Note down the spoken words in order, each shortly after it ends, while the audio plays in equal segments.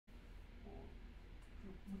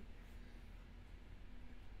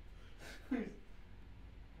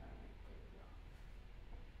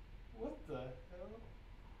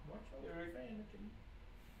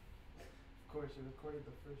course, it recorded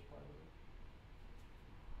the first part of it.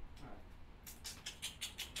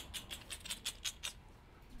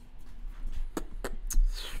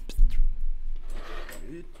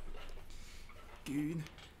 Alright. Good.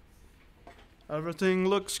 Everything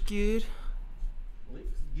looks good.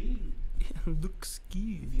 Looks good. Looks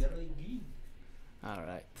good. Very good.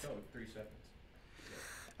 Alright. Oh, 3 seconds.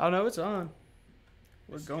 Oh no, it's on.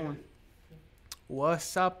 We're It's going. good.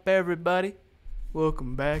 What's up, everybody?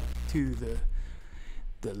 Welcome back to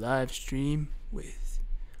the live stream with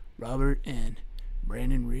Robert and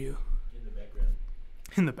Brandon Rio In the background.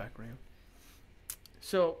 in the background.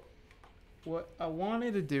 So, what I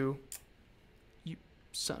wanted to do, you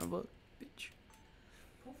son of a bitch.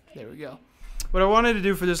 There we go. What I wanted to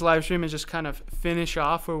do for this live stream is just kind of finish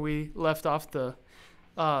off where we left off the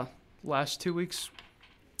last 2 weeks.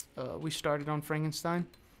 We started on Frankenstein.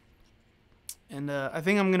 And I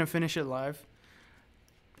think I'm going to finish it live.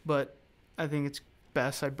 But I think it's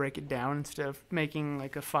best I break it down instead of making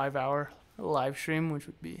like a 5-hour live stream, which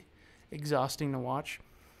would be exhausting to watch.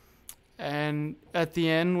 And at the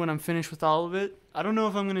end, when I'm finished with all of it, I don't know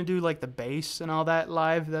if I'm going to do like the base and all that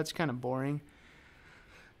live. That's kind of boring.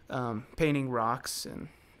 Painting rocks and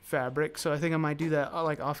fabric. So I think I might do that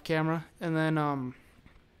like off camera. And then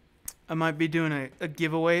I might be doing a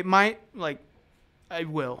giveaway. I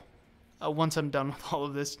will. Once I'm done with all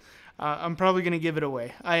of this. I'm probably going to give it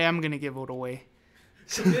away. I am going to give it away.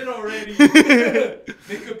 Commit already.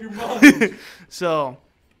 Make up your mind. So,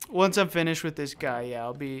 once I'm finished with this guy, yeah,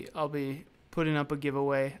 I'll be putting up a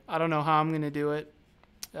giveaway. I don't know how I'm going to do it.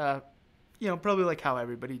 Probably like how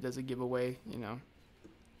everybody does a giveaway,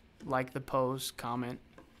 like the post, comment,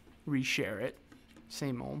 reshare it.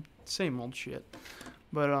 Same old shit.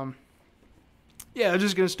 But yeah, I'm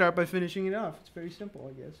just going to start by finishing it off. It's very simple,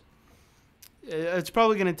 I guess. It's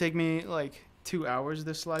probably going to take me like 2 hours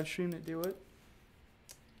this live stream to do it.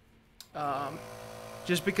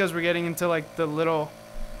 Just because we're getting into like the little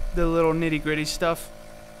nitty gritty stuff.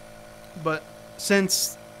 But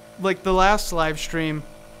since like the last live stream,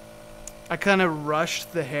 I kind of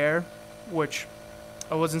rushed the hair, which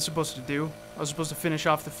I wasn't supposed to do. I was supposed to finish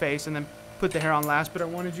off the face and then put the hair on last, but I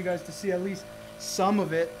wanted you guys to see at least some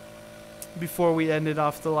of it before we ended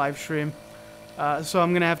off the live stream. So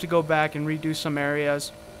I'm going to have to go back and redo some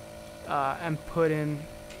areas and put in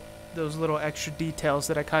those little extra details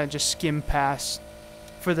that I kind of just skim past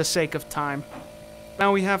for the sake of time.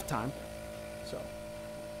 Now we have time. So.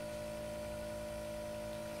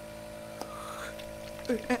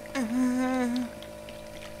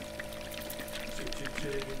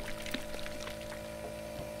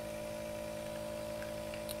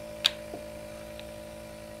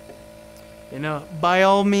 By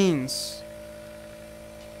all means,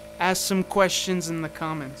 ask some questions in the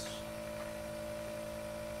comments.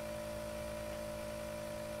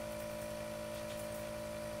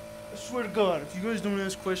 I swear to God, if you guys don't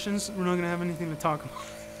ask questions, we're not going to have anything to talk about.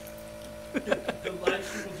 The live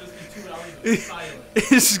stream will just be 2 hours of silence.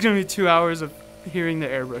 This is going to be 2 hours of hearing the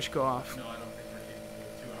airbrush go off. No, I don't think we're capable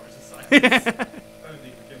of 2 hours of silence. I don't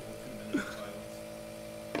think we're capable of 2 minutes of silence.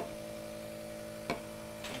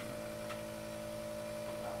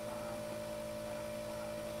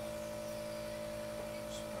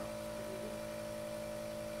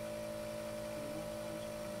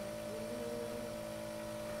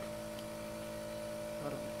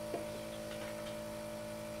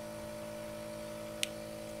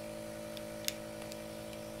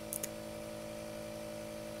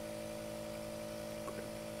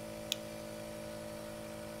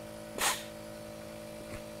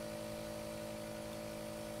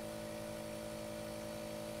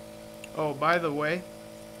 Oh, by the way,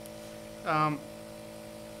 I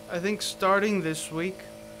think starting this week,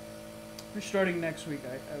 or starting next week,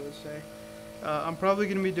 I would say, I'm probably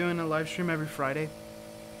going to be doing a live stream every Friday.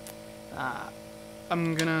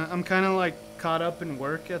 I'm kind of like caught up in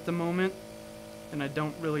work at the moment, and I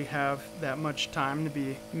don't really have that much time to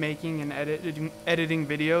be making and editing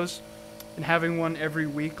videos, and having one every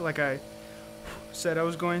week like I said I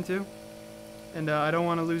was going to, and I don't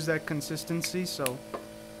want to lose that consistency, so...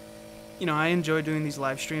 I enjoy doing these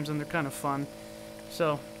live streams and they're kind of fun.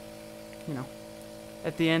 So,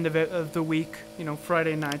 at the end of the week,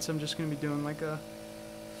 Friday nights, I'm just going to be doing like a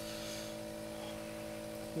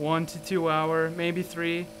 1 to 2 hour, maybe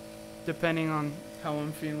 3, depending on how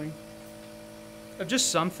I'm feeling. Of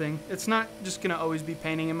just something. It's not just going to always be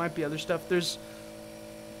painting. It might be other stuff. There's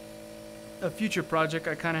a future project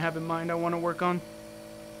I kind of have in mind I want to work on.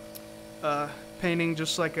 Painting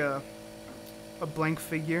just like a blank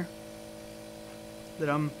figure that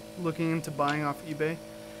I'm looking into buying off eBay.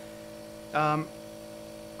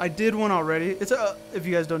 I did one already. It's a, if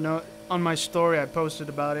you guys don't know, on my story I posted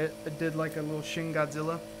about it. I did like a little Shin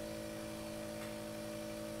Godzilla.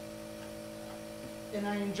 And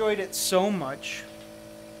I enjoyed it so much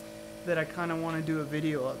that I kind of want to do a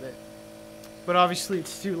video of it. But obviously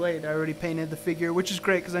it's too late. I already painted the figure, which is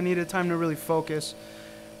great because I needed time to really focus.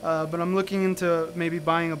 But I'm looking into maybe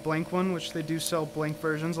buying a blank one, which they do sell blank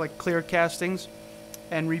versions, like clear castings,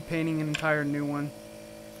 and repainting an entire new one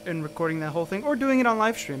and recording that whole thing, or doing it on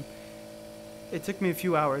live stream. It took me a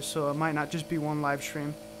few hours, so it might not just be one live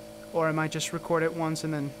stream, or I might just record it once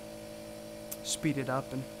and then speed it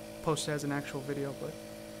up and post it as an actual video. But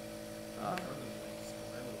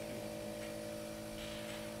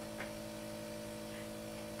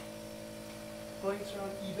blanks are on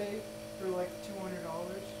eBay for like $200.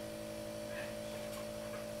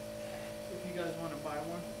 If you guys want to buy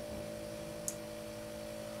one,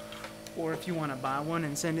 or if you want to buy one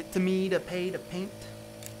and send it to me to pay to paint,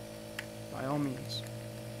 by all means.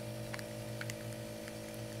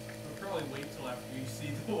 I'll probably wait till after you see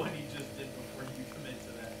the one you just did before you commit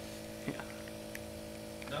to that.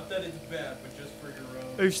 Yeah. Not that it's bad, but just for your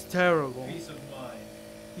own It's terrible. peace of mind.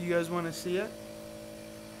 You guys want to see it?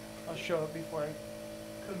 I'll show it before I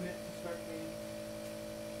commit to start painting.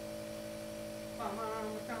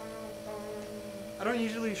 I don't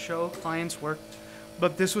usually show clients' work,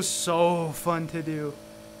 but this was so fun to do,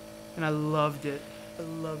 and I loved it. I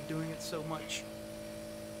love doing it so much.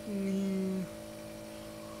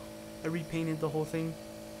 I repainted the whole thing.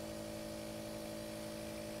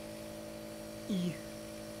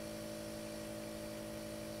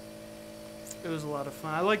 It was a lot of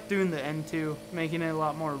fun. I like doing the end too, making it a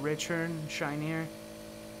lot more richer and shinier.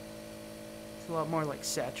 It's a lot more like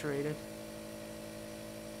saturated.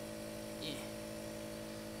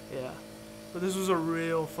 Yeah. But this was a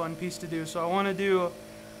real fun piece to do. So I want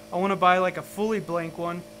to buy like a fully blank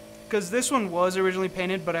one, because this one was originally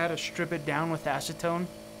painted, but I had to strip it down with acetone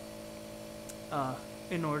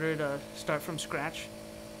in order to start from scratch.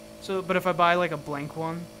 So, but if I buy like a blank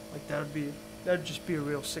one, like that would just be a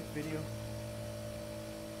real sick video.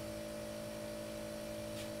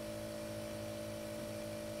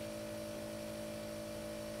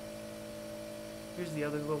 Here's the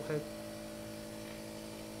other little head.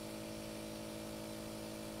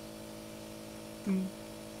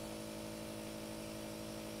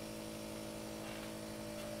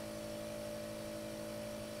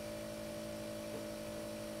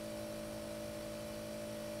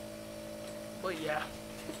 But yeah.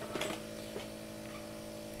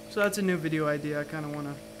 So that's a new video idea I kind of want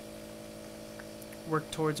to work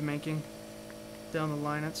towards making down the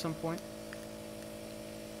line at some point.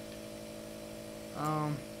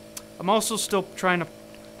 I'm also still trying to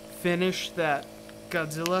finish that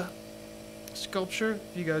Godzilla sculpture.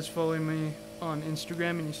 If you guys follow me on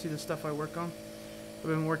Instagram and you see the stuff I work on, I've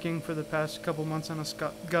been working for the past couple months on a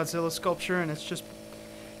Godzilla sculpture, and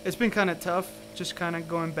it's been kind of tough, just kind of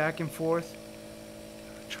going back and forth,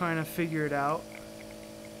 trying to figure it out,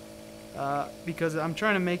 because I'm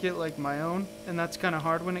trying to make it like my own, and that's kind of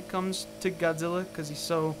hard when it comes to Godzilla, because he's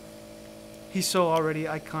so already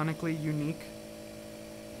iconically unique.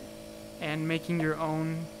 And making your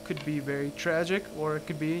own could be very tragic, or it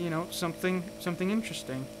could be, you know, something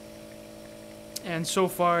interesting. And so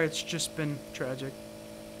far, it's just been tragic.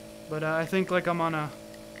 But I think like I'm on a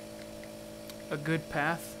good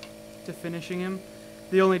path to finishing him.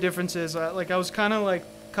 The only difference is, like, I was kind of like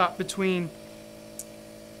caught between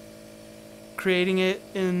creating it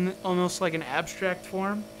in almost like an abstract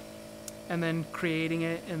form, and then creating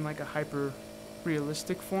it in like a hyper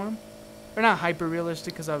realistic form. Or not hyper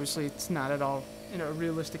realistic, because obviously it's not at all, you know, a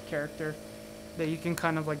realistic character that you can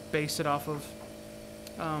kind of like base it off of.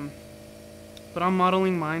 But I'm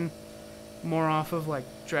modeling mine more off of like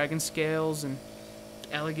dragon scales and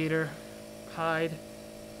alligator hide,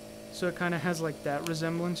 so it kind of has like that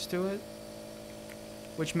resemblance to it,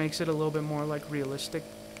 which makes it a little bit more like realistic,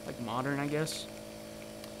 like modern, I guess.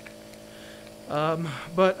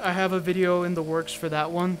 But I have a video in the works for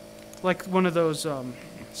that one, like one of those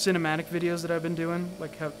cinematic videos that I've been doing,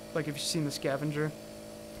 like if you've seen the scavenger.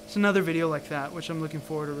 It's another video like that, which I'm looking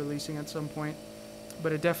forward to releasing at some point.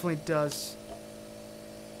 But it definitely does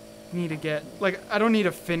need to get, like, I don't need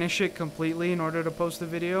to finish it completely in order to post the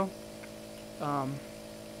video,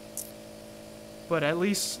 but at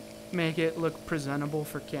least make it look presentable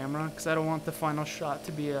for camera, because I don't want the final shot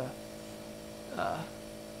to be a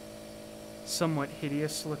somewhat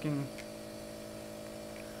hideous looking,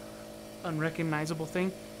 unrecognizable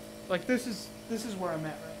thing. Like this is where I'm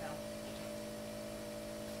at right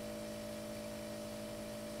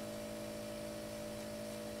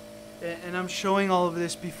now. And I'm showing all of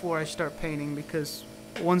this before I start painting because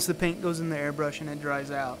once the paint goes in the airbrush and it dries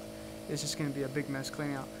out, it's just going to be a big mess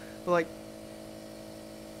cleaning out. But like,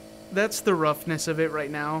 that's the roughness of it right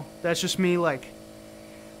now. That's just me like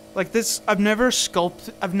this. I've never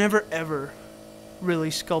ever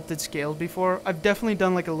really sculpted scales before. I've definitely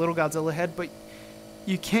done like a little Godzilla head, but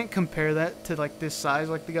you can't compare that to like this size.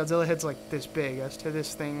 Like the Godzilla head's like this big as to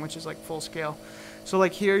this thing, which is like full scale. So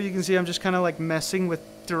like here you can see I'm just kind of like messing with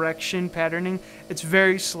direction patterning. It's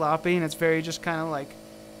very sloppy and it's very just kind of like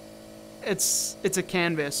it's a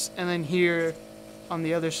canvas. And then here on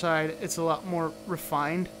the other side it's a lot more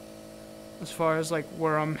refined as far as like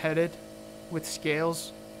where I'm headed with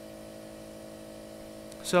scales.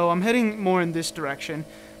 So I'm heading more in this direction.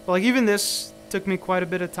 But like even this took me quite a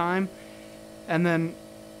bit of time. And then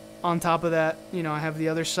on top of that, you know, I have the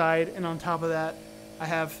other side, and on top of that I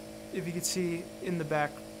have, if you could see in the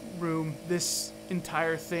back room, this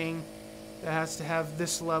entire thing that has to have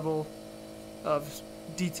this level of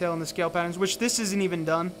detail in the scale patterns, which this isn't even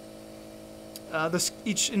done.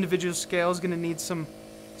 Each individual scale is going to need some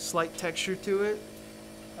slight texture to it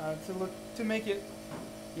to make it,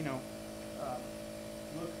 you know,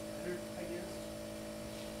 look better, I guess.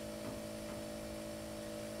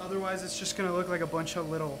 Otherwise, it's just going to look like a bunch of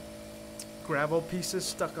little gravel pieces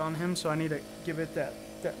stuck on him, so I need to give it that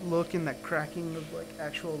look and that cracking of like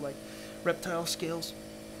actual like reptile scales.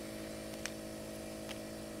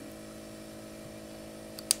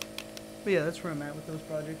 But yeah, that's where I'm at with those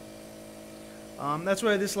projects. That's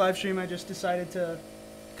why this live stream I just decided to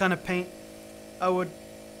kind of paint. I would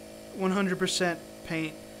 100%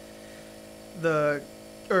 paint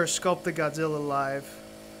sculpt the Godzilla live,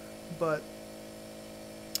 but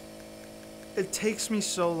it takes me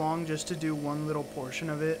so long just to do one little portion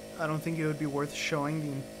of it. I don't think it would be worth showing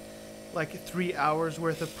the like 3 hours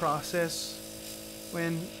worth of process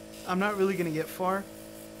when I'm not really gonna get far.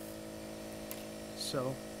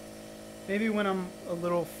 So maybe when I'm a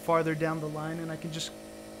little farther down the line and I can just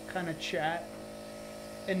kind of chat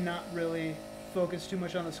and not really focus too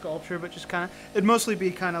much on the sculpture, but just kind of, it'd mostly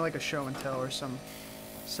be kind of like a show and tell or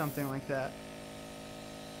something like that.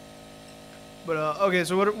 But okay,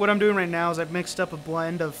 so what I'm doing right now is I've mixed up a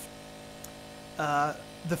blend of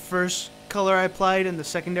the first color I applied and the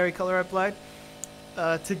secondary color I applied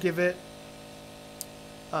to give it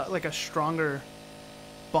like a stronger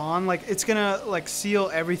bond. Like it's gonna like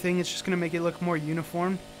seal everything. It's just gonna make it look more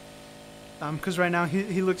uniform. Because right now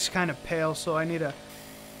he looks kind of pale, so I need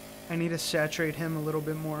to saturate him a little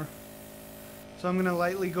bit more. So I'm gonna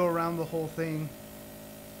lightly go around the whole thing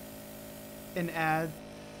and add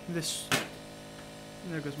this.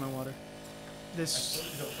 There goes my water. This. I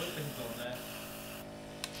told you don't put things on that.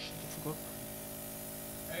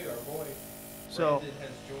 Hey, our boy. So. Brandon has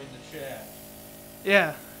joined the chat.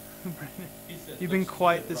 Yeah. He said, You've been "Looks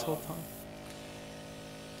quiet good, this whole Rob." time.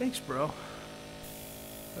 Thanks, bro.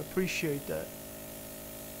 I appreciate that.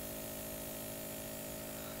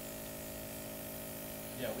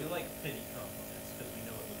 Yeah, we like pity compliments because we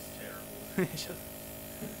know it looks terrible.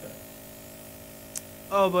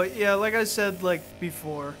 Oh, but yeah, like I said, like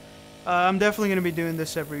before, I'm definitely gonna be doing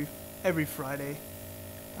this every Friday.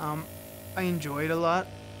 I enjoy it a lot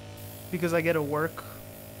because I get to work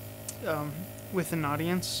with an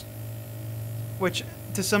audience, which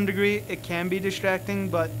to some degree it can be distracting,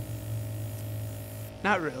 but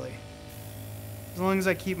not really. As long as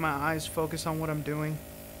I keep my eyes focused on what I'm doing,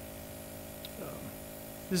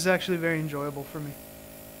 this is actually very enjoyable for me.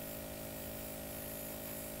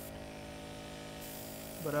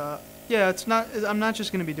 But yeah, it's not. I'm not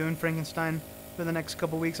just gonna be doing Frankenstein for the next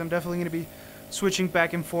couple weeks. I'm definitely gonna be switching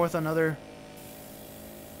back and forth on other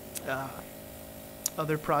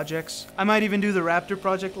projects. I might even do the Raptor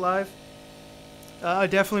project live. I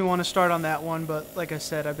definitely want to start on that one, but like I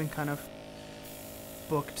said, I've been kind of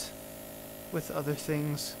booked with other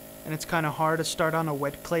things, and it's kind of hard to start on a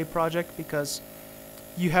wet clay project because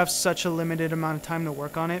you have such a limited amount of time to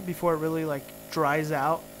work on it before it really like dries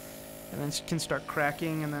out. And then it can start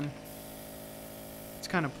cracking, and then it's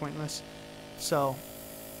kind of pointless. So,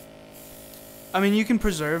 I mean, you can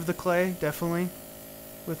preserve the clay, definitely,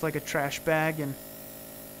 with like a trash bag and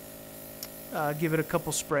give it a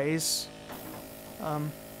couple sprays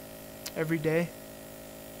every day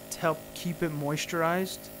to help keep it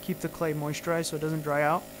moisturized, keep the clay moisturized so it doesn't dry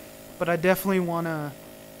out. But I definitely want to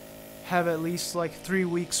have at least like 3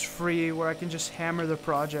 weeks free where I can just hammer the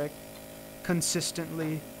project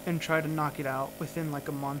consistently and try to knock it out within like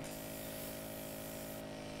a month.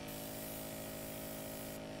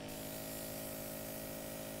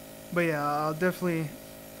 But yeah, I'm definitely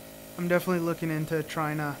looking into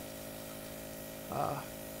trying to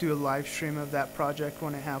do a live stream of that project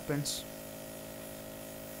when it happens.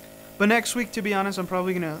 But next week, to be honest, I'm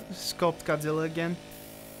probably going to sculpt Godzilla again.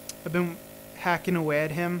 I've been hacking away at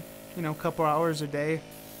him, you know, a couple hours a day.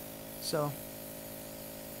 So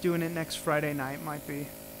doing it next Friday night might be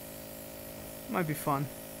fun.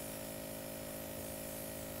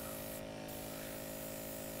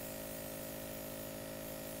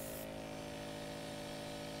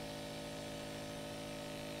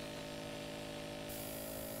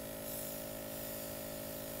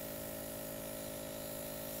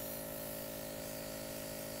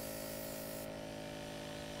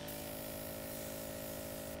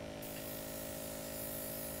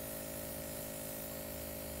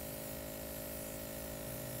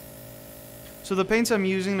 So the paints I'm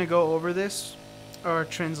using to go over this are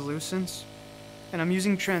translucents, and I'm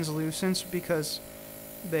using translucents because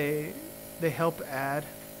they help add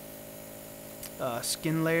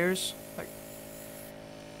skin layers.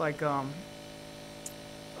 Like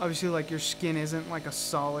obviously, like, your skin isn't like a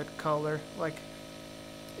solid color. Like,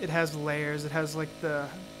 it has layers. It has like the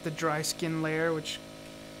dry skin layer, which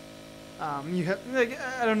you have. Like,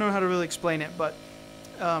 I don't know how to really explain it, but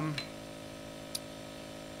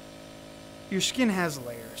your skin has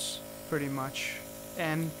layers, pretty much,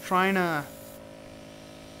 and trying to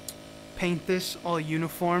paint this all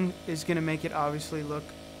uniform is going to make it obviously look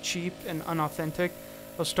cheap and unauthentic.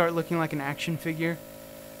 It'll start looking like an action figure.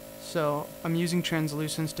 So I'm using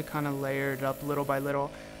translucents to kind of layer it up little by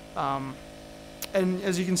little. And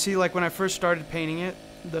as you can see, like, when I first started painting it,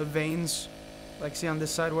 the veins, like, see on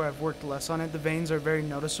this side where I've worked less on it, the veins are very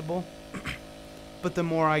noticeable. But the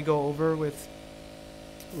more I go over with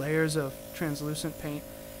layers of translucent paint,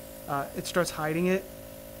 it starts hiding it,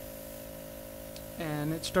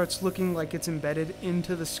 and it starts looking like it's embedded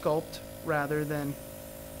into the sculpt rather than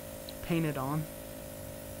painted on.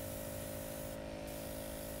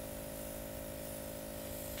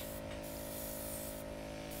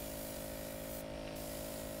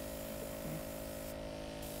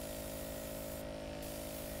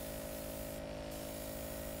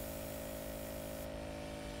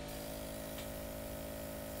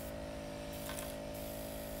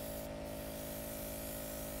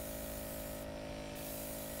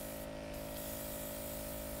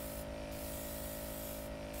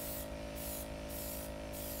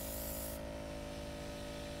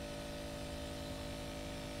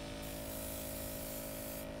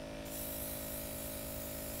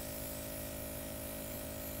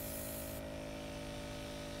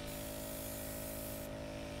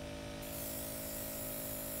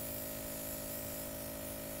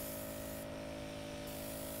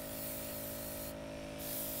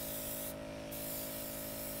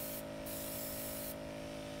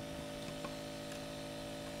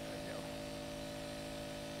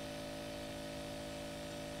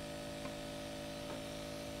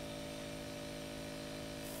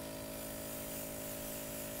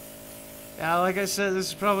 Yeah, like I said, this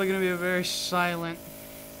is probably going to be a very silent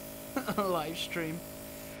live stream.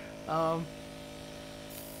 One,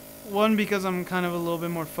 because I'm kind of a little bit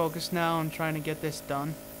more focused now on trying to get this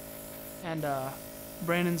done. And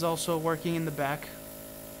Brandon's also working in the back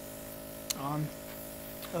on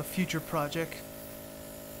a future project,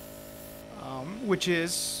 which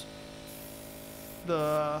is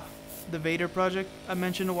the Vader project I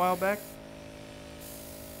mentioned a while back.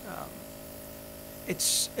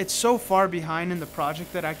 It's so far behind in the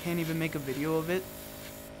project that I can't even make a video of it.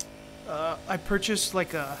 I purchased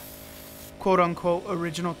like a quote-unquote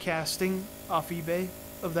original casting off eBay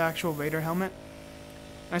of the actual Vader helmet.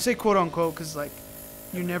 And I say quote-unquote because, like,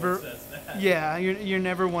 you never, yeah, you're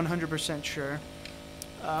never 100% sure.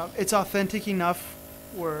 It's authentic enough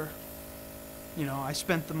where, you know, I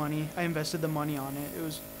spent the money, I invested the money on it. It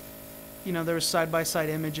was, you know, there was side-by-side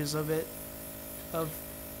images of it, of,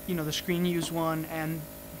 you know, the screen used one and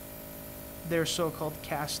their so-called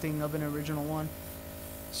casting of an original one.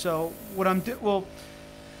 So what well,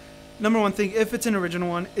 number one thing, if it's an original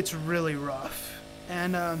one, it's really rough.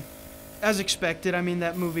 And as expected, I mean,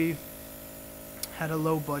 that movie had a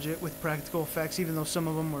low budget with practical effects, even though some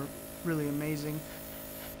of them were really amazing.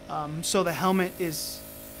 So the helmet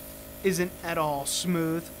isn't at all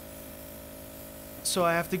smooth. So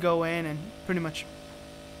I have to go in and pretty much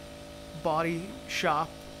body shop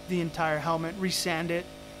the entire helmet, resand it,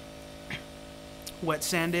 wet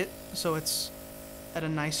sand it, so it's at a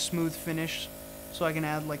nice smooth finish, so I can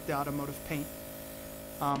add like the automotive paint,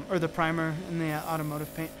 or the primer and the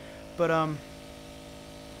automotive paint. But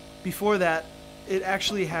before that, it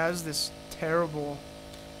actually has this terrible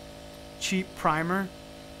cheap primer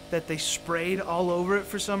that they sprayed all over it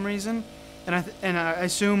for some reason, And I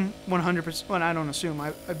assume 100%. Well, I don't assume.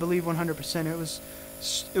 I believe 100%.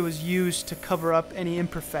 It was used to cover up any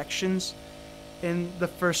imperfections in the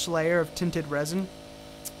first layer of tinted resin,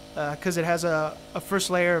 because it has a first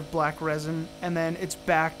layer of black resin, and then it's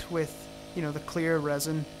backed with, you know, the clear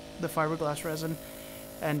resin, the fiberglass resin,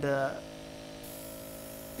 and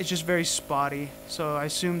it's just very spotty. So I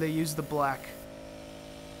assume they used the black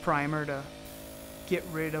primer to get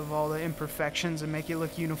rid of all the imperfections and make it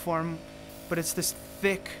look uniform. But it's this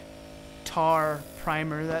thick tar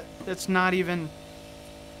primer that's not even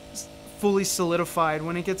fully solidified.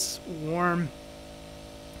 When it gets warm,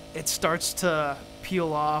 it starts to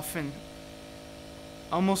peel off and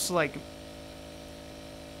almost like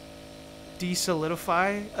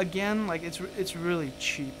desolidify again. Like it's really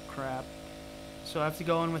cheap crap. So I have to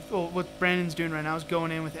go in with, well, what Brandon's doing right now is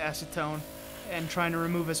going in with acetone and trying to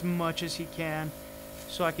remove as much as he can,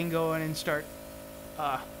 so I can go in and start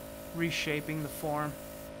reshaping the form.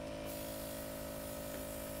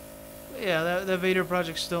 Yeah, that Vader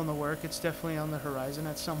project's still in the work. It's definitely on the horizon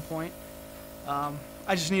at some point. I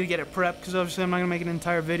just need to get it prepped, because obviously I'm not going to make an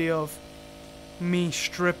entire video of me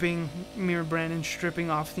or Brandon stripping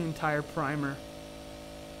off the entire primer,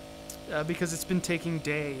 because it's been taking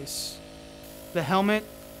days. The helmet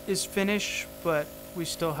is finished, but we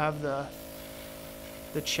still have the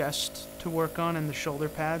chest to work on and the shoulder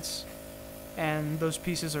pads, and those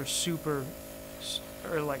pieces are super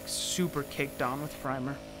caked on with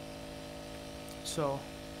primer. So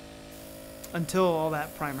until all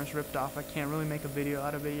that primer's ripped off, I can't really make a video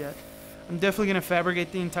out of it yet. I'm definitely gonna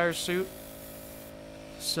fabricate the entire suit,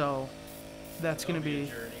 so that's gonna be a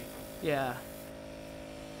journey. Yeah.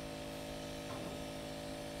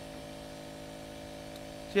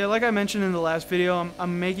 So yeah, like I mentioned in the last video,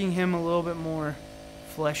 I'm making him a little bit more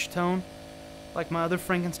flesh tone. Like my other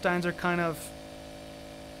Frankensteins are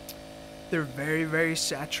they're very, very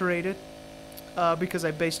saturated, because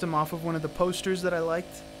I based them off of one of the posters that I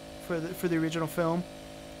liked for the original film.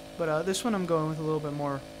 But this one I'm going with a little bit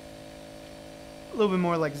more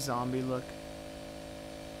like zombie look.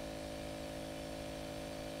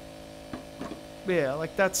 But yeah,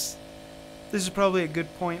 like this is probably a good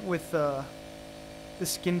point with the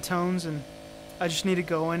skin tones, and I just need to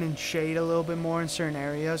go in and shade a little bit more in certain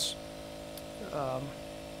areas,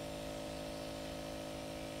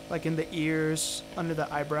 like in the ears, under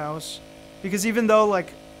the eyebrows, because even though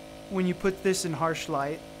like when you put this in harsh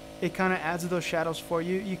light, it kind of adds those shadows for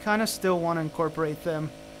you, you kind of still want to incorporate them.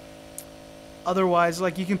 Otherwise,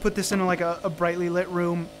 like, you can put this in like a brightly lit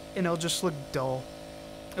room and it'll just look dull,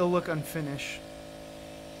 it'll look unfinished.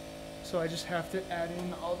 So I just have to add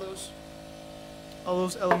in all those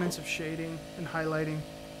elements of shading and highlighting.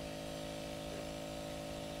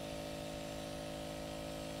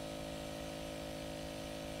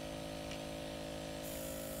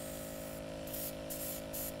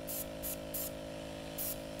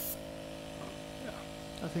 Yeah,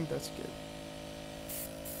 I think that's good.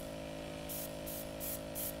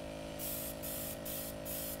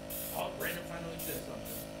 Oh, Brandon finally said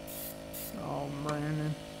something. Oh,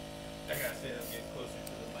 Brandon. I gotta say, I'm getting closer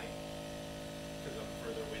to the mic because I'm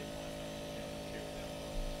further away than last time, so I can't really hear that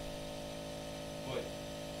well. But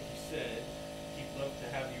he said he'd love to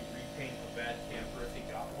have you repaint a bad camper if he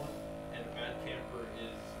got one. And a bad camper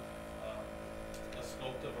is a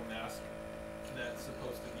sculpt of a mask that's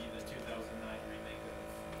supposed to be the 2009 remake of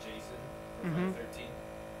Jason from Friday the 13th.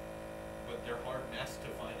 But they're hard masks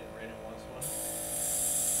to find, and Brandon wants one.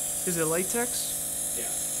 Is it latex?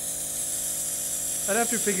 Yeah. I'd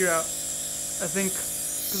have to figure out. I think,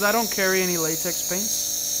 because I don't carry any latex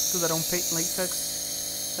paints, because I don't paint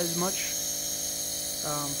latex as much.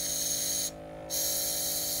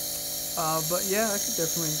 But yeah, I could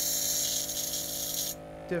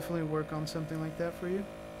definitely work on something like that for you.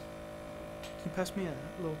 Can you pass me a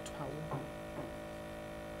little towel?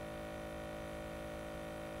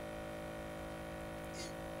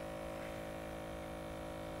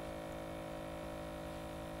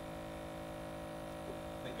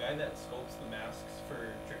 The guy that sculpts the masks for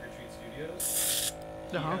Trick or Treat Studios,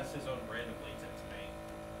 he has his own brand of latex paint.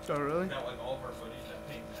 Oh, really? Now, like all of our buddies that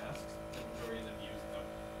paint masks, the majority of them use them.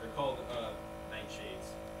 They're called nightshades.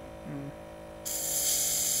 And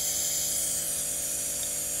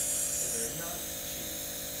they're not cheap.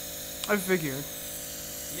 I figured.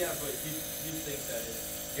 Yeah, but you'd think that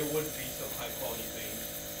it wouldn't be some high quality paint,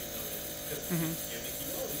 even though it is. Because it's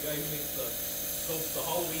gimmicky. Oh, the guy who makes sculpts the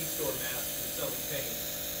Halloween store masks and sells paint.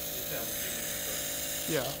 It sounds gimmicky, but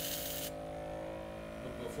Yeah.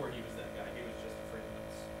 before he was that guy, he was just a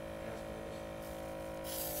freelance mask artist.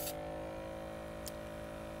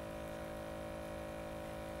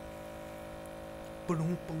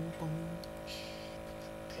 Boom, boom, boom.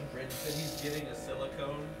 And Brandon said he's getting a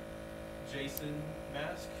silicone Jason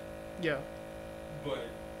mask, Yeah. but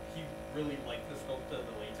he really liked the sculpt of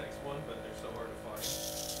the latex one, but they're so hard to find.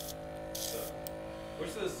 So,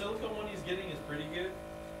 which the silicone one he's getting is pretty good.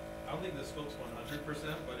 I don't think the sculpt's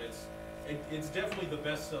 100%, but it's definitely the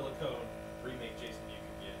best silicone remake Jason you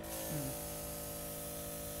could get.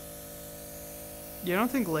 Yeah, I don't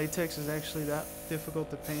think latex is actually that difficult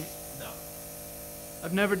to paint. No.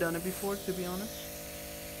 I've never done it before, to be honest.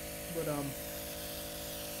 But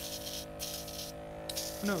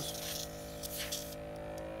who knows?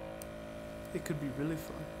 It could be really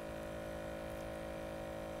fun.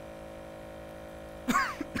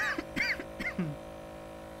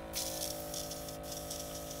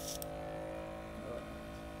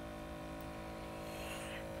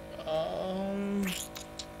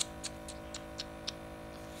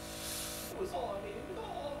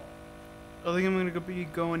 I think I'm gonna be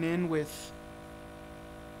going in with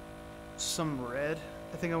some red.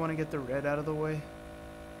 I think I want to get the red out of the way.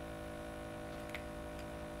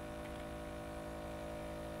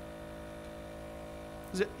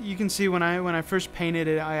 You can see when I first painted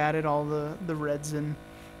it, I added all the reds in,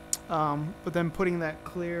 but then putting that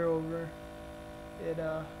clear over, it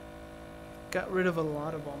got rid of a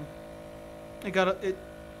lot of them. It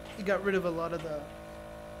got rid of a lot of the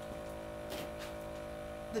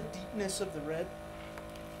deepness of the red.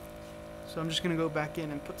 So I'm just gonna go back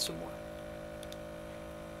in and put some more.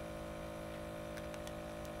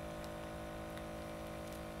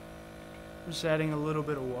 I'm just adding a little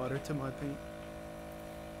bit of water to my paint.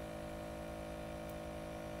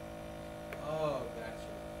 Oh,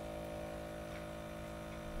 gotcha.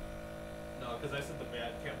 No, because I said the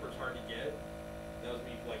bad camper's hard to get. That was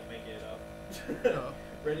me like making it up. Oh.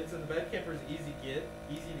 Reddit said the bad camper's easy to get.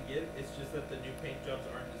 It's just that the new paint jobs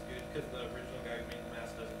aren't as good because the original guy who made the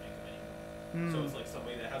mask doesn't make them anymore. So it's like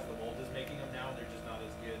somebody that has the mold is making them now, and they're just not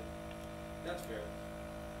as good. That's fair.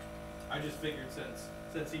 I just figured since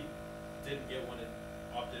he didn't get one and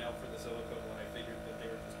opted out for the silicone one, I figured that they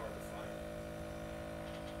were just hard to find.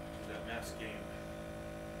 That mask game.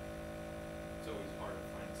 It's always hard to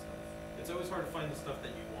find stuff. It's always hard to find the stuff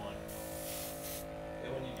that you want.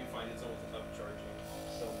 And when you do find it, it's always upcharging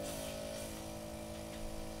so much.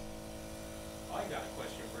 I got a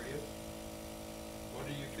question for you. What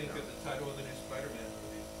do you think of the title of the new Spider-Man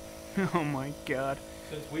movie? Oh my god.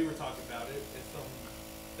 Since we were talking about it, it's something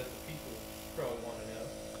that the people probably want to know.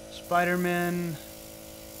 Spider-Man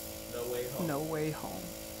No Way Home. No Way Home.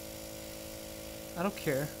 I don't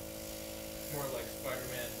care. More like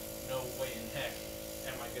Spider-Man No Way in Heck.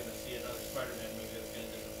 Am I gonna see another Spider-Man movie that's gonna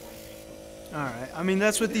disappoint me? Alright. I mean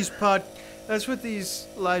that's what these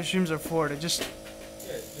live streams are for, to just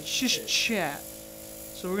chat.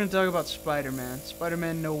 So we're gonna talk about Spider-Man.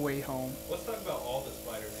 Spider-Man No Way Home. Let's talk about all the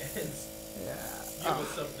Spider-Mans. Yeah. Give us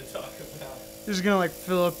something to talk about. This is gonna like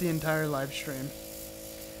fill up the entire live stream.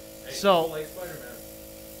 Hey, So like Spider-Man.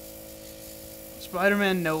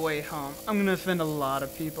 Spider-Man No Way Home. I'm gonna offend a lot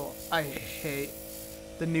of people. I hate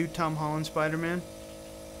the new Tom Holland Spider-Man.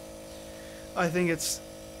 I think it's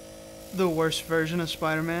the worst version of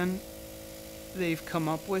Spider-Man they've come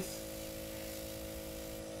up with.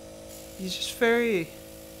 He's just very...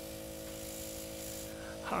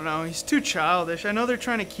 I don't know, he's too childish. I know they're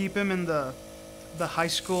trying to keep him in the high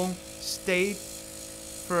school state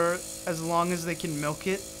for as long as they can milk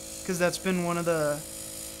it, because that's been one of the...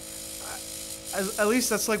 At least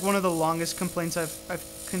that's like one of the longest complaints I've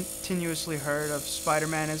continuously heard of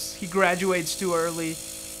Spider-Man is he graduates too early.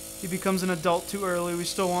 He becomes an adult too early. We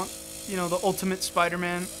still want, the Ultimate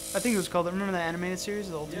Spider-Man. I think it was called. Remember the animated series,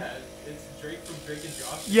 the Ultimate? Yeah, it's Drake from Drake and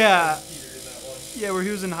Josh. Yeah. Peter in that one. Yeah, where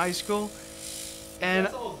he was in high school. And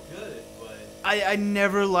that's all good, but I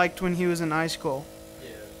never liked when he was in high school.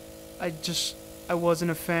 yeah. I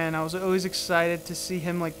wasn't a fan. I was always excited to see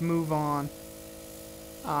him like move on.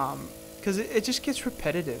 Because it just gets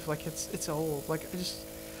repetitive. Like it's old. Like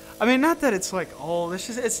I mean, not that it's like old. It's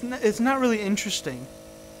just it's not really interesting.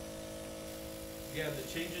 Yeah, the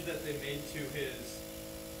changes that they made to his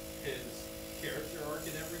character arc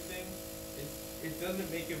and everything, it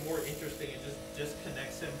doesn't make it more interesting. It just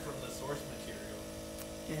connects him from the source material.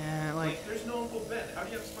 Yeah, like there's no Uncle Ben. How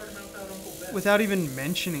do you have Spider-Man without Uncle Ben? Without even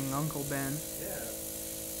mentioning Uncle Ben. Yeah.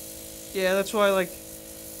 Yeah, that's why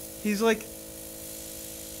he's like.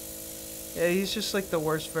 Yeah, he's just like the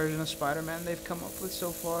worst version of Spider-Man they've come up with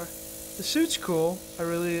so far. The suit's cool. I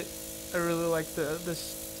really like the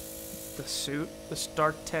suit, the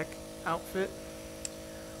Stark Tech outfit.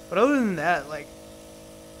 But other than that, like,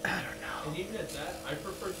 I don't know. And even at that, I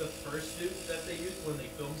preferred the first suit that they used when they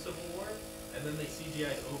filmed Civil War and then they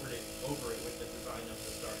CGI'd over it with the design of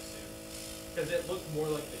the Stark suit. Because it looked more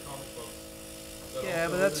like the comic book. Yeah,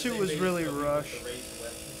 also but that the suit same was base really color with rushed. the raised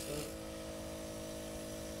webs and stuff.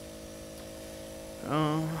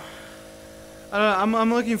 I don't know,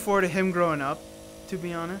 I'm looking forward to him growing up, to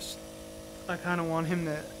be honest. I kind of want him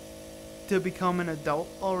to become an adult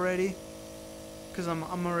already, because I'm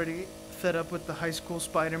already fed up with the high school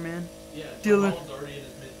Spider-Man. Yeah, Tom Dylan. Holland's already in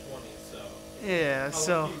his mid-20s, so... Yeah, How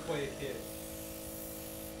so long can you play a kid?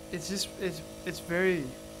 it's just it's very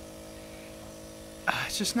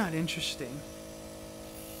it's just not interesting.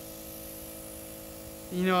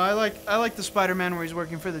 You know, I like the Spider-Man where he's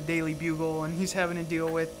working for the Daily Bugle and he's having to deal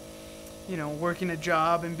with, you know, working a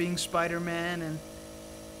job and being Spider-Man and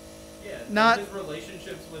Yeah, not his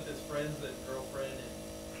relationships with his friends and girlfriend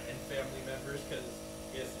and family members, because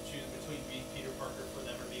he has to choose between being Peter Parker for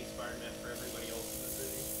them or being Spider-Man for everybody else in the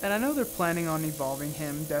city. and I know they're planning on evolving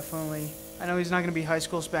him, definitely. I know he's not going to be high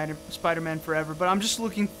school Spider-Man forever, but I'm just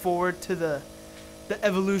looking forward to the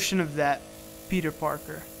evolution of that Peter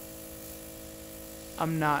Parker.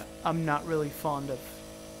 I'm not really fond of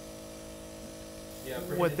Yeah,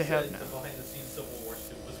 what they have said now. The behind-the-scenes Civil War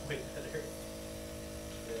suit was way better.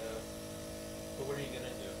 Yeah, but what are you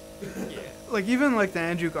gonna do? Yeah. Like even like the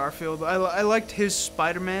Andrew Garfield. I liked his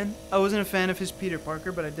Spider-Man. I wasn't a fan of his Peter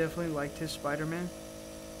Parker, but I definitely liked his Spider-Man.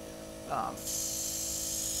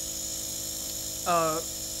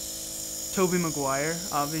 Tobey Maguire,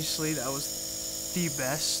 obviously that was the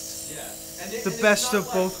best. Yeah, The best of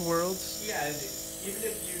both worlds. Yeah, and even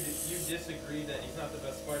if you disagree that he's not the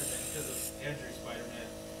best Spider-Man because of Andrew Spider-Man,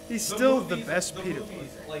 He's still the best Peter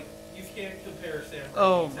movies, Parker. like you can't compare Sam Raimi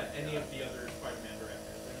Oh to my any God. of the other Spider-Man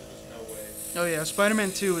directors. There's just no way. Oh yeah,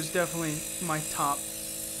 Spider-Man 2 is definitely my top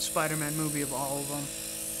Spider-Man movie of all of them.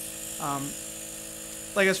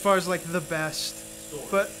 Like as far as like the best, Story.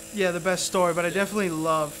 but yeah, the best story. But I definitely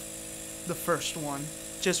love the first one,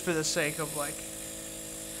 just for the sake of like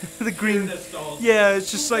the green. Nostalgia. Yeah,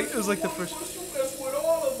 it's just like it was like the first. With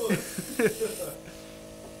all of us.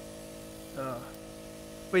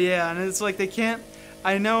 But yeah, and it's like they can't.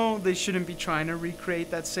 I know they shouldn't be trying to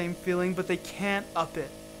recreate that same feeling, but they can't up it,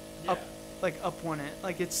 Yeah. up one it.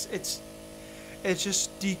 Like it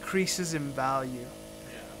just decreases in value.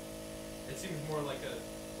 Yeah. It seems more like a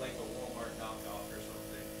Walmart knockoff or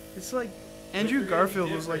something. It's like But Andrew if you're gonna be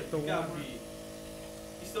Garfield was like different, the one.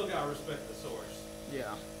 you still gotta respect the source.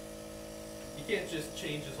 Yeah. You can't just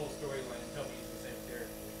change his whole storyline and tell me he's the same character.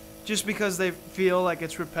 Just because they feel like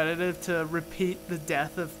it's repetitive to repeat the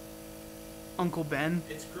death of Uncle Ben.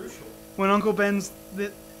 It's crucial. When Uncle Ben's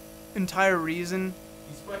the entire reason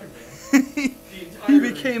He's Spider-Man. he The entire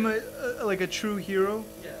became reason. a true hero.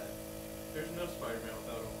 Yeah. There's no Spider-Man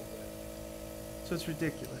without Uncle Ben. So it's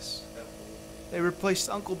ridiculous. Absolutely. They replaced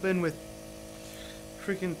Uncle Ben with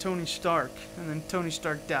freaking Tony Stark, and then Tony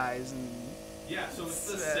Stark dies, and Yeah, so it's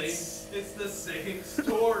the That's- same. It's the same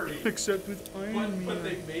story. except with Iron But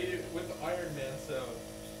they Man. made it with Iron Man, so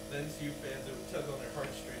the MCU fans would tug on their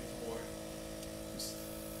heartstrings more.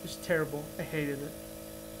 It was terrible. I hated it.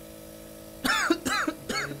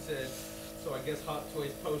 Brandon said, so I guess Hot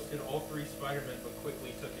Toys posted all 3 Spider-Men but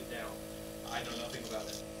quickly took it down. I know nothing about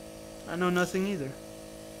it. I know nothing either.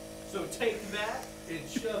 So take that and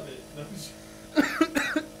shove it. No, I'm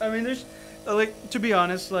just- I mean, there's like, to be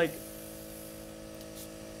honest, like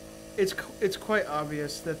it's quite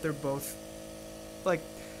obvious that they're both like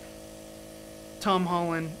Tom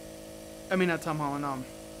Holland. I mean, not Tom Holland.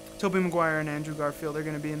 Tobey Maguire and Andrew Garfield are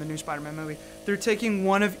going to be in the new Spider-Man movie. They're taking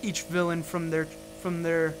one of each villain from their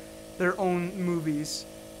own movies.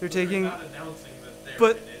 They're taking, not announcing that they're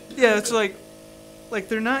but in it. yeah, it's like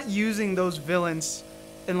they're not using those villains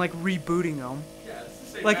and like rebooting them. Yeah, it's the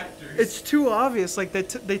same Like actors. it's too obvious. Like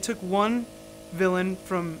they took one villain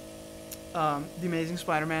from the Amazing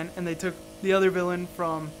Spider-Man, and they took the other villain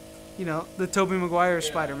from, you know, the Tobey Maguire Yeah.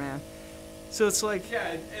 Spider-Man. So it's like,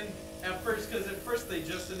 Yeah, and at first they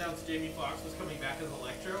just announced Jamie Foxx was coming back as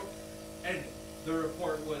Electro, and the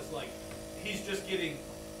report was like, he's just getting,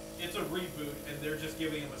 it's a reboot, and they're just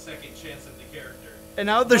giving him a second chance at the character. and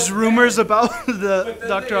now there's But rumors then- about But the then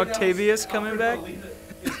Dr. they announced Octavius coming back. Alfred Molina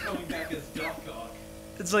is coming back as Doc Ock.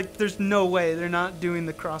 It's like there's no way they're not doing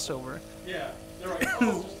the crossover. Yeah, they're like,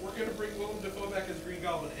 oh, we're gonna bring Willem Dafoe back as Green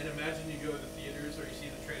Goblin, and imagine you go to the theaters or you see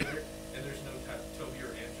the trailer, and there's no Toby or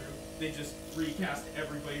Andrew. They just recast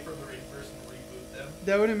everybody from the Rainverse and reboot them.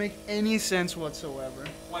 That wouldn't make any sense whatsoever.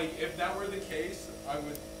 Like, if that were the case, I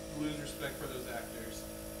would lose respect for those actors.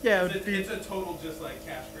 Yeah, it It's would be, it's a total just like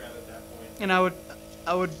cash grab at that point. and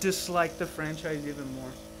I would dislike the franchise even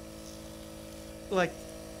more. Like,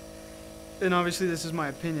 and obviously this is my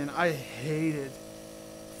opinion, I hated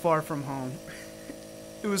Far From Home.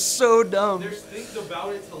 It was so dumb. There's things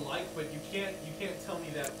about it to like, but you can't tell me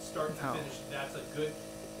that start to No. finish that's a good,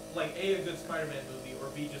 like A, a good Spider-Man movie, or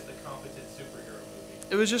B, just a competent superhero movie.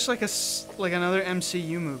 It was just like another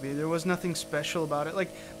MCU movie. There was nothing special about it. Like,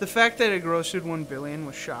 the fact that it grossed $1 billion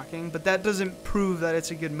was shocking, but that doesn't prove that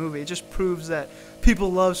it's a good movie. It just proves that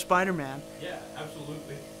people love Spider-Man. Yeah,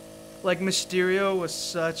 absolutely. Like, Mysterio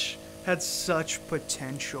had such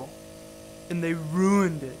potential, and they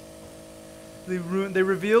ruined it. They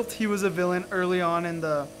revealed he was a villain early on in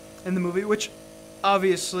the movie, which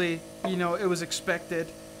obviously, you know, it was expected.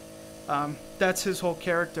 That's his whole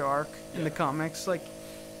character arc in the comics. Like,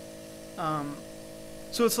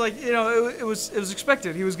 so it's like, you know, it was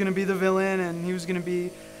expected. He was gonna be the villain, and he was gonna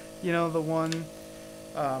be, you know, the one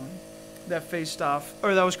that faced off,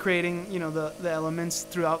 or that was creating, you know, the elements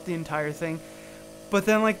throughout the entire thing. But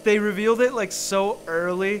then, like, they revealed it like so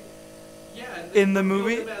early. Yeah, and in the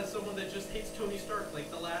movie, him as someone that just hates Tony Stark, like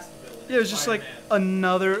the last villain. Yeah, it was just like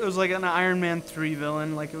another. It was like an Iron Man 3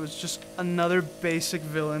 villain. Like, it was just another basic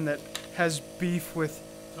villain that has beef with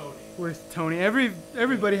Tony.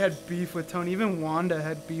 Everybody had beef with Tony. Even Wanda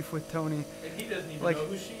had beef with Tony. And he doesn't even like, know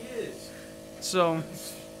who she is. So,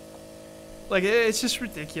 like, it's just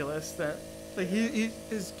ridiculous that, like,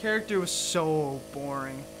 his character was so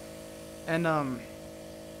boring, and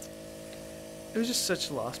it was just such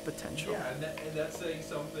lost potential. Yeah, and that's saying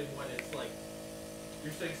something when it's like,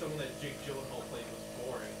 you're saying someone that Jake Gyllenhaal played was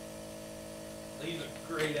boring. Like, he's a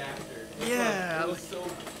great actor. Yeah. It was so,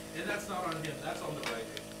 and that's not on him, that's on the writer.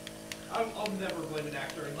 I'll never blame an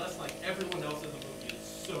actor unless, like, everyone else in the movie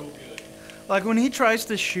is so good. Like, when he tries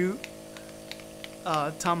to shoot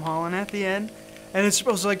Tom Holland at the end, and it's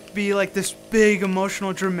supposed to, like, be like this big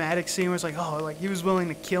emotional dramatic scene where it's like, oh, like, he was willing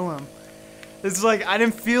to kill him. It's like, I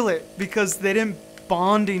didn't feel it because they didn't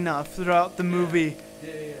bond enough throughout the movie.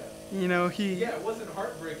 Yeah. You know, Yeah, it wasn't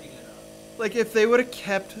heartbreaking enough. Like, if they would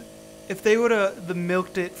have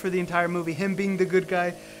milked it for the entire movie, him being the good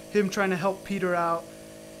guy, him trying to help Peter out,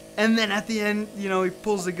 and then at the end, you know, he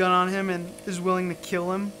pulls the gun on him and is willing to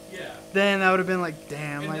kill him. Yeah. Then that would have been like,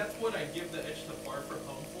 damn. And like, that's what I give the edge to Far From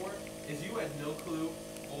Home for, is you had no clue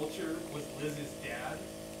Vulture was Liz's dad,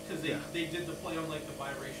 because they did the play on, like, the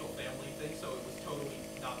biracial family thing, so it was totally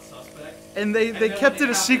not suspect. And they kept it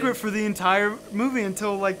a secret for the entire movie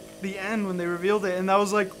until, like, the end when they revealed it, and that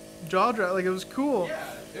was like jaw-dropping. Like, it was cool.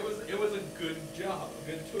 Yeah, it was a good job,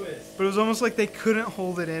 a good twist. But it was almost like they couldn't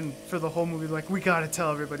hold it in for the whole movie. Like, we gotta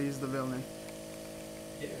tell everybody he's the villain.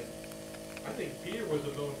 Yeah, I think Peter was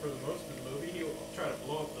the villain for the most of the movie. He would try to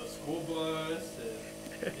blow up the school bus,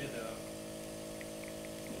 and you know.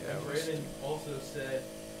 Yeah, And Brandon also said,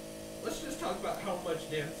 let's just talk about how much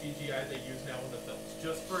damn CGI they use now in the films,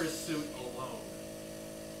 just for his suit alone.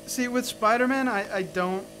 See, with Spider-Man, I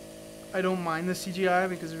don't mind the CGI,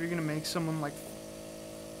 because if you're gonna make someone, like,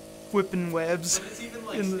 whipping webs, But it's even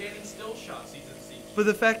like standing still shots he's in CG. but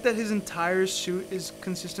the fact that his entire suit is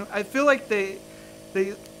consistent, I feel like they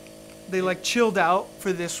like chilled out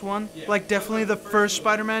for this one. Yeah. Like, definitely the first movie.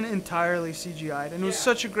 Spider-Man entirely CGI'd, and it was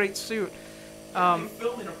such a great suit. They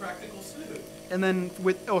film in a practical suit. And then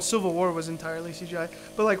Civil War was entirely CGI,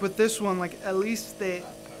 but like with this one, like, at least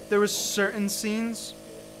there was certain scenes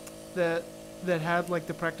that had, like,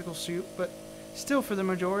 the practical suit, but still for the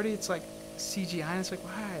majority it's like CGI, and it's like,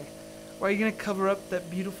 why are you gonna cover up that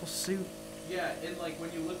beautiful suit? Yeah, and like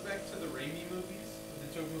when you look back to the Raimi movies, the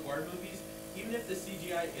Tobey Maguire movies, even if the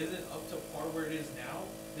CGI isn't up to par where it is now,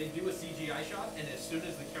 they do a CGI shot, and as soon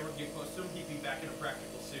as the camera gets close to him, he'd be back in a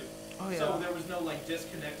practical suit. Oh, yeah. So there was no, like,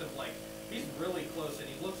 disconnect of, like, he's really close and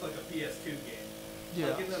he looks like a PS2 game.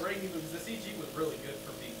 Yeah. Like in the Raimi movies, the CG was really good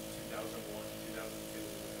for being 2001, 2002.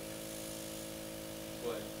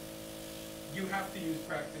 But you have to use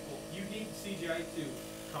practical. You need CGI to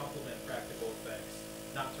complement practical effects,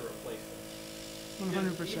 not to replace them.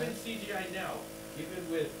 100%. Even CGI now, even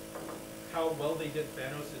with how well they did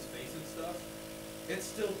Thanos' face and stuff, it's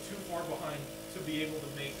still too far behind to be able to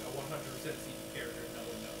make a 100% CG character no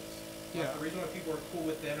one knows. Yeah. Like, the reason why people are cool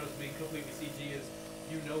with Thanos being completely CG is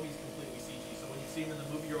you know he's completely CG. So when you see him in the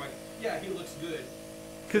movie, you're like, yeah, he looks good.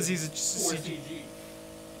 Because he's a For CG. CG.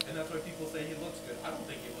 And that's why people say he looks good. I don't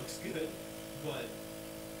think he looks good, but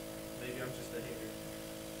maybe I'm just a hater.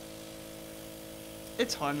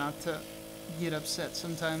 It's hard not to get upset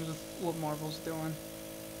sometimes with what Marvel's doing.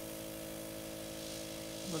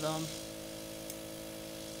 But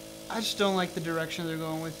I just don't like the direction they're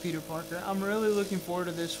going with Peter Parker. I'm really looking forward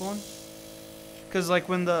to this one, because, like,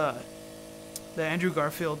 when the Andrew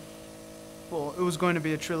Garfield, well, it was going to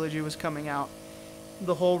be a trilogy, was coming out,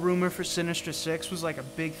 the whole rumor for Sinister Six was like a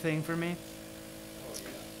big thing for me. Oh yeah.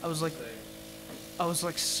 I was like,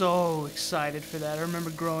 Same. so excited for that. I remember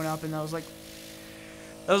growing up, and that was like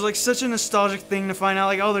such a nostalgic thing to find out.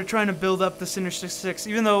 Like, oh, they're trying to build up the Sinister Six,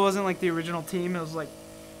 even though it wasn't like the original team. It was like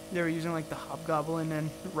they were using like the Hobgoblin and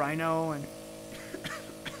Rhino, and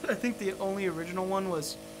I think the only original one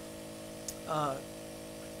was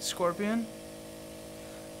Scorpion.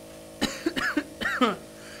 This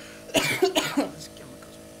camera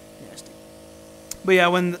goes nasty. But yeah,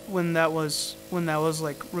 when that was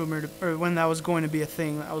like rumored, or when that was going to be a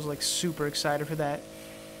thing, I was like super excited for that.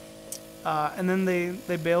 And then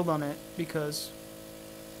they bailed on it because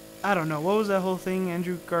I don't know, what was that whole thing?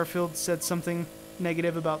 Andrew Garfield said something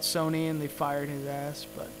negative about Sony and they fired his ass,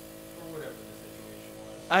 but Or whatever the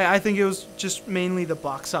situation was. I think it was just mainly the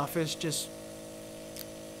box office just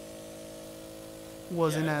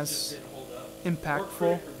wasn't Yeah, it as just didn't hold up. Or impactful.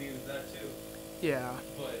 critic reviews, that too. Yeah.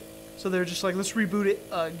 But So they're just like, let's reboot it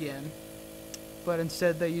again. But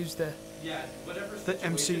instead they used the yeah, whatever The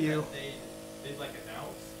situation MCU. that they like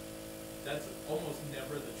announce, that's almost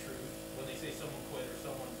never the truth. When they say someone quit or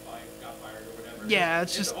someone got fired or whatever. Yeah,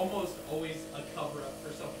 it's it's just almost always a cover up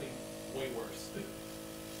for something way worse.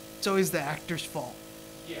 it's always the actor's fault.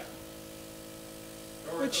 Yeah.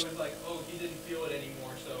 Or Which- it was like, oh, he didn't feel it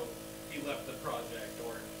anymore, so he left the project,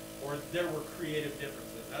 or there were creative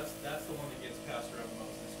differences. That's the one that gets passed around the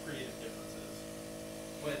most, is creative differences.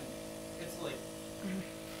 When it's like,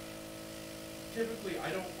 typically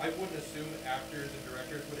I wouldn't assume actors and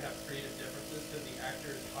directors would have creative differences because the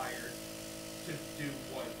actor is hired to do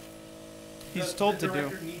what He's told to the do.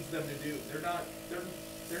 director needs them to do.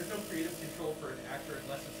 There's no creative control for an actor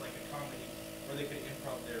unless it's like a comedy where they can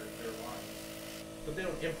improv their lines. But they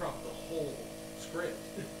don't improv the whole script.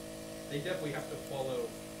 They definitely have to follow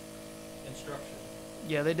instruction.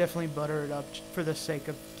 Yeah, they definitely butter it up for the sake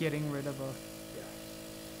of getting rid of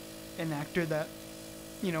Yeah. an actor that,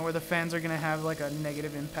 you know, where the fans are going to have like a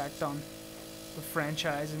negative impact on the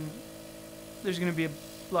franchise and there's going to be a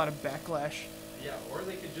lot of backlash. Yeah, or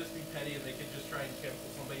they could just be petty and they could just try and cancel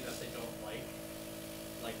somebody that they don't like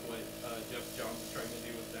what Jeff Johns is trying to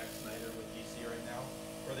do with Zack Snyder with DC right now,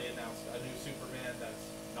 where they announced a new Superman that's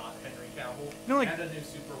not Henry Cavill, You know, like- and a new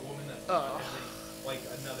Superwoman that's not Henry, like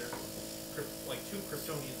another, like two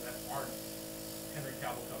Kryptonians that aren't Henry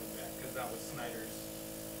Cavill coming back, because that was Snyder's,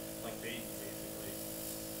 like, baby, basically.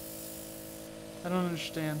 I don't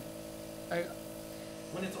understand.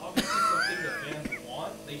 When it's obviously something the fans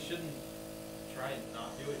want, they shouldn't try and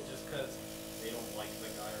not do it just because they don't like the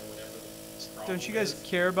guy or whatever the problem Don't you guys is.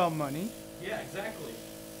 care about money? Yeah, exactly.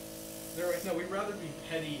 They're like, no, we'd rather be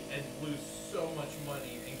petty and lose so much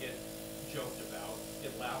money and get joked about,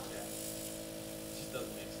 get laughed at. It just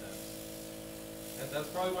doesn't make sense. And that's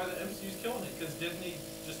probably why the MCU's killing it, because Disney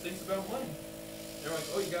just thinks about money. They're like,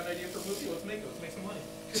 oh, you got an idea for a movie? Let's make it. Let's make some money.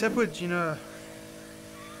 Except with Gina...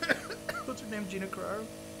 What's her name? Gina Carano?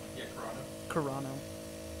 Yeah, Carano.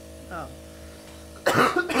 Oh.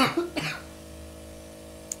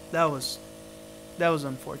 That was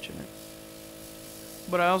unfortunate.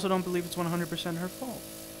 But I also don't believe it's 100% her fault.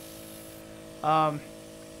 I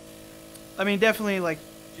mean, definitely, like,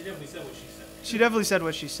 She definitely said what she said. she definitely said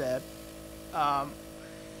what she said.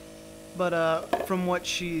 But from what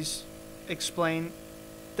she's explained,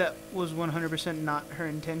 that was 100% not her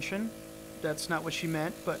intention. That's not what she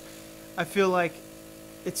meant. But I feel like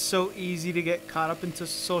it's so easy to get caught up into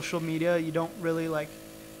social media. You don't really, like,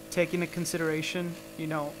 take into consideration, you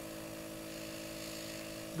know,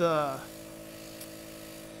 the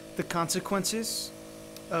consequences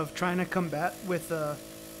of trying to combat with a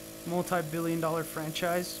multi-billion-dollar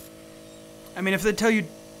franchise. I mean, if they tell you,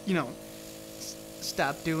 you know,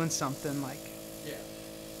 stop doing something, like, Yeah.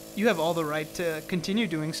 you have all the right to continue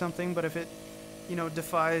doing something, but if it, you know,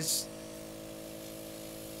 defies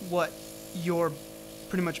what your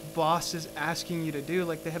pretty much boss is asking you to do,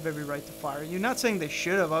 like, they have every right to fire you. Not saying they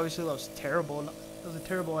should have. Obviously, that was terrible. That was a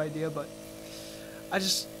terrible idea, but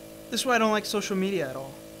this is why I don't like social media at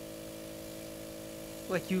all.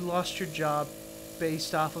 Like, you lost your job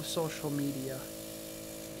based off of social media.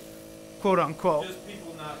 Quote unquote. Just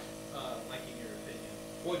people not liking your opinion.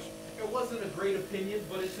 Which, it wasn't a great opinion,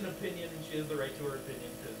 but it's an opinion, and she has the right to her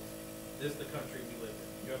opinion, because this is the country we live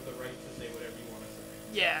in. You have the right to say whatever you want to say.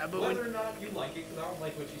 Yeah, but Whether or not you like it, because I don't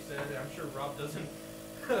like what she said, and I'm sure Rob doesn't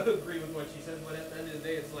agree with what she said, but at the end of the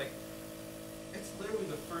day, it's like, it's literally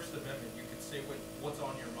the First Amendment. You could say what's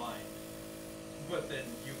on your mind, but then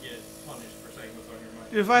you get punished for saying what's on your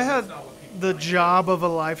mind. if I That's had not what people the like. job of a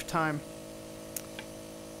lifetime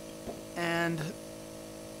and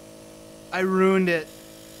I ruined it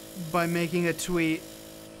by making a tweet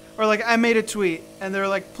Or like I made a tweet and they're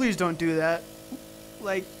like, please don't do that.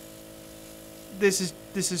 Like this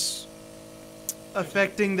is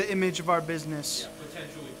affecting the image of our business. Yeah,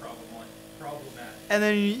 potentially problematic. And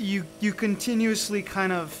then you continuously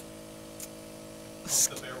kind of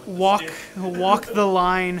Walk walk the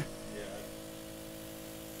line. Yeah.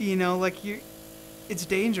 You know, like it's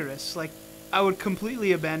dangerous. Like I would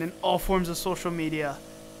completely abandon all forms of social media,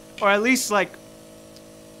 or at least like,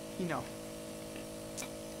 you know,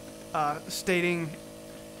 stating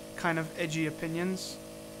kind of edgy opinions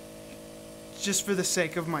just for the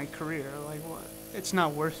sake of my career. Like what? It's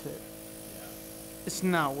not worth it. Yeah. It's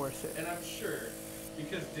not worth it. And I'm sure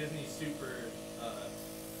because Disney's super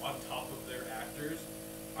on top of their actors,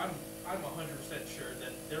 I'm 100% sure that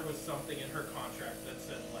there was something in her contract that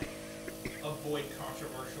said like avoid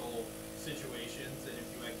controversial situations, and if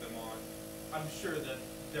you egg them on, I'm sure that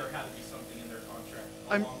there had to be something in their contract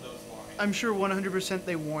along those lines. I'm sure 100%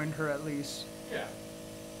 they warned her at least. Yeah.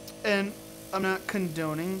 And I'm not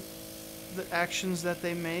condoning the actions that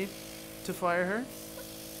they made to fire her.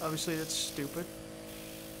 Obviously, that's stupid.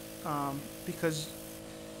 Because,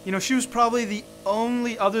 you know, she was probably the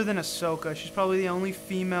only, other than Ahsoka, she's probably the only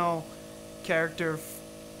female character,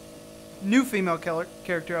 new female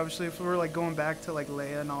character, obviously, if we're, like, going back to, like,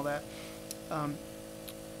 Leia and all that.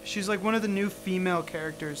 She's, like, one of the new female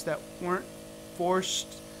characters that weren't forced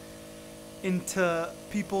into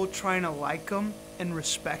people trying to like them and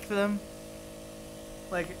respect them.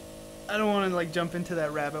 Like, I don't want to, like, jump into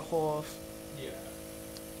that rabbit hole of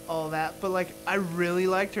all that, but, like, I really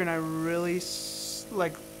liked her, and I really,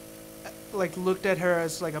 like looked at her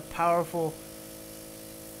as, like, a powerful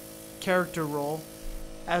character role,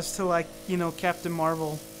 as to, like, you know, Captain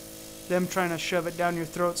Marvel, them trying to shove it down your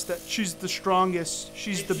throats that she's the strongest,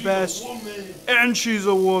 she's the best, and she's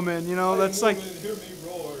a woman, you know, that's like, hear me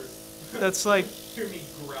roar. That's like, Hear me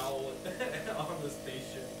growl on the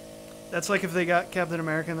station. That's like if they got Captain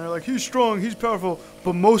America and they're like, he's strong, he's powerful,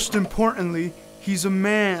 but most importantly, he's a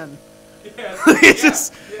man. Yeah,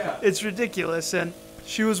 It's ridiculous. And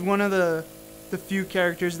she was one of the few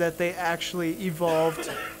characters that they actually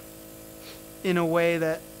evolved in a way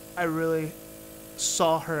that I really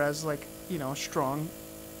saw her as, like, you know, a strong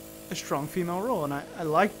female role, and I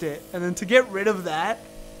liked it. And then to get rid of that,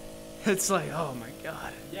 it's like, oh my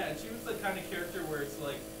god. Yeah, and she was the kind of character where it's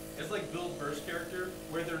like Bill Burr's character,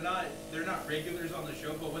 where they're not regulars on the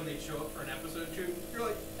show, but when they show up for an episode or two, you're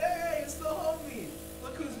like, hey, it's the homie.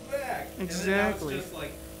 Look who's back. Exactly. And then now it's just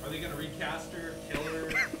like, are they gonna recast her, kill her?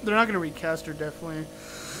 They're not gonna recast her, definitely.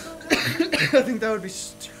 I think that would be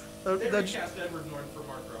They recast Edward Norton for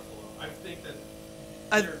Mark Ruffalo. I think that.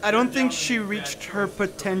 I don't think she reached her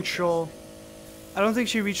potential. I don't think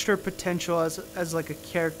she reached her potential as like a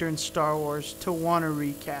character in Star Wars to want to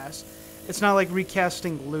recast. It's not like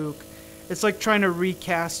recasting Luke. It's like trying to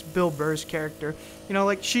recast Bill Burr's character. You know,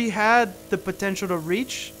 like she had the potential to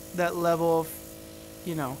reach that level of,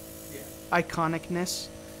 you know, iconicness,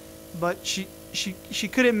 but she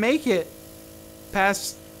couldn't make it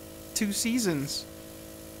past 2 seasons,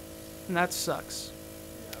 and that sucks.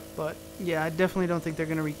 But yeah, I definitely don't think they're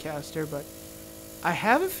gonna recast her, but I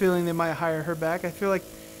have a feeling they might hire her back. I feel like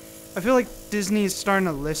Disney is starting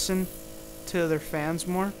to listen to their fans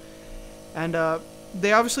more, and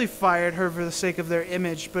they obviously fired her for the sake of their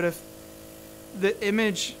image. But if the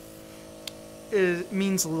image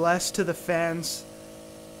means less to the fans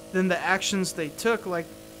than the actions they took, like,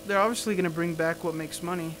 they're obviously gonna bring back what makes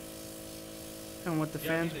money and what the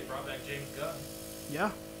fans. They brought back James Gunn.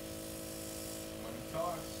 Yeah. Money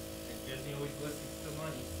talks, and Disney always listens to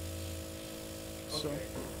money. Okay. So.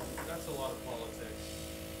 That's a lot of politics.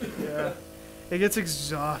 Yeah. It gets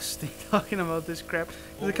exhausting talking about this crap.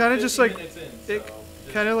 Well, It kind of just like it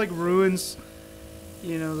kind of like ruins,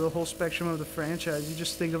 you know, the whole spectrum of the franchise. You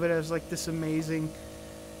just think of it as like this amazing,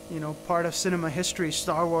 you know, part of cinema history,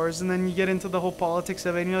 Star Wars, and then you get into the whole politics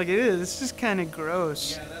of it, and you're like, ew, this is kind of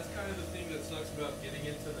gross. Yeah, that's kind of the thing that sucks about getting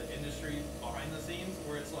into the industry behind the scenes,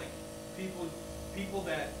 where it's like people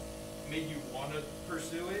that made you want to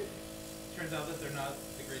pursue it, turns out that they're not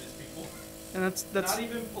the greatest people. And that's not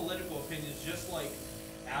even political opinions, just like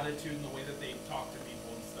attitude and the way that they talk to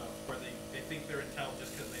people and stuff, where they think they're entitled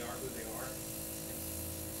just because they are who they are.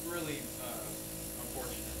 It's really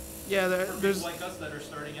unfortunate. Yeah, there's people like us that are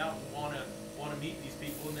starting out and want to meet these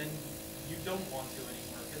people, and then you don't want to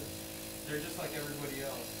anymore because they're just like everybody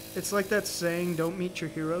else. It's like that saying, "Don't meet your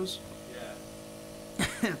heroes."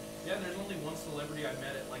 Yeah. Yeah, and there's only one celebrity I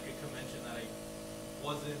met at like a convention that I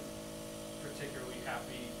wasn't particularly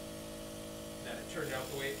happy that it turned out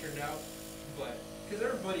the way it turned out, but because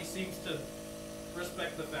everybody seems to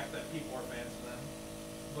respect the fact that people are fans of them.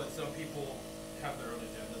 but some people have their own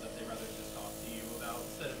agenda that they rather just talk to you about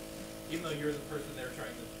instead of, even though you're the person they're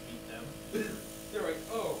trying to meet them, they're like,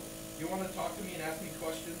 oh, you want to talk to me and ask me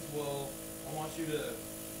questions? Well, I want you to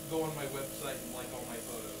go on my website and like all my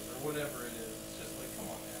photos or whatever it is. It's just like, come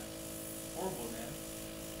on, man. Horrible, man.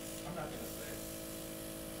 I'm not gonna say.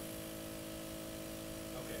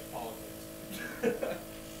 Okay, politics.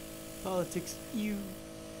 Politics, you.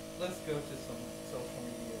 Let's go to some social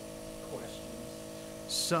media questions.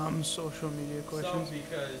 Some social media questions. Some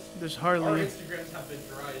because There's our hardly. Instagrams have been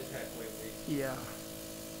dry as heck lately. Yeah.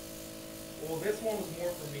 Well, this one was more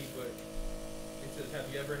for me, but it says,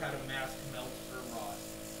 have you ever had a mask melt or rot?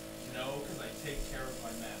 No, because I take care of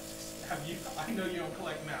my masks. Have you? I know you don't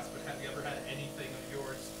collect masks, but have you ever had anything of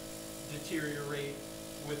yours deteriorate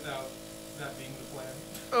without that being the plan?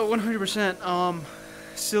 Oh, 100%.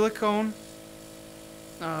 Silicone.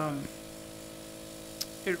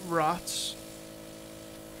 It rots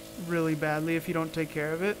really badly if you don't take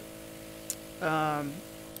care of it.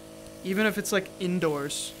 Even if it's like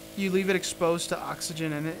indoors, you leave it exposed to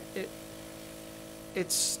oxygen and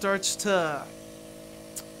it starts to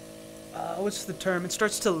what's the term? It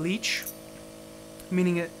starts to leach,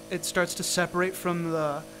 meaning it starts to separate from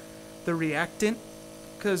the reactant,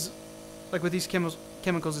 because like with these chemicals,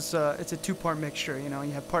 it's a two-part mixture. You know,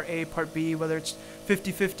 you have part A, part B, whether it's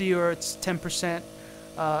 50-50 or it's 10%,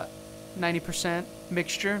 90%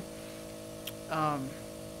 mixture.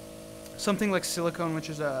 Something like silicone, which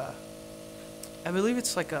is I believe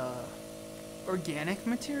it's like a organic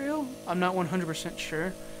material. I'm not 100%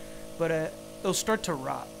 sure, but it'll start to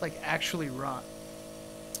rot, like actually rot.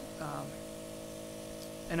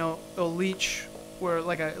 And it'll leach where,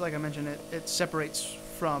 like I mentioned, it separates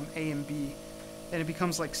from A and B, and it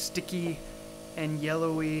becomes like sticky and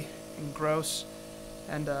yellowy and gross.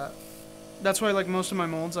 And that's why, like most of my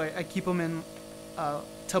molds, I keep them in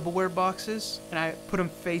Tupperware boxes, and I put them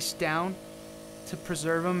face down to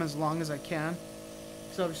preserve them as long as I can.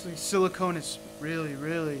 Because obviously silicone is really,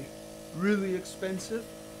 really, really expensive.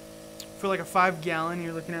 For like a 5-gallon,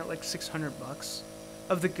 you're looking at like $600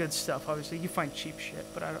 of the good stuff. Obviously, you find cheap shit,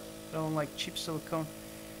 but I don't like cheap silicone.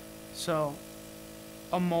 So,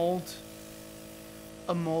 a mold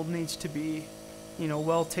needs to be,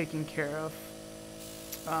 well taken care of.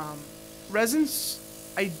 Resins,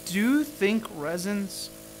 I do think resins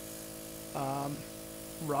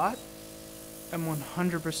rot. I'm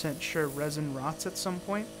 100% sure resin rots at some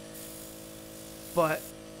point, but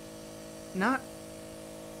not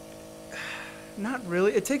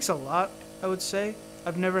really. It takes a lot, I would say.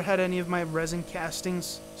 I've never had any of my resin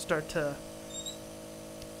castings start to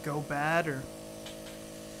go bad or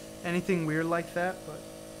anything weird like that, but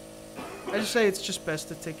I just say it's just best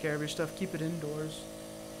to take care of your stuff. Keep it indoors.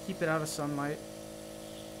 Keep it out of sunlight.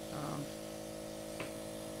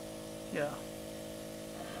 Yeah.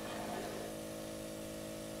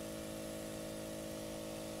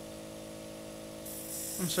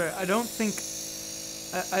 I'm sorry. I don't think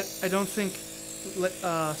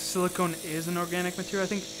silicone is an organic material. I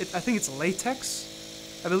think it's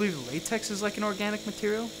latex. I believe latex is like an organic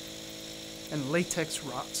material, and latex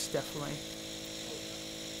rots definitely.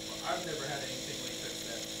 Well, I've never had anything latex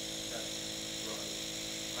that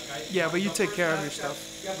rots. Yeah, but you take care of your stuff.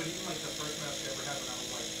 Yeah, but even like the first mask I ever had when I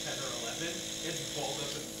was like 10 or 11, it's balled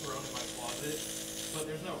up and thrown in my closet. But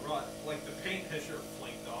there's no rot. Like the paint has sure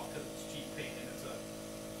flaked off because it's cheap paint and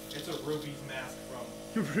it's a Ruby's mask from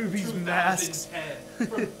Ruby's 2010. masks.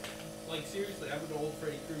 From, like seriously, I have an old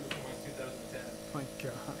Freddy Krueger from like 2010. My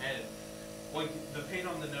God. And like the paint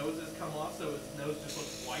on the nose has come off, so his nose just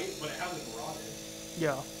looks white, but it hasn't rotted.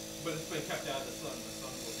 Yeah. But it's been kept out of the sun. The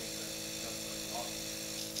sun will make that stuff rot.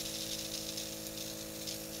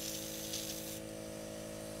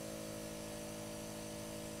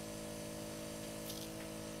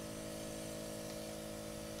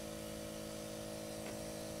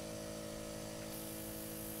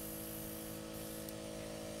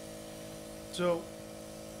 So,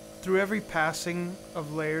 through every passing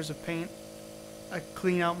of layers of paint, I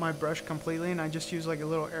clean out my brush completely, and I just use like a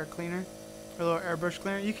little air cleaner, a little airbrush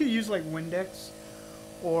cleaner. You could use like Windex,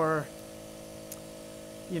 or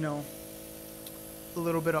a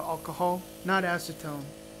little bit of alcohol, not acetone,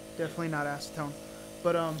 definitely not acetone,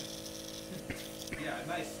 but Yeah, a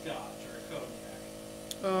nice scotch or a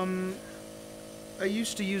cognac. I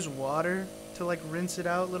used to use water to like rinse it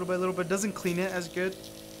out little by little, but it doesn't clean it as good.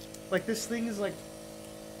 Like this thing is like,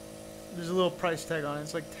 there's a little price tag on it.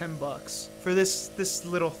 It's like $10 for this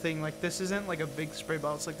little thing. Like this isn't like a big spray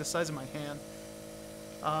bottle. It's like the size of my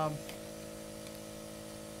hand.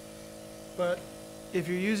 But if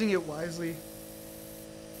you're using it wisely,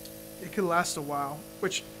 it could last a while,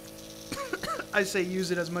 which I say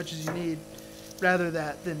use it as much as you need rather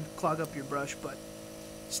than clog up your brush, but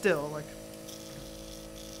still, like.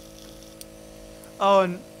 Oh,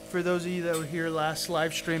 and for those of you that were here last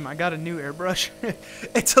live stream, I got a new airbrush.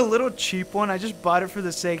 It's a little cheap one. I just bought it for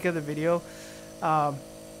the sake of the video.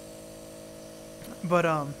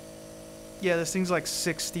 Yeah, this thing's like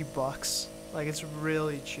 $60. Like, it's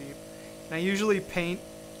really cheap. And I usually paint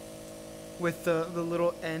with the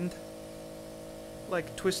little end,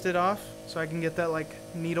 like, twisted off, so I can get that, like,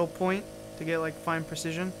 needle point to get, like, fine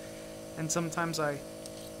precision. And sometimes I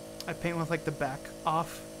paint with, like, the back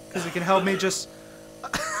off, because it can help me just...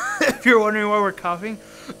 If you're wondering why we're coughing,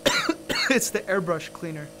 it's the airbrush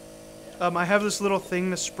cleaner. I have this little thing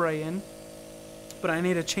to spray in, but I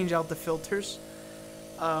need to change out the filters.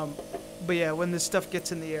 But yeah, when this stuff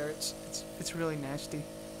gets in the air, it's really nasty.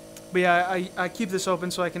 But yeah, I keep this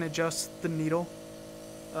open so I can adjust the needle,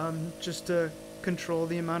 just to control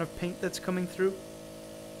the amount of paint that's coming through.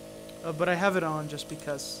 But I have it on just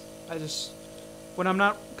because because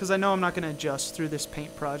I know I'm not going to adjust through this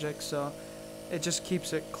paint project, so it just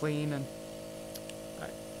keeps it clean, and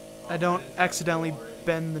I don't accidentally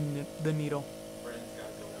bend the needle.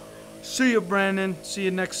 See you, Brandon. See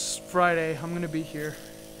you next Friday. I'm going to be here.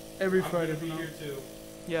 Every Friday. I'm gonna be here too.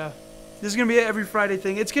 Yeah. This is going to be an every Friday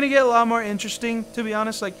thing. It's going to get a lot more interesting, to be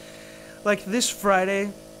honest. Like this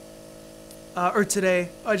Friday, or today,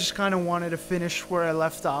 I just kind of wanted to finish where I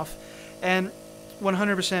left off. And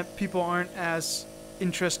 100% people aren't as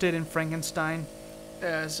interested in Frankenstein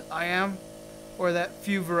as I am, or that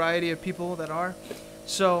few variety of people that are.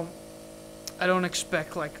 So I don't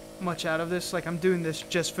expect like much out of this. Like, I'm doing this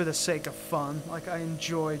just for the sake of fun. Like, I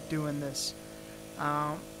enjoy doing this.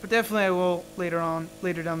 But definitely I will later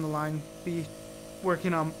down the line be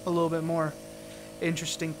working on a little bit more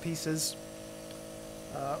interesting pieces.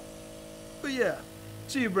 But yeah,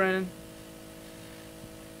 see you, Brandon.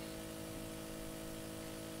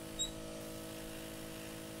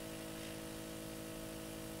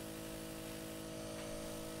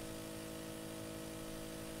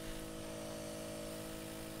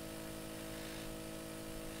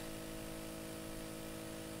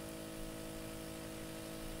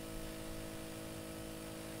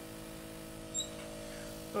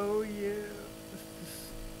 Oh yeah, this is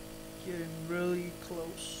getting really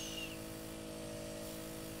close.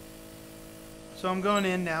 So I'm going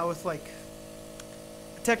in now with like,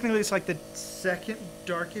 technically it's like the second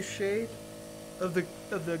darkest shade of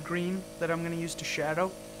the green that I'm gonna use to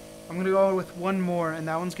shadow. I'm gonna go with one more, and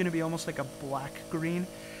that one's gonna be almost like a black green,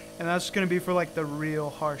 and that's gonna be for like the real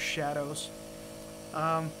harsh shadows.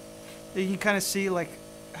 You can kind of see like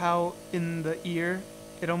how in the ear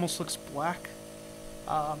it almost looks black.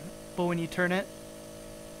 But when you turn it,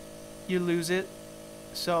 you lose it.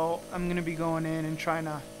 So I'm going to be going in and trying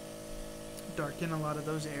to darken a lot of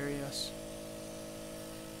those areas.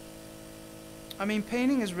 I mean,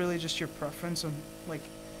 painting is really just your preference. And like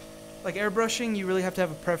airbrushing, you really have to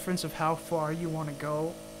have a preference of how far you want to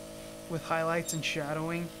go with highlights and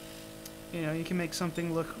shadowing. You know, you can make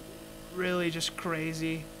something look really just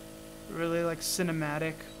crazy, really like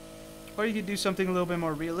cinematic. Or you could do something a little bit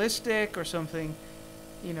more realistic, or something,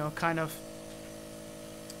 you know, kind of,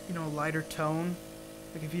 you know, lighter tone.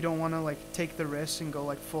 Like if you don't want to like take the risk and go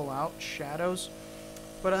like full out shadows.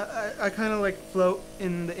 But I kind of like float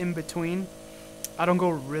in the in between. I don't go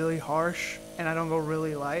really harsh and I don't go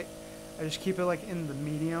really light. I just keep it like in the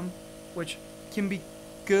medium, which can be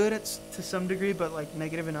good to some degree, but like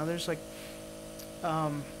negative in others. Like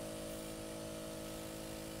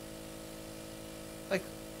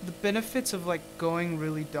the benefits of like going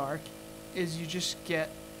really dark is you just get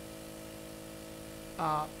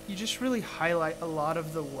you just really highlight a lot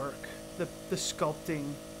of the work, the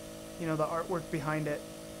sculpting, you know, the artwork behind it.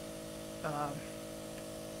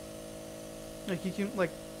 Like you can like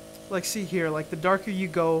see here, like the darker you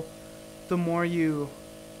go, the more you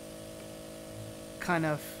kind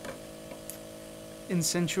of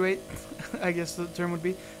accentuate, I guess the term would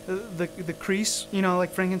be, the crease. You know,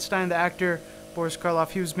 like Frankenstein, the actor Boris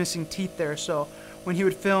Karloff, he was missing teeth there, so when he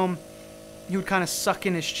would film, he would kind of suck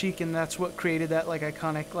in his cheek, and that's what created that like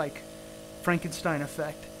iconic like Frankenstein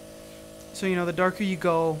effect. So, you know, the darker you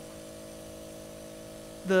go,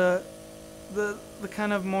 the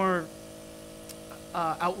kind of more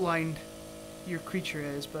outlined your creature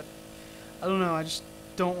is. But I don't know, I just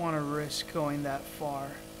don't want to risk going that far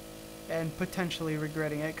and potentially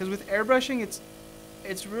regretting it, because with airbrushing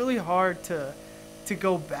it's really hard to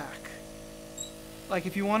go back. Like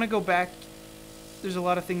if you want to go back, there's a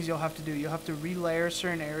lot of things you'll have to do. You'll have to relayer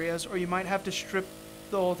certain areas, or you might have to strip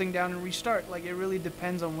the whole thing down and restart. Like, it really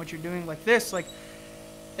depends on what you're doing. Like this, like,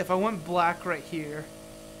 if I went black right here,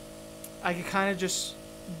 I could kind of just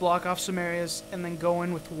block off some areas and then go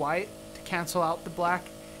in with white to cancel out the black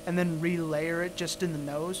and then relayer it just in the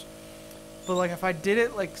nose. But like if I did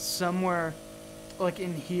it like somewhere like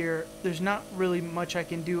in here, there's not really much I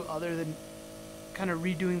can do other than kind of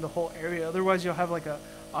redoing the whole area. Otherwise you'll have like a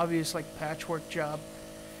obvious like patchwork job.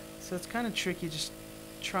 So it's kind of tricky, just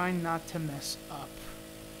trying not to mess up.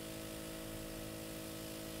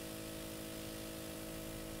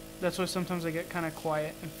 That's why sometimes I get kind of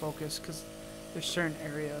quiet and focused, because there's certain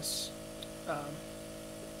areas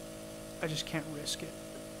I just can't risk it.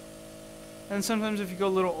 And sometimes if you go a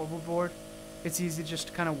little overboard, it's easy just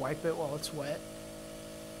to kind of wipe it while it's wet.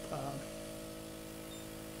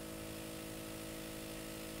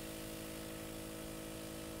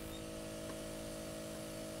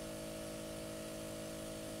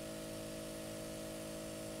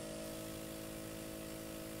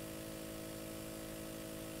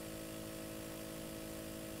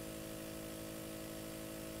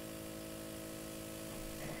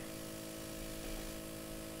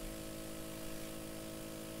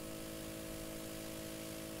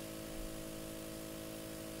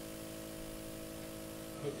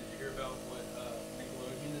 Oh, did you hear about what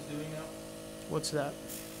Nickelodeon is doing now? What's that?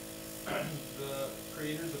 The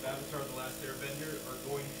creators of Avatar: The Last Airbender are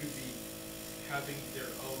going to be having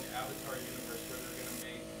their own Avatar universe where they're going to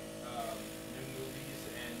make new movies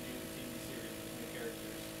and new TV series with new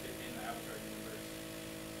characters in the Avatar universe.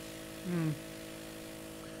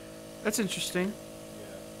 That's interesting.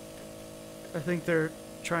 Yeah. I think they're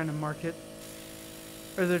trying to market,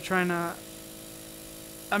 or they're trying to.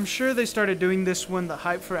 I'm sure they started doing this when the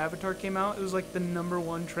hype for Avatar came out. It was like the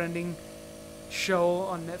 #1 trending show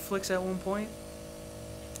on Netflix at one point.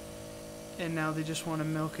 And now they just want to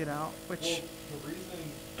milk it out, which... Well, the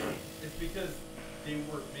reason is because they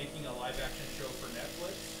were making a live action show for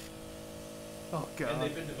Netflix. Oh, God. And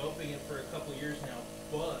they've been developing it for a couple years now,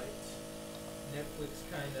 but Netflix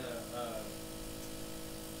kind of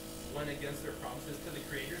went against their promises to the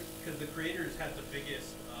creators, because the creators had the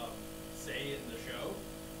biggest say in the show.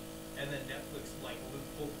 And then Netflix like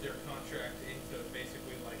loopholed their contract into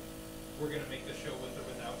basically like, we're gonna make the show with or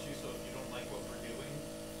without you, so if you don't like what we're doing,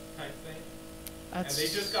 type thing. And they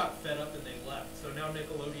just got fed up and they left. So now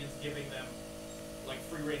Nickelodeon's giving them like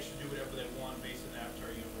free range to do whatever they want based in the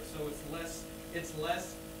Avatar universe. So it's less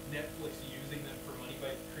Netflix using them for money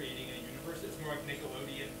by creating a universe. It's more like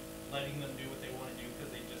Nickelodeon letting them do what they want to do because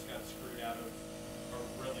they just got screwed out of a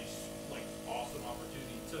really like awesome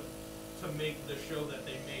opportunity to make the show that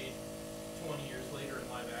they made 20 years later in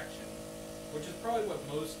live action, which is probably what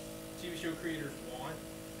most TV show creators want,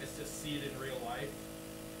 is to see it in real life,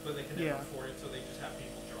 but they can never afford it, so they just have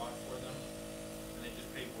people draw it for them, and they just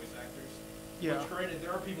pay voice actors. Yeah. Which, granted,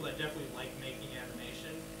 there are people that definitely like making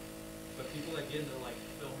animation, but people that get into like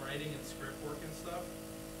film writing and script work and stuff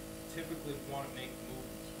typically want to make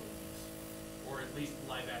movies, or at least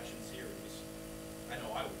live action series. I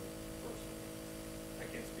know I would, personally. I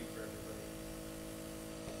can't speak for everybody.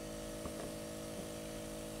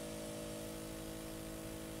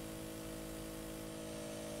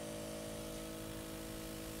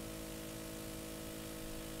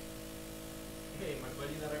 Hey, my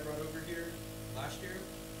buddy that I brought over here last year,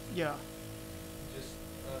 Yeah. just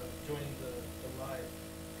joining the live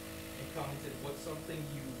and commented, what's something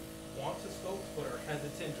you want to sculpt but are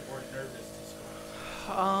hesitant or nervous to sculpt?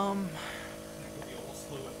 That could be a whole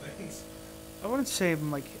slew of things. I wouldn't say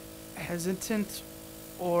I'm like hesitant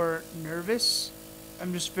or nervous.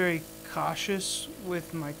 I'm just very cautious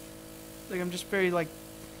with my, like I'm just very like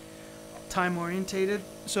time orientated.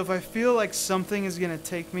 So if I feel like something is gonna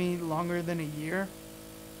take me longer than a year,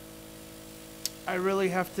 I really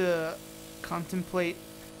have to contemplate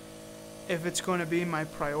if it's going to be my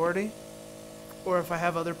priority, or if I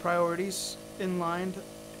have other priorities in line.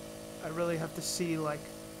 I really have to see like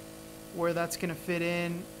where that's gonna fit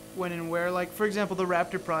in, when and where. Like for example, the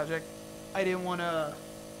Raptor project, I don't want to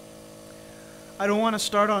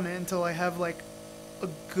start on it until I have like a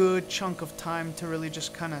good chunk of time to really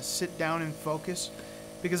just kind of sit down and focus,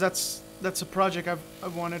 because that's a project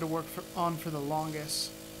I've wanted to work on for the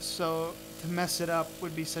longest. So to mess it up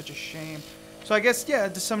would be such a shame. So I guess, yeah,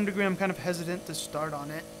 to some degree I'm kind of hesitant to start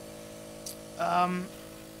on it.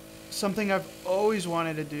 Something I've always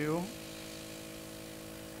wanted to do.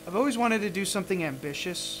 I've always wanted to do something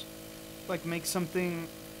ambitious, like make something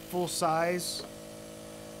full size.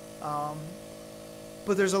 But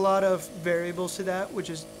there's a lot of variables to that, which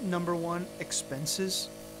is #1, expenses.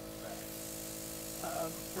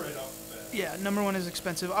 Right off the bat. Yeah, number one is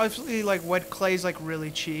expensive. Obviously, like wet clay is like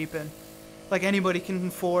really cheap, and like anybody can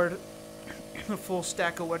afford a full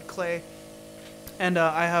stack of wet clay. And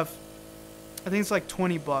I think it's like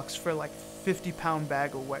 $20 for like 50-pound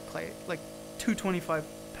bag of wet clay, like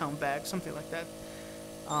 225-pound bags, something like that.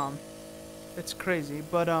 Um, it's crazy,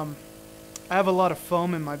 but I have a lot of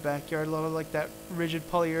foam in my backyard, a lot of like that rigid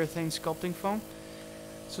polyurethane sculpting foam.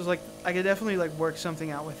 So it's like I could definitely like work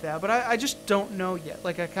something out with that, but I just don't know yet.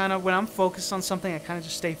 Like I kind of when I'm focused on something, I kind of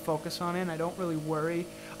just stay focused on it, and I don't really worry.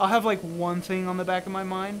 I'll have like one thing on the back of my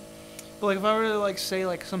mind, but like if I were to like say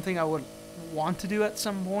like something I would want to do at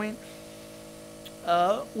some point,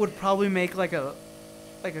 would probably make like a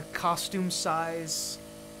costume size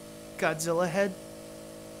Godzilla head.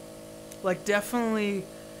 Like definitely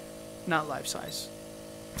not life size.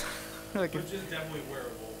 Like Which is definitely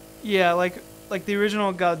wearable. yeah, like the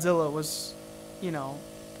original Godzilla was, you know,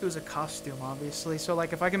 it was a costume obviously. So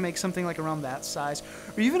like if I can make something like around that size,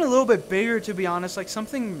 or even a little bit bigger, to be honest, like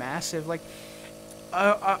something massive. Like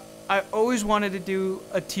I always wanted to do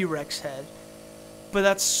a T-Rex head, but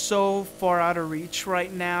that's so far out of reach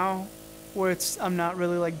right now, where I'm not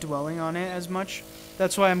really like dwelling on it as much.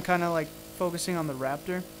 That's why I'm kind of like focusing on the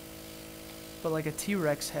raptor. But like a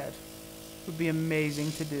T-Rex head would be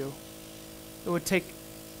amazing to do. It would take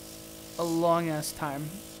a long ass time,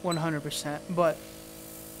 100%, but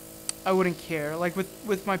I wouldn't care. Like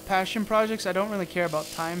with my passion projects, I don't really care about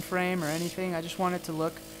time frame or anything. I just want it to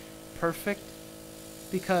look perfect,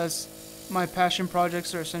 because my passion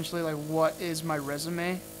projects are essentially like what is my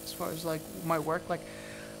resume as far as like my work. Like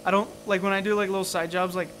I don't like when I do like little side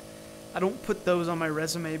jobs, like I don't put those on my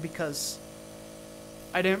resume because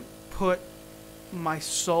I didn't put my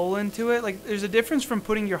soul into it. Like there's a difference from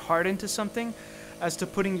putting your heart into something as to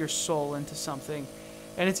putting your soul into something.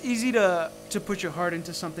 And it's easy to put your heart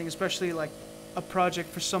into something, especially like a project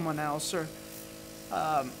for someone else, or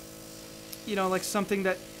you know, like something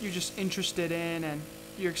that you're just interested in and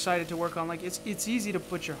you're excited to work on. Like it's easy to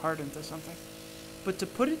put your heart into something, but to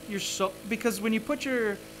put it your soul, because when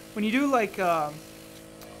you do like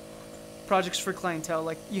projects for clientele,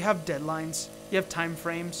 like you have deadlines, you have time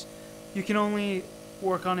frames. You can only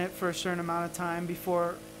work on it for a certain amount of time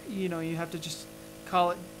before, you know, you have to just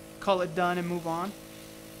call it done and move on.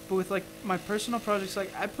 But with like my personal projects,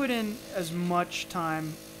 like I put in as much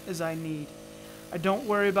time as I need. I don't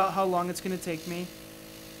worry about how long it's going to take me.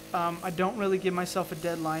 I don't really give myself a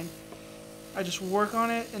deadline. I just work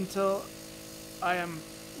on it until I am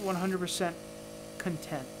 100%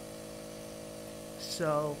 content.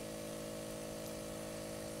 So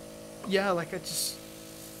yeah, like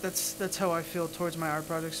that's how I feel towards my art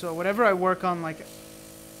project. So whatever I work on, like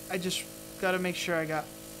I just gotta make sure I got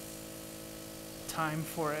time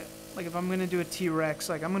for it. Like if I'm gonna do a T-Rex,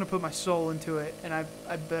 like I'm gonna put my soul into it, and I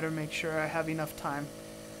better make sure I have enough time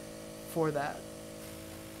for that.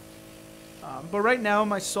 But right now,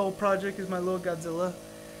 my soul project is my little Godzilla.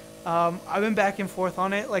 I've been back and forth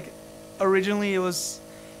on it. Like originally, it was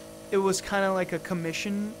kind of like a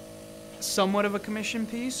commission, somewhat of a commission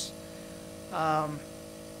piece. But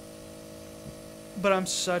I'm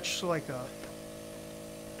such like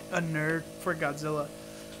a nerd for Godzilla,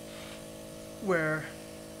 where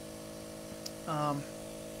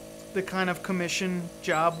the kind of commission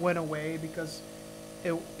job went away because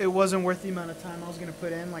it wasn't worth the amount of time I was gonna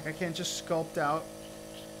put in. Like I can't just sculpt out,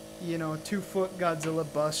 you know, a 2-foot Godzilla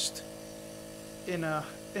bust in a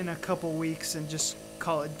couple weeks and just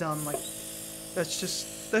call it done. Like that's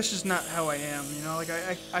just not how I am, you know. Like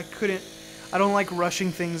I couldn't. I don't like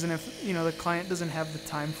rushing things, and if you know the client doesn't have the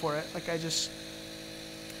time for it, like it's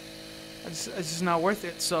just not worth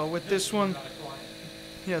it. So with this one,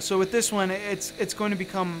 it's going to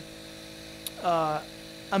become a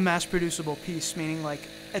mass producible piece, meaning like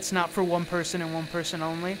it's not for one person and one person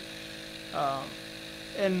only.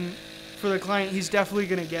 And for the client, he's definitely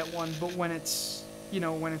going to get one, but when it's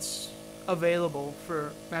available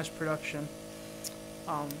for mass production,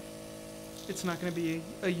 it's not going to be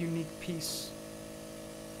a unique piece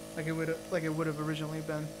like it would have originally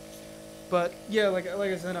been. But yeah, like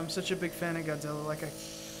I said, I'm such a big fan of Godzilla. Like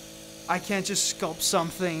I can't just sculpt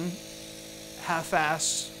something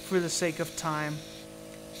half-ass for the sake of time.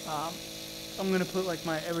 I'm gonna put like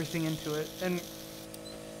my everything into it, and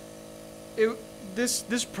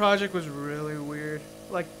this project was really weird.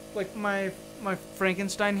 Like my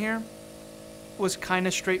Frankenstein here was kind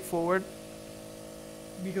of straightforward,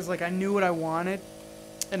 because like I knew what I wanted,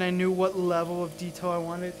 and I knew what level of detail I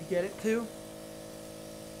wanted to get it to.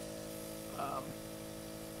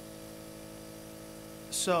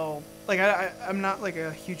 So like I'm not like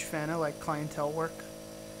a huge fan of like clientele work.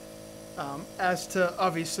 As to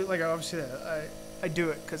obviously, like obviously, I do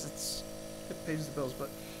it because it pays the bills. But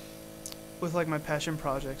with like my passion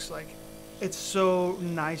projects, like it's so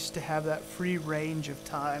nice to have that free range of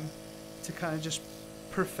time to kind of just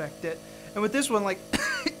perfect it. And with this one, like,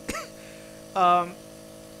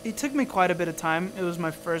 it took me quite a bit of time. It was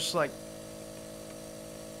my first like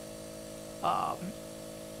um,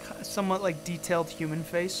 somewhat like detailed human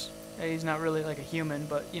face. He's not really like a human,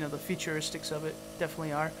 but you know the futuristics of it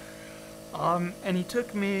definitely are. And it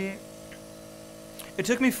took me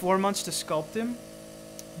 4 months to sculpt him,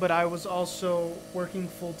 but I was also working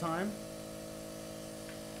full time.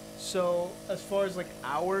 So as far as like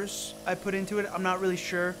hours I put into it, I'm not really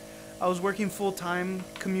sure. I was working full time,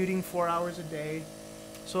 commuting 4 hours a day,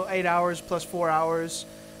 so 8 hours plus 4 hours,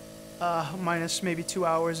 minus maybe 2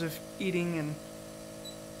 hours of eating and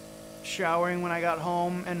showering when I got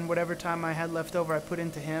home, and whatever time I had left over I put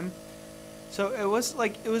into him. So it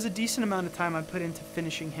was a decent amount of time I put into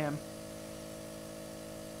finishing him.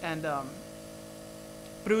 And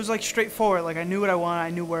but it was like straightforward. Like I knew what I wanted. I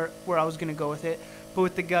knew where I was gonna go with it. But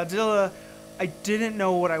with the Godzilla, I didn't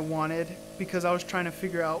know what I wanted because I was trying to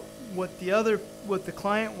figure out what the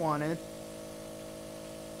client wanted.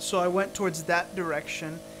 So I went towards that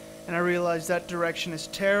direction, and I realized that direction is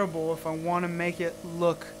terrible. If I want to make it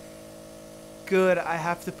look good, I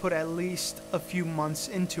have to put at least a few months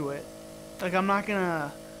into it. Like I'm not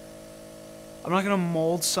gonna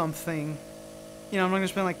mold something. You know, I'm not gonna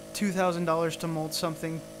spend like $2,000 to mold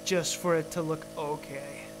something just for it to look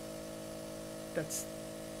okay. That's,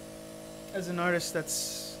 as an artist,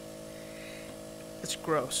 it's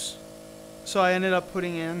gross. So I ended up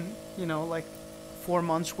putting in, you know, like 4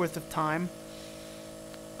 months worth of time.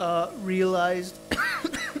 Realized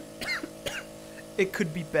it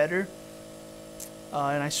could be better,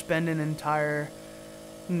 and I spent an entire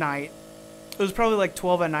night. It was probably like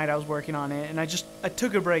 12 at night I was working on it, and I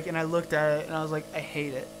took a break and I looked at it and I was like, I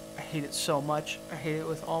hate it. I hate it so much. I hate it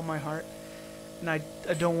with all my heart. And I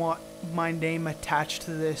don't want my name attached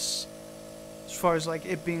to this as far as like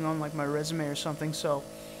it being on like my resume or something. So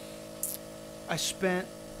it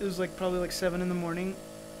was like probably like 7 in the morning.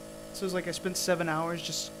 So it was like I spent 7 hours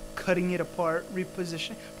just cutting it apart,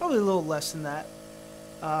 repositioning. Probably a little less than that,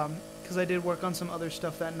 because I did work on some other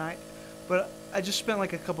stuff that night. But I just spent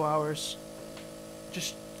like a couple hours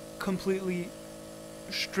just completely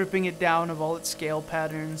stripping it down of all its scale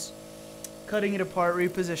patterns, cutting it apart,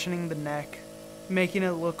 repositioning the neck, making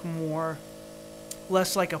it look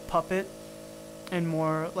less like a puppet and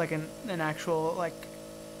more like an actual like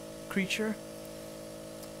creature.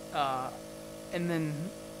 And then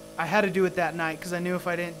I had to do it that night because I knew if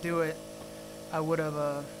I didn't do it, I wouldn't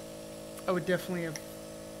have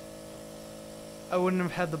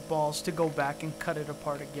had the balls to go back and cut it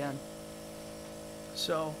apart again.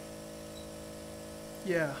 So,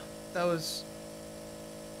 yeah, that was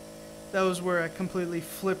where I completely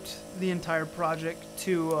flipped the entire project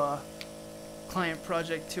to client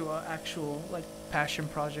project to actual like passion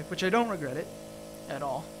project, which I don't regret it at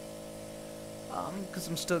all, because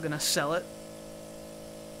I'm still gonna sell it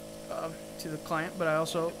to the client. But I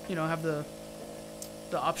also, you know, have the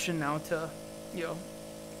option now to, you know,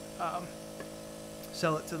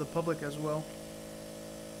 sell it to the public as well.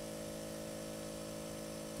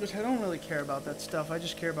 Which I don't really care about that stuff. I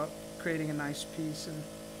just care about creating a nice piece. And,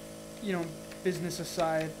 you know, business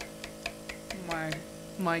aside,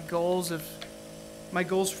 my goals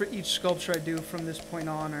for each sculpture I do from this point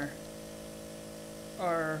on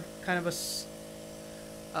are kind of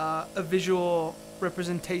a visual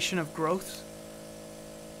representation of growth.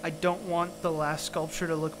 I don't want the last sculpture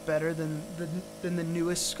to look better than the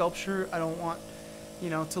newest sculpture. I don't want, you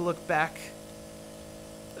know, to look back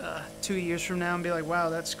 2 years from now and be like, wow,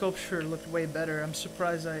 that sculpture looked way better. I'm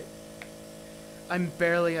surprised I'm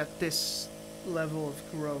barely at this level of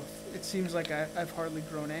growth. It seems like I've hardly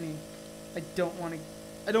grown any. I don't want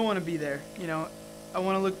to be there. You know, I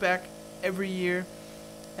want to look back every year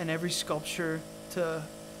and every sculpture to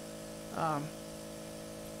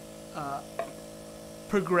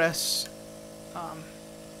progress.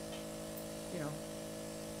 You know,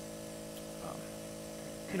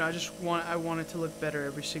 I want it to look better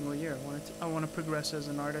every single year. I want to progress as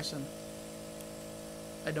an artist, and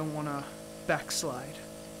I don't want to backslide.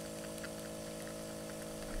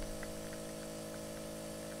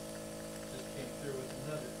 Just came through with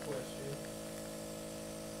another question.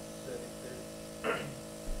 Said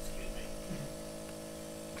excuse me.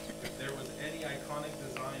 If there was any iconic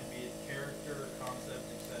design, be it character, concept,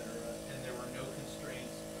 etc., and there were no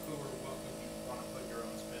constraints, who or what would you want to put your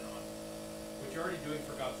own spin on? Which you're already doing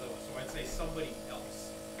for Godzilla, so I'd say somebody else.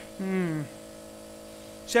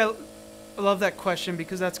 See, I love that question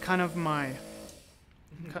because that's kind of my.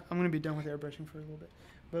 I'm gonna be done with airbrushing for a little bit,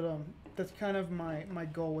 but that's kind of my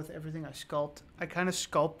goal with everything I sculpt. I kind of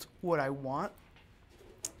sculpt what I want,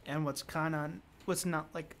 and what's not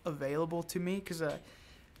like available to me because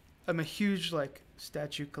I'm a huge like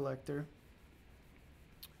statue collector,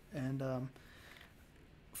 and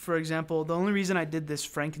for example, the only reason I did this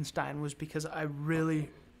Frankenstein was because I really,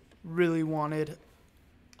 really wanted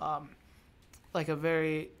like a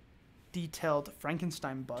very detailed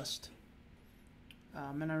Frankenstein bust.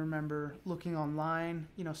 And I remember looking online,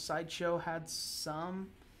 Sideshow had some,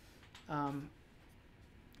 and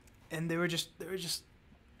they were just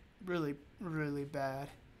really, really bad.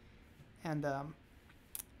 And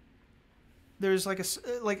there's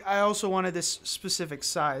I also wanted this specific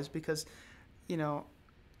size because,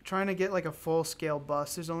 trying to get like a full scale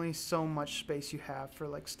bust, there's only so much space you have for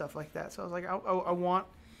like stuff like that. So I was like, I want,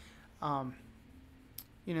 at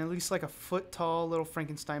least like a foot tall little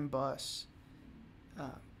Frankenstein bust.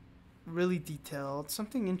 Really detailed,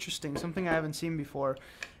 something interesting, something I haven't seen before,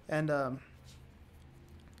 and that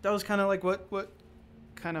was kind of like what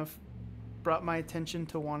kind of brought my attention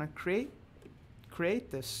to want to create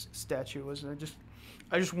this statue. Was I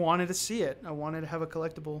just wanted to see it. I wanted to have a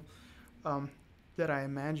collectible that I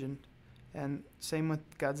imagined, and same with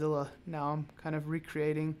Godzilla. Now I'm kind of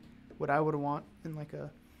recreating what I would want in like a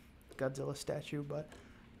Godzilla statue, but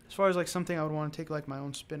as far as like something I would want to take like my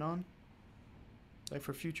own spin on, like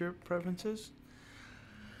for future preferences,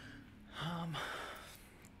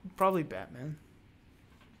 probably Batman.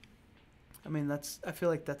 I mean, I feel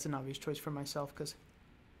like that's an obvious choice for myself because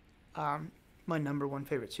my number one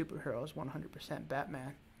favorite superhero is 100%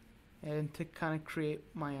 Batman. And to kind of create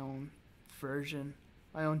my own version,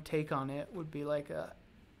 my own take on it would be like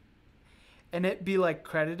and it be like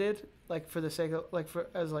credited, like for the sake of, like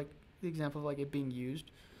as like the example of like it being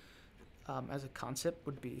used as a concept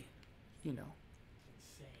would be,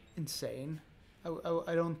 insane.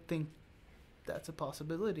 I don't think that's a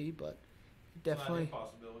possibility, but definitely It's not an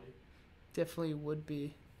impossibility. Definitely would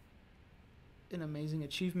be an amazing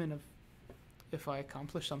achievement if I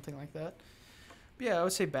accomplish something like that. But yeah, I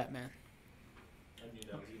would say Batman. I knew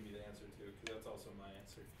that was gonna be the answer too, because that's also my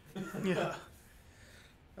answer. Yeah.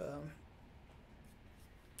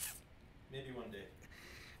 Maybe one day.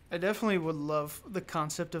 I definitely would love the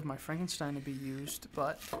concept of my Frankenstein to be used,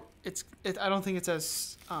 but I don't think it's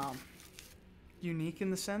as unique in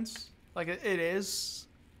the sense. Like it is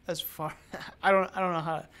as far. I don't know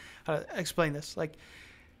how to explain this. Like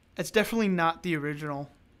it's definitely not the original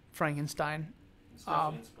Frankenstein. It's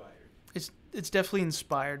definitely inspired. It's definitely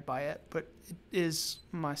inspired by it, but it is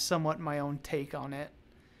somewhat my own take on it.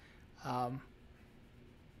 And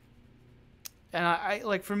I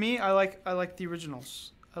like, for me, I like the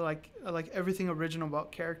originals. I like everything original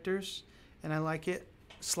about characters, and I like it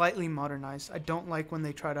slightly modernized. I don't like when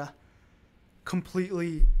they try to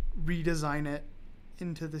completely redesign it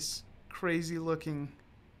into this crazy looking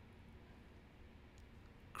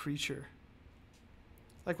creature.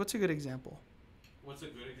 Like, what's a good example? What's a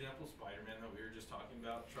good example? Spider-Man that we were just talking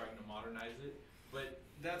about, trying to modernize it. But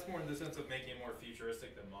that's more in the sense of making it more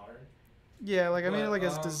futuristic than modern. Yeah, like, I mean, like,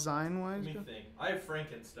 as design-wise. Let me think. I have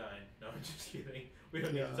Frankenstein. No, I'm just kidding. We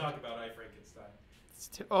don't need to talk about I Frankenstein.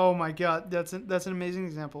 Oh my god, that's an amazing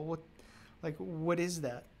example. What is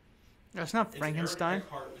that? That's not Frankenstein. It's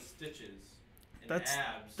an heart with stitches and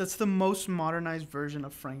abs. That's the most modernized version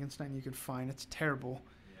of Frankenstein you could find. It's terrible.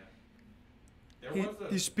 Yeah.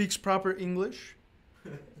 He speaks proper English.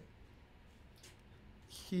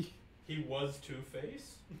 He was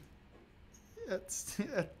Two-Face? It's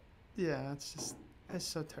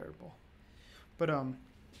so terrible. But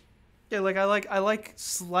yeah, like I like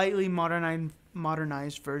slightly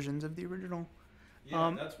modernized versions of the original.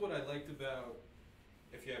 Yeah, that's what I liked about,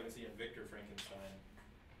 if you haven't seen Victor Frankenstein,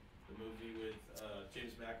 the movie with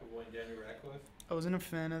James McAvoy and Daniel Radcliffe. I wasn't a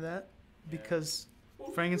fan of that because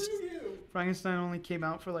Frankenstein only came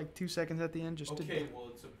out for like 2 seconds at the end. Well,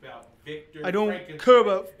 it's about Victor. I don't Frankenstein. care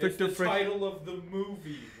about Victor. It's the title of the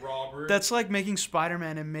movie, Robert. That's like making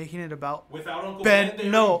Spider-Man and making it about without Uncle Ben. They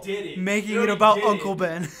no, did it. making it about Uncle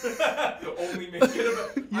Ben. Only make it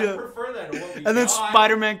about. Yeah. I prefer that. And then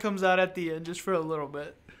Spider-Man comes out at the end just for a little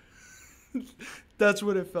bit. That's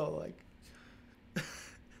what it felt like.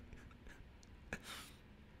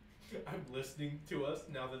 I'm listening to us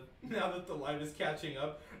now that the live is catching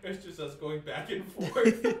up. It's just us going back and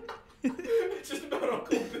forth. It's just about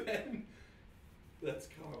Uncle Ben. That's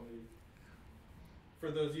comedy. For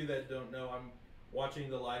those of you that don't know, I'm watching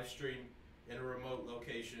the live stream in a remote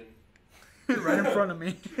location. Right in front of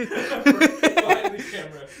me. Behind the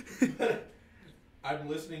camera. I'm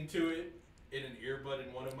listening to it in an earbud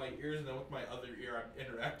in one of my ears, and then with my other ear, I'm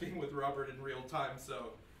interacting with Robert in real time. So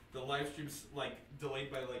the live stream's like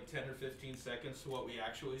delayed by like 10 or 15 seconds to what we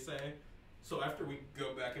actually say. So after we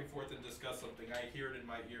go back and forth and discuss something, I hear it in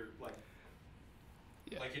my ear like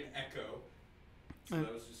an echo. So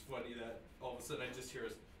that was just funny that all of a sudden I just hear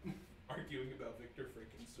us arguing about Victor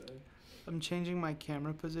Frankenstein. I'm changing my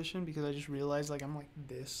camera position because I just realized like I'm like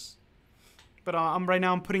this. But I'm right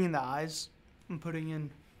now I'm putting in the eyes. I'm putting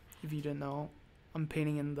in, if you didn't know, I'm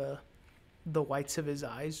painting in the whites of his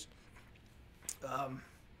eyes. And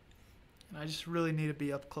I just really need to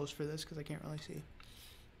be up close for this because I can't really see.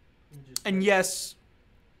 And yes,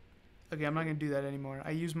 okay, I'm not gonna do that anymore.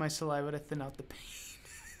 I use my saliva to thin out the paint.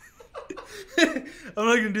 I'm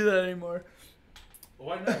not gonna do that anymore.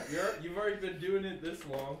 Why not? You've already been doing it this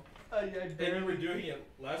long. And you were doing it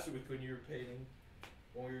last week when you were painting,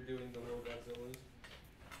 when we were doing the little Godzillas.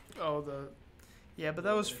 Oh, yeah, but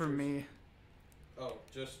that was for me. Oh,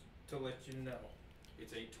 just to let you know,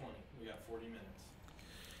 it's 8:20. We got 40 minutes.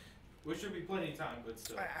 Which should be plenty of time, but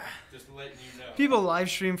still, just letting you know. People live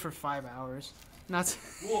stream for 5 hours. Not.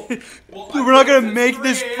 Well, we're not gonna make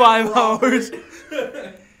this 5 hours.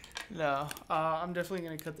 No, I'm definitely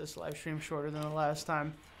gonna cut this live stream shorter than the last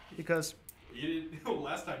time because. You didn't.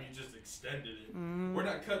 Last time you just extended it. We're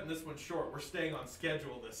not cutting this one short. We're staying on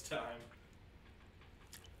schedule this time.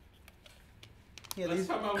 Yeah, last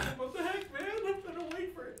time I was like, what the heck, man? I'm gonna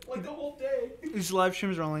wait for it like the whole day. These live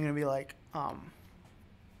streams are only gonna be like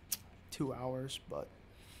 2 hours, but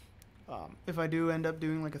if I do end up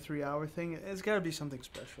doing like a 3-hour thing, it's gotta be something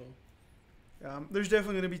special. There's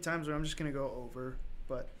definitely gonna be times where I'm just gonna go over,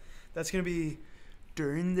 but that's gonna be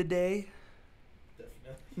during the day.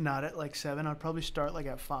 Not at like 7. I'd probably start like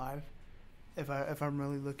at 5 if I'm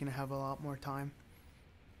really looking to have a lot more time.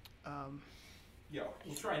 Yeah,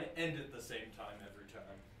 we'll try and end at the same time every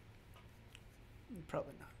time.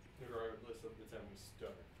 Probably not. Regardless of the time we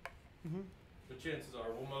start. But chances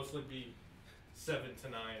are we'll mostly be 7 to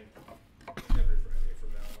 9 every Friday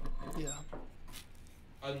from now on. Yeah.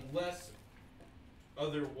 Unless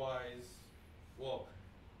otherwise, well,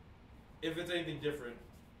 if it's anything different,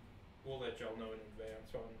 we'll let y'all know in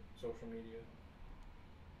advance on social media.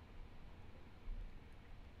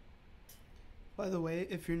 By the way,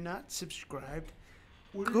 if you're not subscribed,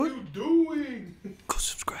 what are you doing? Go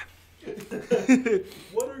subscribe.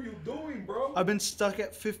 What are you doing, bro? I've been stuck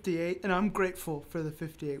at 58, and I'm grateful for the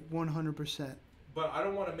 58, 100%. But I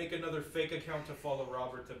don't want to make another fake account to follow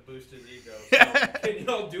Robert to boost his ego. So can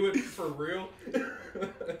y'all do it for real?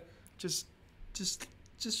 Just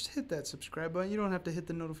hit that subscribe button. You don't have to hit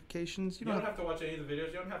the notifications. You don't have to watch any of the videos.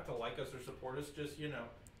 You don't have to like us or support us. Just,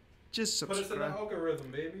 just subscribe. Put us in the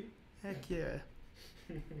algorithm, baby. Heck yeah.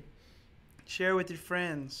 Share with your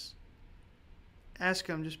friends. Ask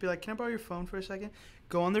them. Just be like, can I borrow your phone for a second?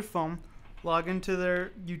 Go on their phone, log into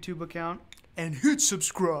their YouTube account, and hit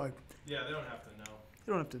subscribe. Yeah, they don't have to know.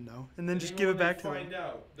 They don't have to know. And then just give it back to them. Find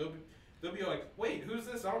out. They'll be like, wait, who's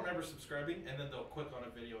this? I don't remember subscribing. And then they'll click on a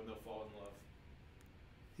video and they'll fall in love.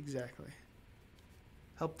 Exactly.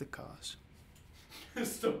 Help the cause.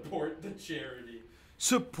 Support the charity.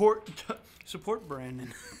 Support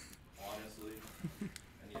Brandon. Honestly, I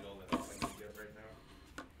need all that help I can get right now.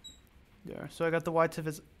 Yeah, so I got the whites of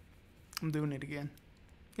his. I'm doing it again.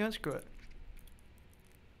 Yeah, screw it.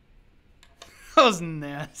 That was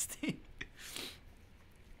nasty.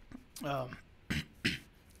 I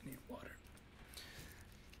need water.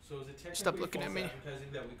 So is it technically Stop looking at me.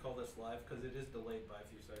 advertising that we call this live because it is delayed by a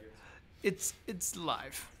few seconds? It's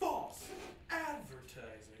live. False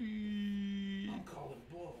advertising. I'm calling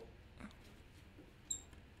bull.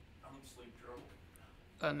 I'm sleep drunk.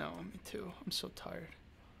 No, me too. I'm so tired.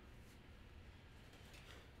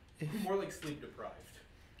 More like sleep deprived.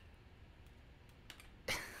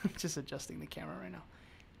 I'm just adjusting the camera right now.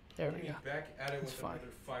 There we go. Back at it That's with fine.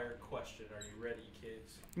 another fire question. Are you ready,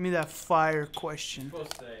 kids? Give me that fire question. You're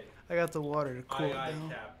supposed to say, I got the water to cool it aye, down.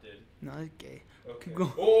 Captain. No, it's gay. Okay.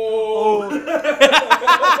 Go. Oh!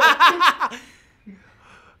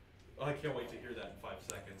 I can't wait to hear that in 5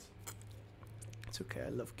 seconds. It's okay. I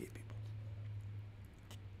love gay people.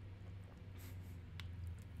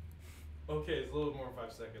 Okay, it's a little more than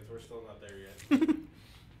 5 seconds. We're still not there yet.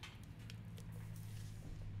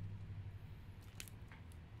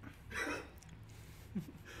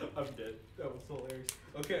 I'm dead. That was hilarious.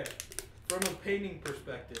 Okay, from a painting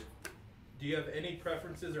perspective, do you have any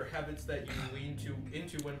preferences or habits that you lean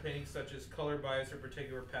into when painting, such as color bias or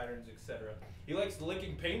particular patterns, etc.? He likes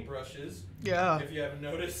licking paintbrushes. Yeah. If you haven't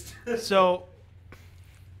noticed. So.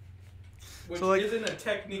 Which so like, isn't a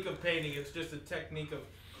technique of painting. It's just a technique of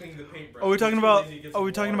cleaning the paintbrush. Are we He's talking too about lazy to get are some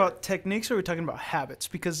we talking water. about techniques or are we talking about habits?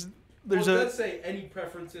 Because there's well, it does say any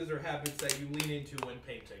preferences or habits that you lean into when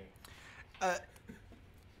painting.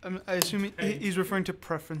 I assume he's referring to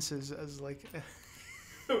preferences as like.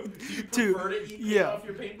 Do you prefer to eat paint off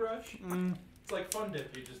your paintbrush? Mm. It's like fun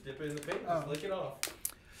dip. You just dip it in the paint, just lick it off.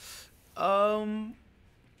 I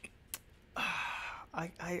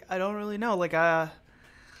don't really know. Like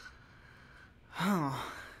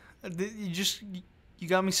you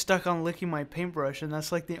got me stuck on licking my paintbrush, and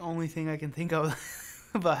that's like the only thing I can think of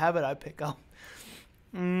of a habit I pick up.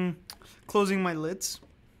 Closing my lids.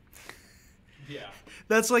 Yeah.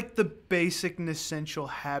 That's like the basic and essential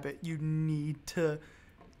habit you need to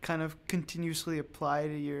kind of continuously apply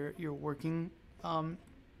to your working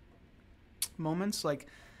moments. Like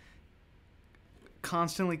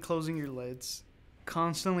constantly closing your lids,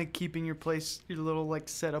 constantly keeping your little like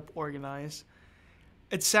setup organized.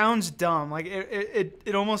 It sounds dumb. Like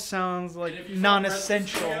it almost sounds like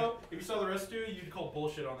non-essential. If you saw the rest studio, you'd call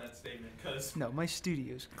bullshit on that statement. Cause No, my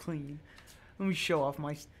studio's clean. Let me show off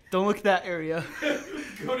my. Don't look at that area.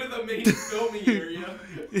 Go to the main filming area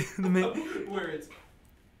where it's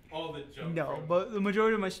all the junk. No, but the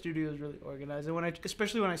majority of my studio is really organized, and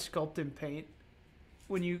especially when I sculpt and paint,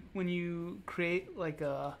 when you create like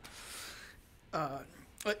a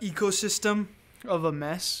ecosystem of a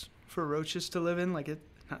mess for roaches to live in, like it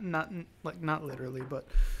not literally, but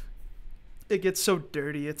it gets so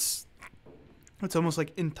dirty, it's almost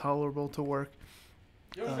like intolerable to work.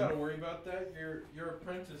 You don't gotta worry about that. Your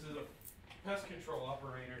apprentice is a pest control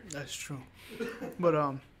operator. That's true.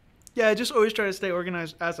 But yeah, I just always try to stay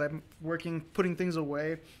organized as I'm working, putting things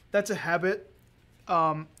away. That's a habit.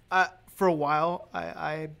 For a while,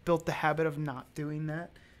 I built the habit of not doing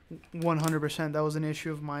that. 100%. That was an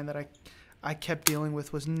issue of mine that I kept dealing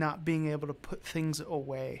with, was not being able to put things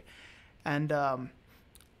away. And I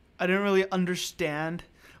didn't really understand.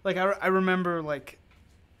 Like I remember, like,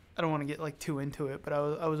 I don't want to get like too into it, but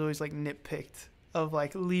I was always like nitpicked of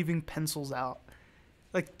like leaving pencils out.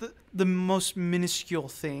 Like the most minuscule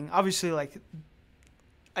thing. Obviously, like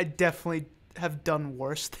I definitely have done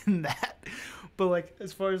worse than that. But like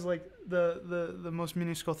as far as like the most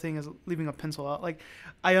minuscule thing is leaving a pencil out. Like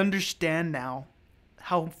I understand now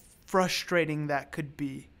how frustrating that could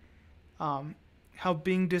be. How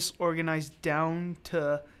being disorganized down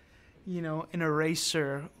to, you know, an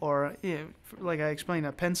eraser or, you know, like I explained,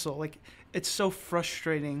 a pencil. Like it's so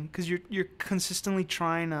frustrating because you're consistently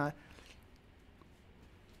trying to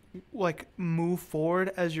like move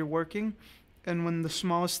forward as you're working, and when the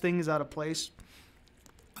smallest thing is out of place,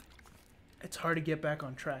 it's hard to get back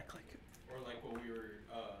on track. Like, or like when we were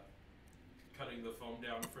cutting the foam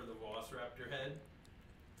down for the Velociraptor head,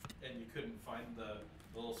 and you couldn't find the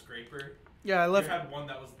little scraper. Yeah, You had one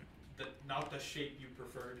that was not the shape you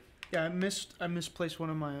preferred. Yeah, I misplaced one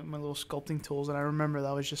of my little sculpting tools, and I remember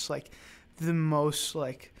that was just like the most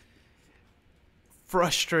like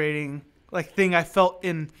frustrating like thing I felt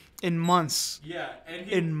in months. Yeah, and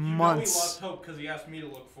in months. Know he lost hope because he asked me to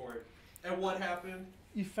look for it. And what happened?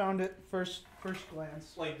 You found it first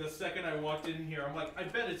glance. Like the second I walked in here, I'm like, I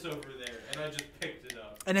bet it's over there, and I just picked it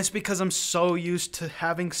up. And it's because I'm so used to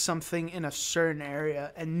having something in a certain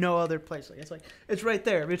area and no other place. Like it's right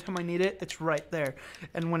there. Every time I need it, it's right there.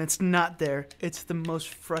 And when it's not there, it's the most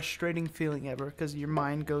frustrating feeling ever because your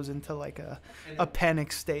mind goes into like a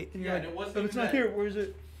panic state. And yeah, like, and it wasn't but it's not here. Where is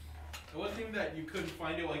it? It wasn't even that you couldn't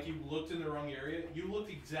find it, like you looked in the wrong area. You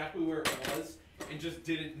looked exactly where it was and just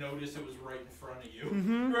didn't notice it was right in front of you.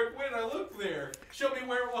 Mm-hmm. You're like, wait, I looked there. Show me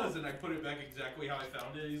where it was. And I put it back exactly how I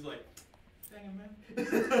found it. He's like, dang it, man.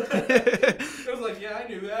 I was like, yeah, I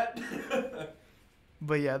knew that.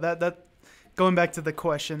 But yeah, that going back to the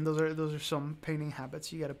question, those are some painting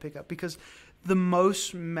habits you got to pick up, because the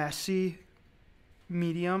most messy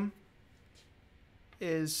medium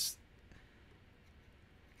is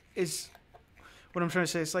what I'm trying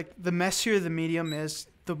to say. It's like the messier the medium is,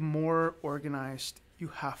 the more organized you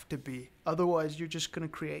have to be. Otherwise, you're just going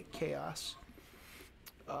to create chaos.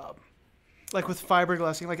 Like with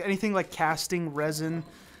fiberglassing, like anything like casting, resin,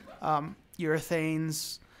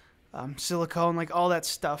 urethanes, silicone, like all that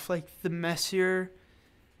stuff. Like the messier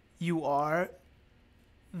you are,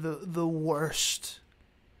 the worst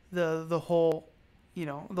the whole, you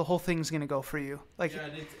know, the whole thing's gonna go for you. Like, yeah,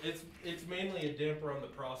 and it's mainly a damper on the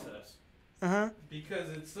process. Because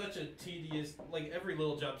it's such a tedious, like every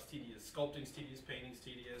little job's tedious. Sculpting's tedious, painting's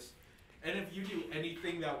tedious. And if you do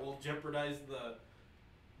anything that will jeopardize the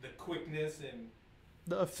quickness and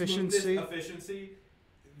the efficiency,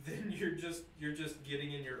 then you're just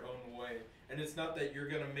getting in your own way. And it's not that you're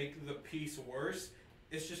gonna make the piece worse,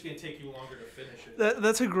 it's just gonna take you longer to finish it.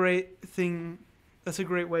 That's a great thing. That's a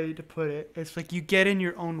great way to put it. It's like you get in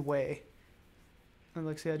your own way. And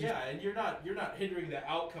like say, and you're not hindering the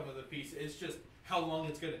outcome of the piece. It's just how long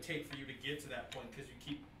it's gonna take for you to get to that point because you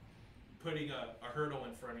keep putting a hurdle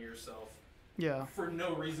in front of yourself. Yeah. For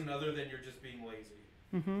no reason other than you're just being lazy.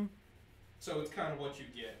 Mm-hmm. So it's kind of what you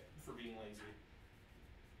get for being lazy.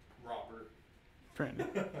 Robert. Brandon.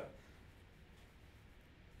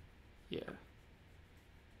 Yeah.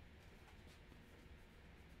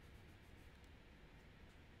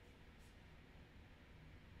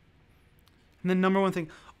 And then number one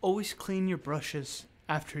thing, always clean your brushes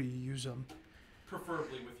after you use them.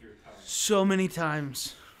 Preferably with your tongue. So many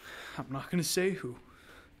times. I'm not going to say who.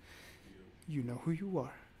 You know who you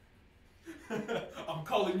are. I'm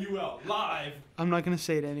calling you out live. I'm not going to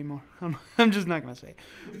say it anymore. I'm just not going to say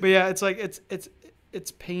it. But yeah, it's like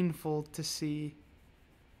it's painful to see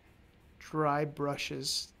dry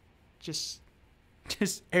brushes just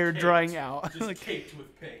air drying out. Just like, caked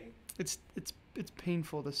with paint. It's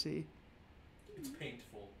painful to see. It's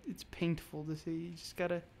painful. It's painful to see. You just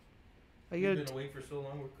gotta. We've been away for so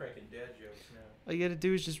long. We're cracking dad jokes now. All you gotta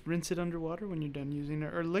do is just rinse it underwater when you're done using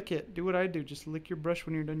it, or lick it. Do what I do. Just lick your brush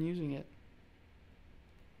when you're done using it.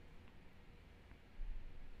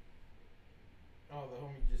 Oh, the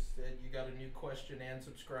homie just said you got a new question and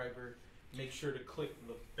subscriber. Make sure to click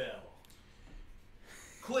the bell.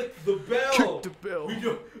 Click the bell. Click the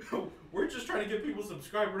bell. We're just trying to get people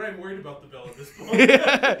subscribed. We're not even worried about the bell at this point.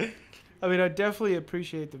 I mean, I definitely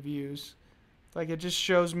appreciate the views. Like, it just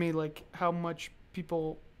shows me, like, how much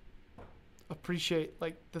people appreciate,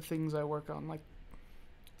 like, the things I work on. Like,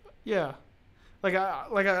 yeah. Like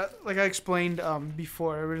I explained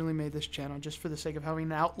before, I originally made this channel just for the sake of having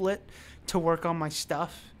an outlet to work on my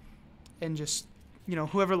stuff. And just, you know,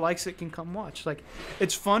 whoever likes it can come watch. Like,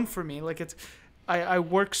 it's fun for me. Like, it's... I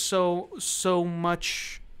work so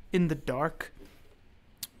much in the dark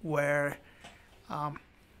where...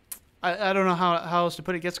 I don't know how else to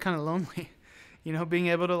put it. It gets kind of lonely, you know, being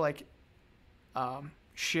able to like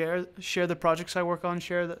share the projects I work on,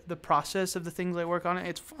 share the process of the things I work on.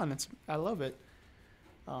 It's fun. I love it.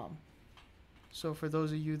 So for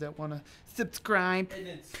those of you that want to subscribe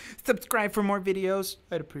for more videos,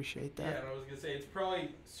 I'd appreciate that. Yeah, and I was gonna say it's probably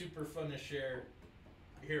super fun to share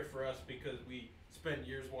here for us because we spent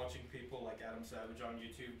years watching people like Adam Savage on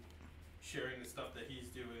YouTube sharing the stuff that he's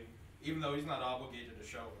doing, even though he's not obligated to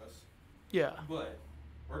show us. Yeah. But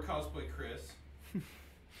we're Cosplay Chris.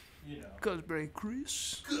 You know. Cosplay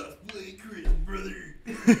Chris. Cosplay Chris, brother.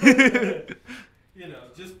 You know,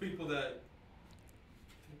 just people that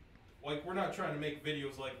like we're not trying to make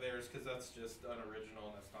videos like theirs because that's just unoriginal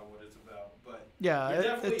and that's not what it's about. But yeah, we're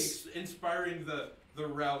definitely inspiring the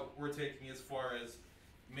route we're taking as far as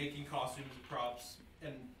making costumes, props,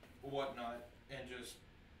 and whatnot, and just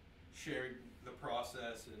sharing the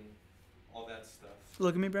process and all that stuff.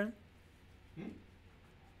 Look at me, Brandon.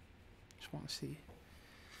 Just want to see.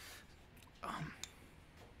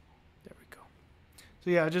 There we go. So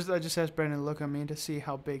yeah, I just asked Brandon to look at me to see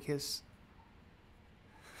how big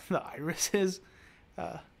the iris is,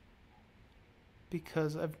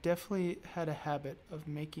 because I've definitely had a habit of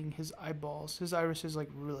making his eyeballs. His iris is like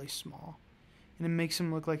really small, and it makes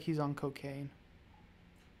him look like he's on cocaine.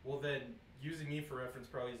 Well, then using me for reference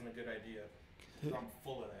probably isn't a good idea. I'm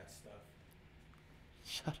full of that stuff.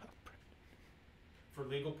 Shut up. For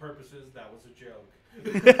legal purposes, that was a joke.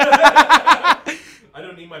 I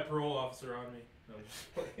don't need my parole officer on me. No,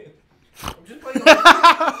 I'm just playing.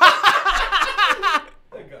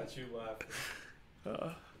 I got you laughing.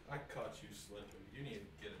 I caught you slipping. You need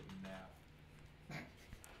to get a nap.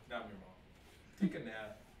 Not your mom. Take a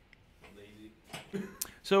nap. Lazy.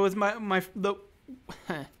 So with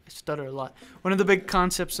I stutter a lot. One of the big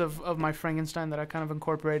concepts of my Frankenstein that I kind of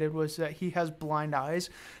incorporated was that he has blind eyes.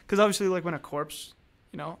 Because obviously, like when a corpse,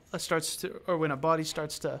 you know, or when a body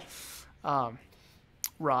starts to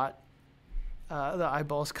rot, the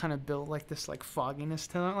eyeballs kind of build like this like fogginess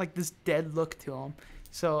to them, like this dead look to them.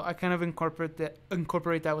 So I kind of incorporate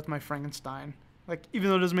that with my Frankenstein. Like, even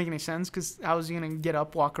though it doesn't make any sense, because how is he gonna get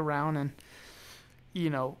up, walk around, and, you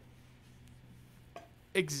know,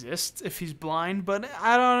 exist if he's blind? But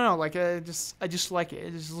I don't know. Like, I just like it.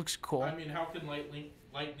 It just looks cool. I mean, how can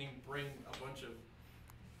lightning bring a bunch of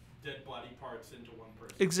dead body parts into one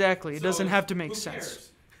person? Exactly. It doesn't have to make sense.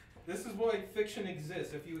 Cares? This is why fiction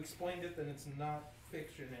exists. If you explained it, then it's not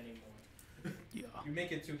fiction anymore. Yeah. You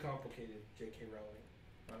make it too complicated, J.K. Rowling.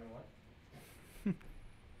 I mean, what?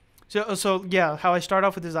 So yeah, how I start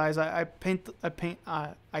off with his eyes, I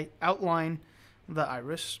outline the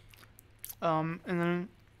iris, and then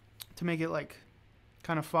to make it like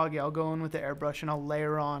kind of foggy, I'll go in with the airbrush and I'll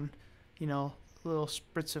layer on, you know, little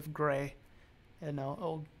spritz of gray, and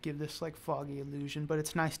I'll give this like foggy illusion. But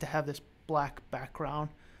it's nice to have this black background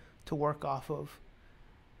to work off of.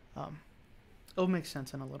 It'll make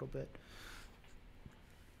sense in a little bit.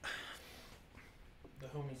 The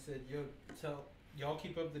homie said, "Yo, tell y'all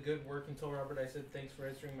keep up the good work." And tell Robert I said thanks for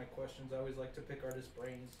answering my questions. I always like to pick artists'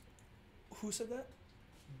 brains. Who said that?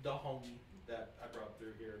 The homie that I brought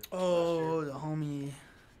through here. Oh, last year. the homie.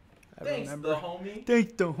 I Thanks, remember. the homie.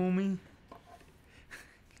 Thanks, the homie.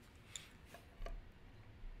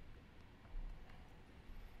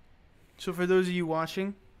 So for those of you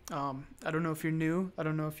watching, I don't know if you're new. I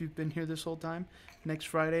don't know if you've been here this whole time. Next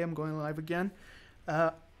Friday, I'm going live again.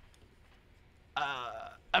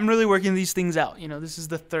 I'm really working these things out. You know, this is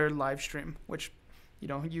the third live stream, which, you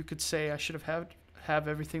know, you could say I should have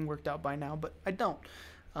everything worked out by now, but I don't,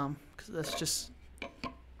 because that's just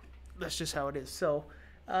how it is. So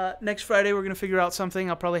next Friday, we're gonna figure out something.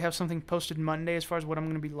 I'll probably have something posted Monday as far as what I'm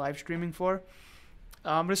gonna be live streaming for.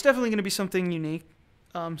 But it's definitely gonna be something unique,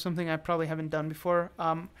 something I probably haven't done before.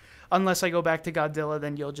 Unless I go back to Godzilla,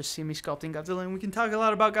 then you'll just see me sculpting Godzilla, and we can talk a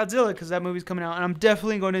lot about Godzilla because that movie's coming out, and I'm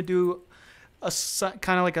definitely going to do a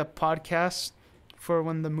kind of like a podcast for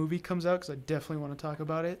when the movie comes out, because I definitely want to talk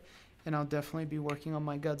about it, and I'll definitely be working on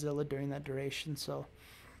my Godzilla during that duration. So,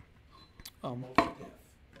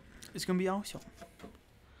 it's gonna be awesome.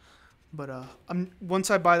 But once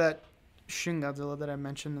I buy that Shin Godzilla that I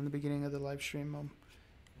mentioned in the beginning of the live stream,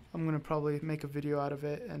 I'm gonna probably make a video out of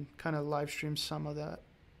it and kind of live stream some of that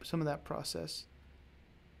process.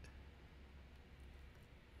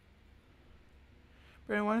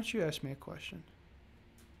 Brandon, why don't you ask me a question?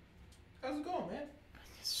 How's it going, man?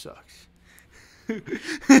 It sucks.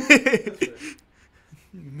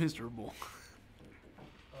 Miserable.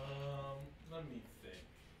 Let me think.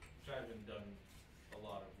 Which I haven't done a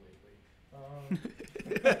lot of lately.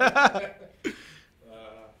 Let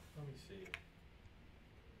me see.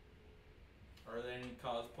 Are there any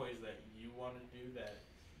cosplays that you want to do that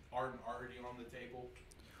aren't already on the table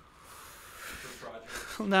for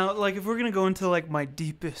projects? Now, like, if we're gonna go into like my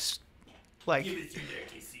deepest, like, Give us your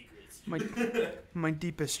darkest secrets. my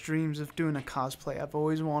deepest dreams of doing a cosplay, I've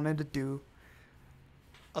always wanted to do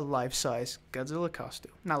a life-size Godzilla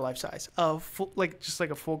costume. Not life-size. Just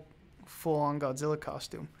like a full-on Godzilla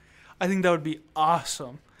costume. I think that would be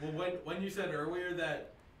awesome. Well, when you said earlier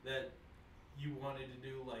that you wanted to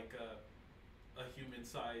do like a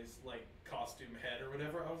human-sized like costume head or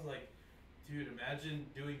whatever, I was like, dude, imagine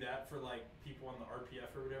doing that for like people on the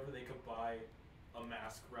RPF or whatever. They could buy a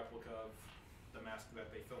mask replica of the mask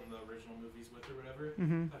that they filmed the original movies with or whatever.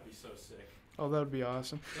 Mm-hmm. That'd be so sick. Oh, that would be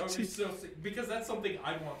awesome. That would be so sick because that's something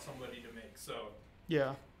I'd want somebody to make. So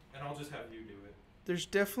yeah, and I'll just have you do it. there's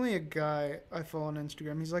definitely a guy I follow on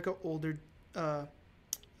Instagram. He's like an older, I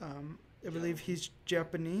believe he's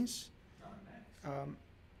Japanese. Oh, nice.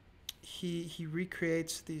 He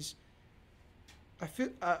recreates these.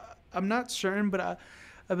 I'm not certain, but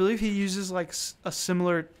I believe he uses like a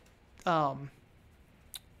similar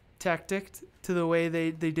tactic to the way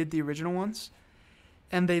they did the original ones,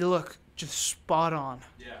 and they look just spot on.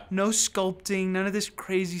 Yeah. No sculpting, none of this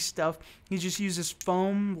crazy stuff. He just uses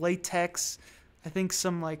foam, latex, I think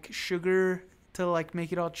some like sugar to like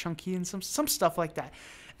make it all chunky and some stuff like that,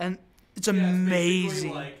 and it's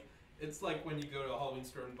amazing. It's like when you go to a Halloween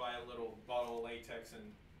store and buy a little bottle of latex and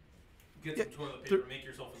get some toilet paper, make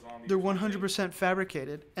yourself a zombie. They're 100%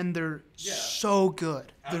 fabricated, and they're so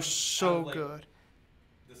good. They're so good.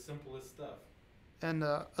 The simplest stuff. And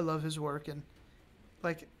I love his work. And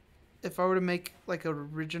like, if I were to make like an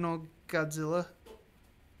original Godzilla,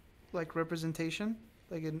 like representation,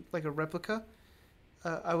 like a replica,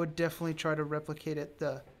 I would definitely try to replicate it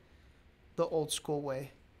the old school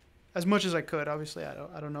way. As much as I could. Obviously, I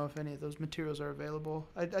don't know if any of those materials are available.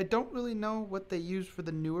 I don't really know what they use for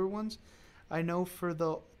the newer ones. I know for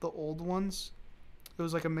the old ones, it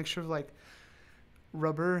was like a mixture of like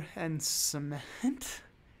rubber and cement.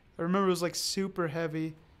 I remember it was like super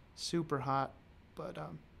heavy, super hot, but I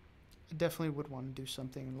definitely would want to do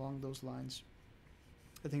something along those lines.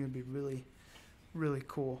 I think it would be really, really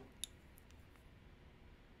cool.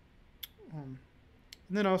 And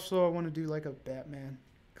then also I want to do like a Batman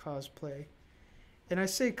cosplay, and I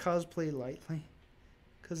say cosplay lightly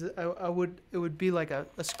because it would be like a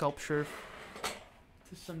sculpture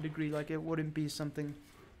to some degree. Like, it wouldn't be something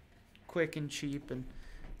quick and cheap, and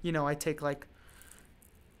I take like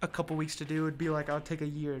a couple weeks to do. It'd be like I'll take a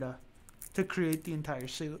year to create the entire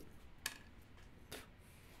suit.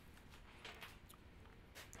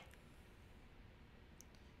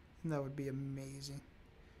 And that would be amazing.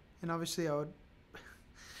 And obviously I would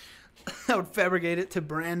I would fabricate it to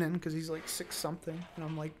Brandon because he's like 6 something, and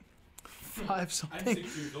I'm like 5 something. I'm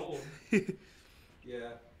 6 years old.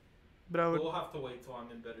 Yeah. But I would. We'll have to wait till I'm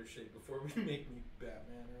in better shape before we make me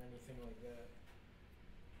Batman or anything like that.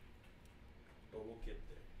 But we'll get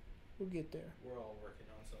there. We'll get there. We're all working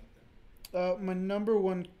on something. My number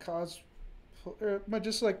one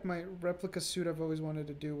my replica suit I've always wanted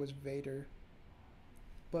to do was Vader.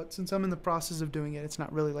 But since I'm in the process of doing it, it's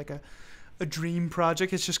not really like a dream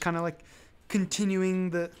project. It's just kind of like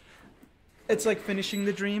continuing it's like finishing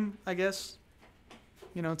the dream, I guess.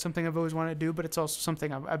 You know, it's something I've always wanted to do, but it's also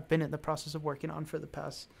something I've been in the process of working on for the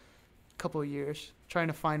past couple of years, trying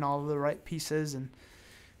to find all of the right pieces, and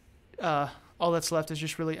all that's left is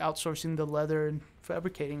just really outsourcing the leather and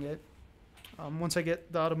fabricating it. Once I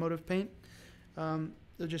get the automotive paint,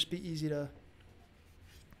 it'll just be easy to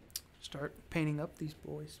start painting up these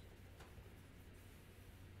boys.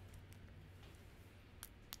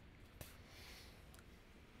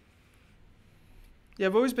 Yeah,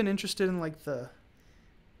 I've always been interested in like the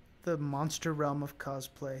monster realm of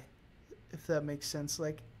cosplay, if that makes sense.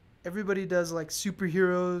 Like everybody does like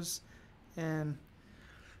superheroes, and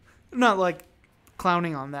not like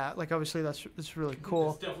clowning on that. Like obviously that's really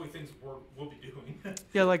cool. It's definitely things we'll be doing.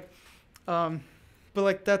 Yeah, like but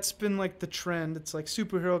like that's been like the trend. It's like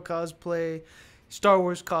superhero cosplay, Star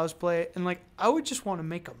Wars cosplay, and like I would just want to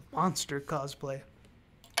make a monster cosplay.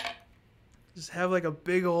 Just have like a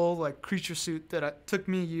big old like creature suit that took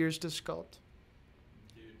me years to sculpt.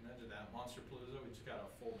 Dude, imagine that Monster Palooza. We just got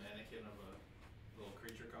a full mannequin of a little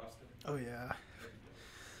creature costume. Oh yeah.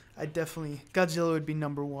 I definitely Godzilla would be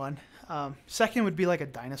number 1. Second would be like a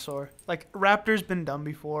dinosaur. Like Raptor's been done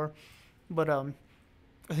before, but I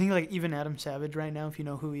think like even Adam Savage right now, if you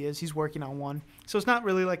know who he is, he's working on one. So it's not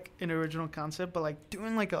really like an original concept, but like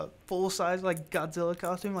doing like a full size like Godzilla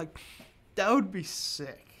costume, like that would be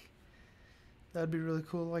sick. That'd be really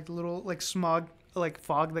cool. Like little like smog, like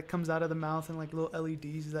fog that comes out of the mouth, and like little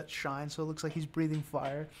LEDs that shine, so it looks like he's breathing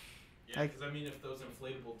fire. Yeah, because I mean, if those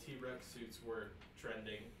inflatable T-Rex suits were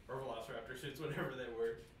trending, or Velociraptor suits, whatever they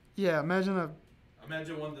were. Yeah, imagine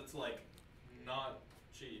one that's like not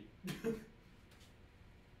cheap. Made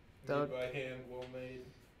by hand, well made.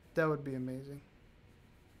 That would be amazing.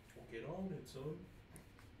 We'll get on it, son.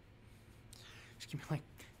 Just give me like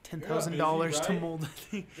 $10,000 to mold the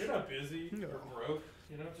thing. You're not busy No. or broke.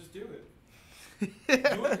 You know, just do it. Do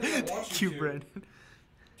it because I want you Cute to. Brandon.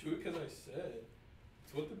 Do it because I said.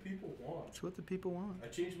 It's what the people want. It's what the people want. I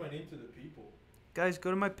changed my name to the people. Guys, go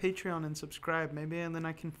to my Patreon and subscribe. Maybe, and then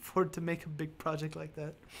I can afford to make a big project like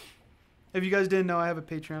that. If you guys didn't know, I have a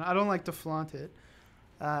Patreon. I don't like to flaunt it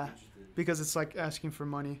because it's like asking for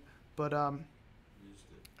money. But I'm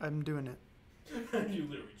doing it. You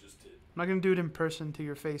literally just did. I'm not going to do it in person to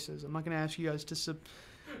your faces. I'm not going to ask you guys to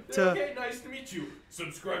Okay, nice to meet you.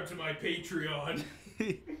 Subscribe to my Patreon.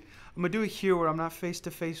 I'm going to do it here where I'm not face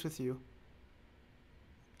to face with you.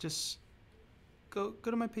 Just go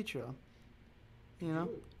to my Patreon. You know?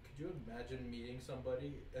 Could you imagine meeting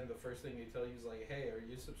somebody and the first thing they tell you is like, hey, are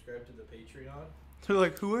you subscribed to the Patreon? They're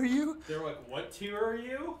like, who are you? They're like, what tier are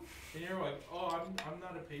you? And you're like, oh, I'm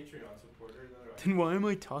not a Patreon supporter. Like, then why am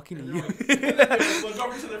I talking to you? Like, they look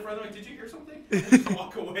over to their friend like, did you hear something? And just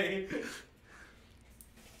walk away.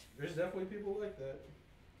 There's definitely people like that.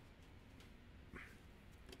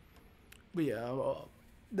 But yeah,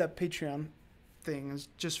 that Patreon thing is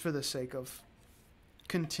just for the sake of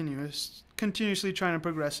continuously trying to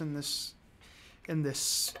progress in this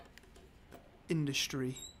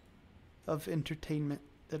industry of entertainment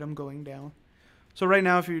that I'm going down. So right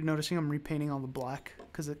now, if you're noticing, I'm repainting all the black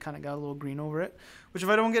because it kind of got a little green over it. Which if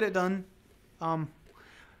I don't get it done, I'm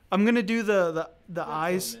gonna do the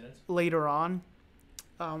eyes later on,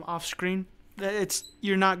 off screen.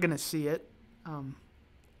 You're not gonna see it.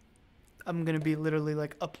 I'm gonna be literally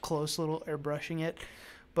like up close, little airbrushing it,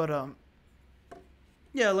 but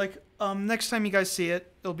yeah, like next time you guys see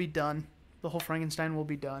it, it'll be done. The whole Frankenstein will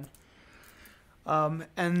be done. And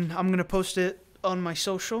I'm gonna post it on my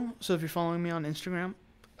social. So if you're following me on Instagram,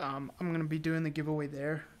 I'm gonna be doing the giveaway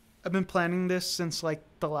there. I've been planning this since like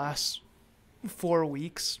the last 4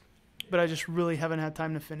 weeks, but I just really haven't had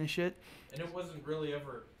time to finish it. And it wasn't really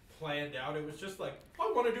ever planned out. It was just like,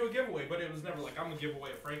 I want to do a giveaway, but it was never like, I'm gonna give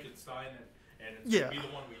away a Frankenstein and it's gonna be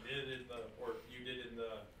the one we did or you did in the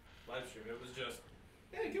live stream. It was just,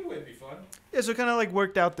 yeah, giveaway would be fun. Yeah, so it kind of like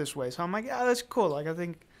worked out this way. So I'm like, yeah, that's cool. Like I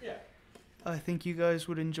think you guys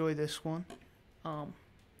would enjoy this one.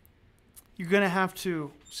 You're gonna have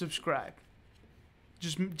to subscribe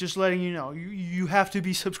Just letting you know. You have to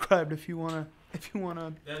be subscribed if you wanna.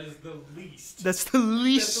 That is the least. That's the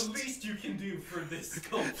least. That's the least you can do for this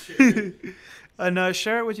sculpture. And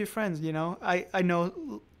share it with your friends. You know, I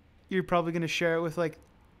know you're probably gonna share it with like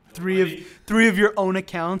three of your own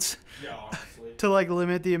accounts. Yeah, honestly. To like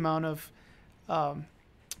limit the amount of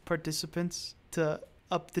participants to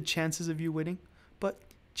up the chances of you winning, but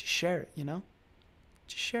just share it. You know,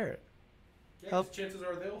 just share it. Yeah, 'cause chances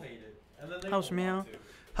are they'll hate it, and then they Helps won't me want out. to.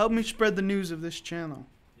 Help me spread the news of this channel.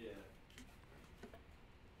 Yeah.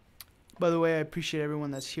 By the way, I appreciate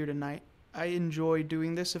everyone that's here tonight. I enjoy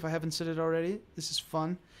doing this. If I haven't said it already, this is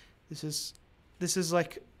fun. This is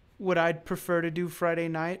like what I'd prefer to do Friday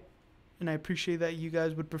night, and I appreciate that you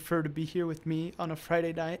guys would prefer to be here with me on a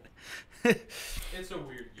Friday night. It's a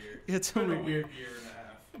weird year. It's a weird year and a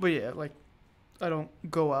half. But yeah, like I don't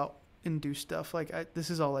go out and do stuff. Like this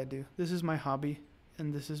is all I do. This is my hobby,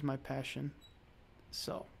 and this is my passion.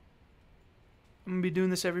 So I'm gonna be doing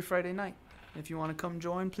this every Friday night. If you want to come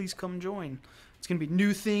join, please come join. It's gonna be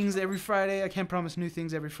new things every Friday. I can't promise new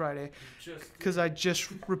things every Friday because I just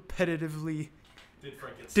repetitively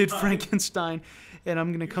did Frankenstein, and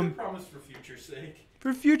I'm gonna come. You can promise for future's sake.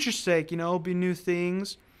 For future's sake, you know, it'll be new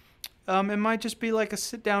things. It might just be like a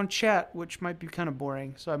sit-down chat, which might be kind of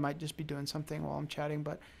boring. So I might just be doing something while I'm chatting.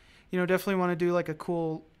 But, you know, definitely want to do like a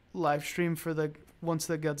cool live stream for once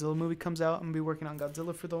the Godzilla movie comes out. I'm going to be working on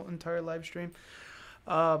Godzilla for the entire live stream.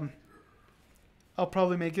 I'll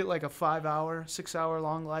probably make it like a 5-hour, 6-hour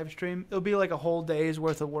long live stream. It'll be like a whole day's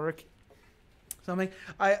worth of work. Something.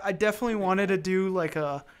 I definitely wanted to do like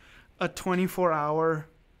a 24-hour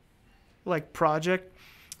like project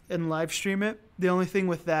and live stream it. The only thing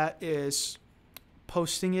with that is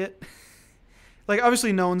posting it. Like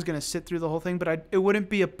obviously no one's gonna sit through the whole thing, but it wouldn't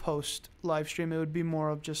be a post live stream. It would be more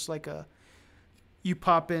of just like you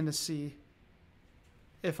pop in to see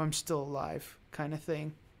if I'm still alive kind of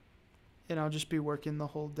thing, and I'll just be working the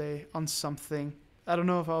whole day on something. I don't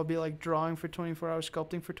know if I'll be like drawing for 24 hours,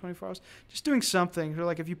 sculpting for 24 hours, just doing something. Or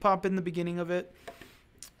like if you pop in the beginning of it,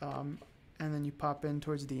 and then you pop in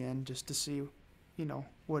towards the end just to see, you know,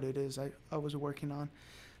 what it is I was working on.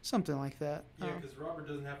 Something like that. Yeah, because Robert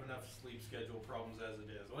doesn't have enough sleep schedule problems as it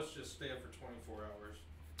is. Let's just stay up for 24 hours.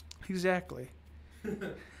 Exactly.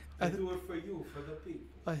 I do it for you, for the people.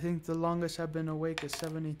 I think the longest I've been awake is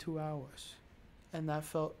 72 hours. And that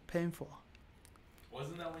felt painful.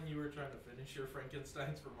 Wasn't that when you were trying to finish your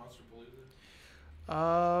Frankensteins for Monster Palooza?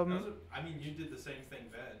 I mean, you did the same thing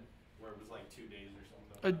then, where it was like 2 days or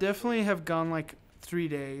something. I definitely have gone like 3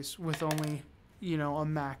 days with only, you know, a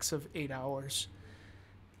max of 8 hours.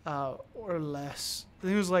 Or less. I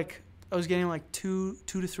think it was like I was getting like 2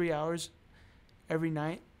 to 3 hours every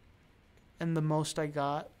night, and the most I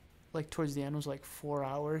got like towards the end was like 4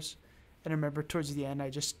 hours. And I remember towards the end I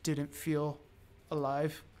just didn't feel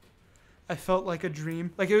alive. I felt like a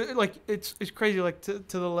dream. Like it's crazy. Like to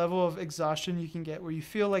the level of exhaustion you can get where you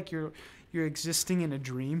feel like you're existing in a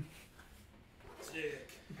dream. Sick.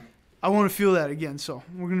 I want to feel that again. So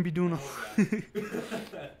we're gonna be doing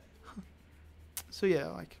So yeah,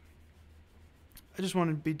 like I just want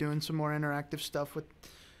to be doing some more interactive stuff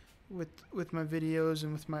with my videos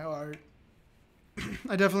and with my art.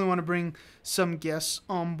 I definitely want to bring some guests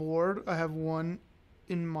on board. I have one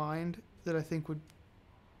in mind that I think would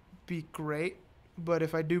be great, but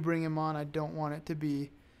if I do bring him on, I don't want it to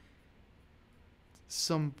be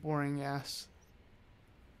some boring ass,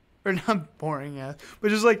 or not boring ass, but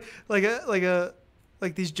just like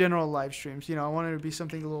these general live streams. You know, I want it to be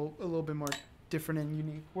something a little bit more different and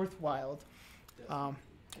unique, worthwhile.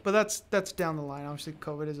 But that's down the line. Obviously,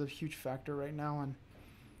 COVID is a huge factor right now, and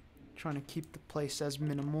trying to keep the place as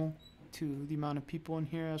minimal to the amount of people in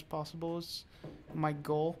here as possible is my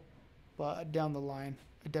goal. But down the line,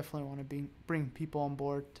 I definitely want to bring people on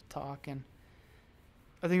board to talk, and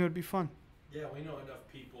I think it would be fun. Yeah, we know enough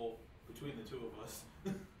people between the two of us.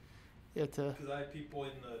 Yeah, because I have people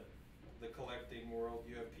in the collecting world.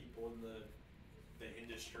 You have people in the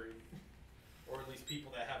industry. Or at least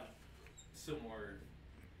people that have similar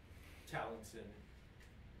talents and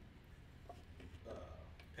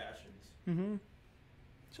passions. Mm-hmm.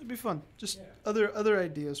 So it'd be fun. Just Yeah. other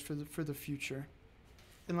ideas for the future.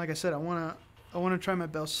 And like I said, I wanna try my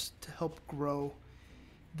best to help grow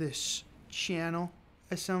this channel.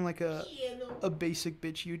 I sound like a basic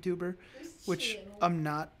bitch YouTuber, which I'm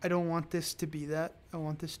not. I don't want this to be that. I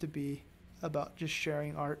want this to be about just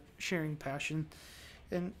sharing art, sharing passion,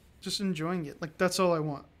 and just enjoying it. Like that's all I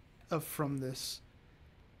want from this.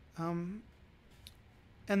 And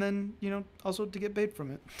then, you know, also to get paid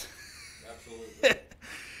from it. Absolutely.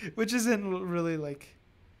 Which isn't really like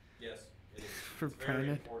yes, it is. for It's very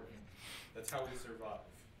painting. important. That's how we survive.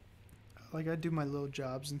 Like I do my little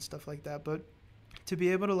jobs and stuff like that, but to be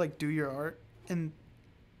able to like do your art and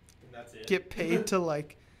And that's it. get paid to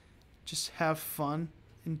like just have fun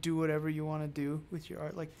and do whatever you want to do with your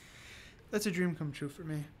art, like that's a dream come true for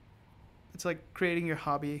me. It's like creating your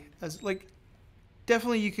hobby as like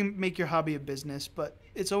definitely you can make your hobby a business, but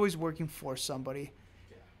it's always working for somebody.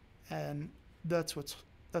 Yeah. And that's what's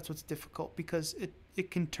difficult because it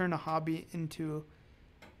can turn a hobby into,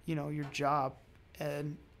 you know, your job.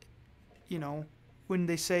 And you know, when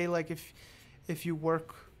they say like if you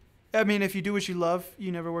work, I mean if you do what you love,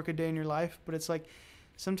 you never work a day in your life, but it's like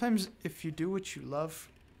sometimes if you do what you love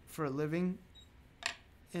for a living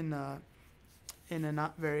in a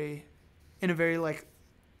very like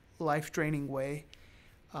life draining way,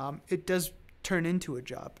 it does turn into a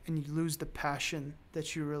job, and you lose the passion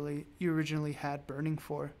that you originally had burning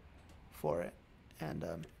for it, and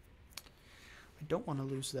I don't want to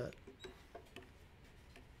lose that.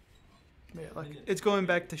 Yeah, like it's going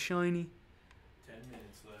back to shiny. 10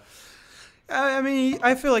 minutes left. I mean,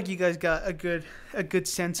 I feel like you guys got a good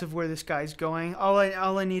sense of where this guy's going. All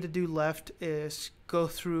I need to do left is go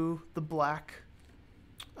through the black,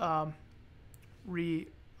 repaint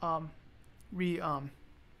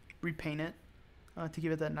it to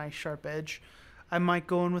give it that nice sharp edge. I might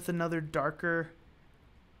go in with another darker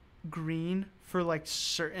green for like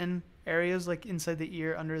certain areas, like inside the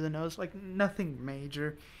ear, under the nose, like nothing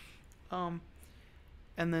major. And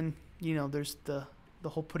then you know there's the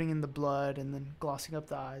whole putting in the blood and then glossing up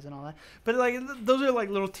the eyes and all that. But like those are like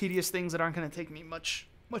little tedious things that aren't going to take me much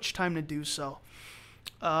time to do. So,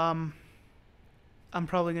 I'm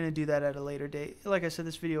probably going to do that at a later date. Like I said,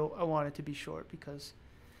 this video I want it to be short because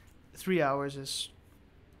 3 hours is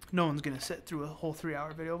no one's going to sit through a whole 3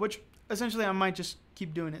 hour video, which essentially I might just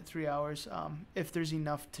keep doing it 3 hours if there's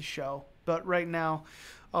enough to show. But right now,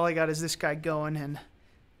 all I got is this guy going, and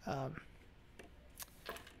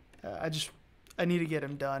I need to get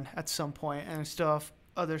him done at some point, and I still have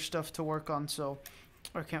other stuff to work on, so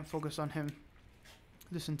I can't focus on him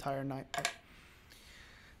this entire night. But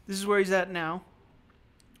this is where he's at now.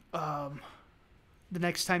 The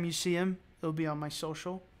next time you see him, it'll be on my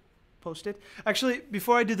social posted. Actually,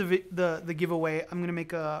 before I do the giveaway, I'm gonna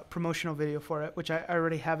make a promotional video for it, which I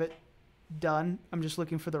already have it done. I'm just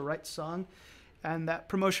looking for the right song, and that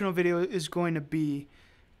promotional video is going to be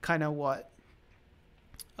kind of what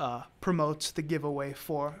promotes the giveaway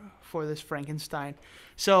for this Frankenstein.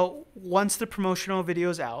 So once the promotional video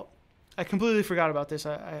is out, I completely forgot about this.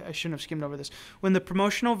 I shouldn't have skimmed over this. When the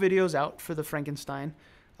promotional video is out for the Frankenstein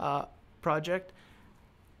project,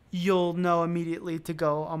 you'll know immediately to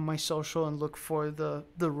go on my social and look for the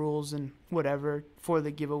rules and whatever for the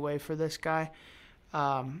giveaway for this guy.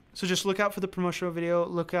 So just look out for the promotional video.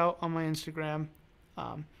 Look out on my Instagram.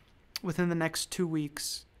 Within the next 2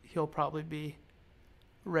 weeks, he'll probably be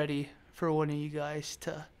ready for one of you guys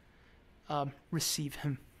to receive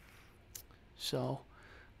him. So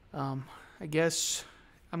I guess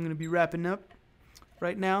I'm going to be wrapping up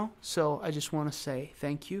right now. So I just want to say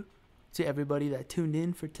thank you to everybody that tuned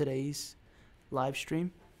in for today's live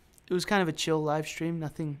stream. It was kind of a chill live stream,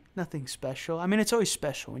 nothing special. I mean, it's always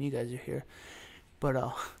special when you guys are here. But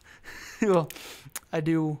well, I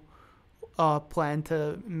do plan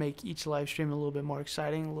to make each live stream a little bit more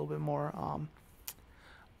exciting, a little bit more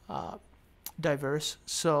diverse.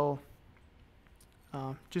 So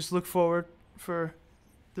just look forward for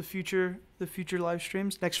the future live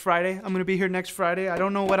streams. Next Friday, I'm gonna be here next Friday. I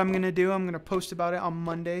don't know what I'm gonna do. I'm gonna post about it on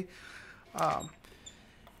Monday. Yeah,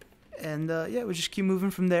 we'll just keep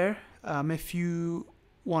moving from there. If you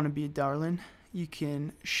want to be a darling, you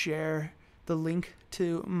can share the link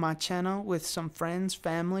to my channel with some friends,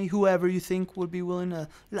 family, whoever you think would be willing to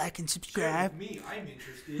like and subscribe. Share with me, I'm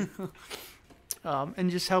interested. And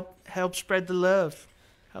just help spread the love.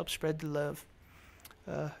 Help spread the love.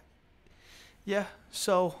 Yeah,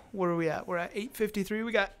 so where are we at? We're at 8:53.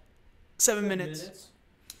 We got 7 minutes.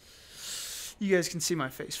 You guys can see my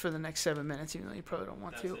face for the next 7 minutes, even though you probably don't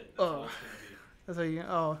want to. It. That's how you.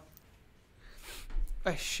 Oh,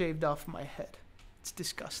 I shaved off my head. It's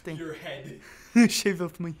disgusting. Your head. Shaved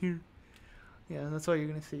off my hair. Yeah, that's all you're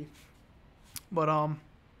gonna see. But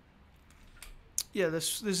yeah,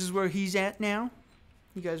 this is where he's at now.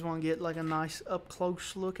 You guys want to get like a nice up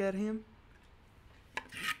close look at him?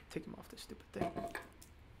 Take him off this stupid thing.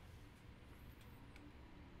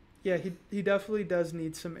 Yeah, he definitely does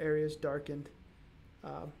need some areas darkened,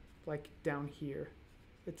 like down here.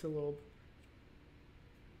 It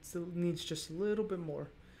needs just a little bit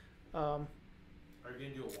more. Are you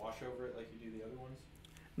gonna do a wash over it like you do the other ones?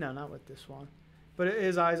 No, not with this one. But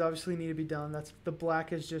his eyes obviously need to be done. That's the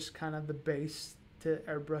black is just kind of the base to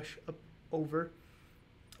airbrush up over.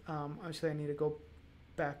 Obviously, I need to go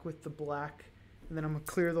back with the black, and then I'm gonna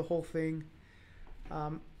clear the whole thing.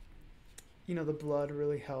 You know, the blood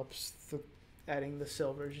really helps. Adding the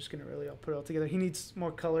silver is just gonna really help put it all together. He needs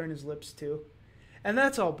more color in his lips too, and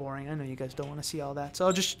that's all boring. I know you guys don't want to see all that, so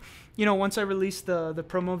I'll just, you know, once I release the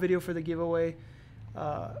promo video for the giveaway,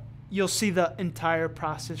 you'll see the entire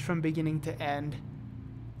process from beginning to end,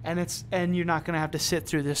 and you're not gonna have to sit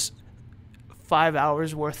through this 5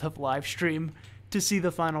 hours worth of live stream to see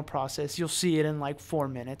the final process. You'll see it in like 4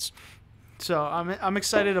 minutes. So I'm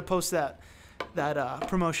excited to post that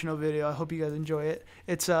promotional video. I hope you guys enjoy it.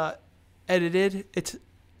 It's edited. It's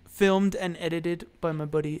filmed and edited by my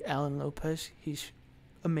buddy Alan Lopez. He's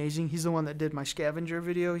amazing. He's the one that did my scavenger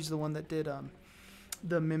video. He's the one that did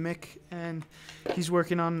the mimic, and he's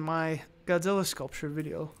working on my Godzilla sculpture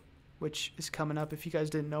video, which is coming up. If you guys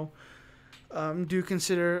didn't know, do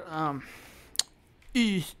consider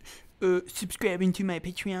subscribing to my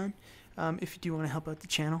Patreon if you do want to help out the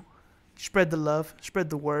channel. Spread the love, spread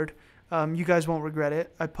the word. You guys won't regret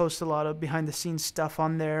it. I post a lot of behind the scenes stuff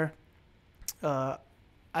on there.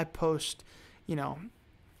 I post, you know,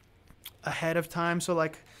 ahead of time. So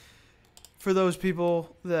like for those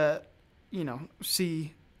people that, you know,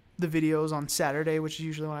 see the videos on Saturday, which is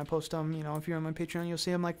usually when I post them, you know, if you're on my Patreon, you'll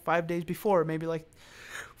see them like 5 days before, maybe like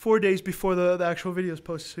 4 days before the actual video is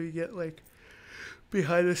posted. So you get like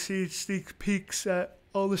behind the scenes sneak peeks at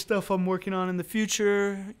all the stuff I'm working on in the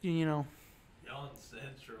future, you know. Young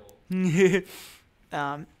Central.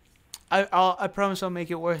 I promise I'll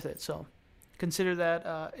make it worth it. So consider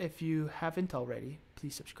that if you haven't already,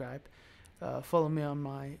 please subscribe. Follow me on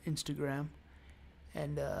my Instagram,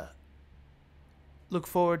 and look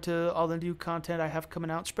forward to all the new content I have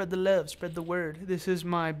coming out. Spread the love, spread the word. This is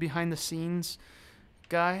my behind the scenes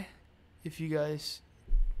guy. If you guys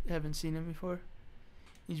haven't seen him before,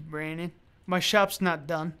 he's Brandon. My shop's not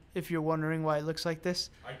done, if you're wondering why it looks like this.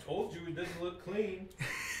 I told you it doesn't look clean.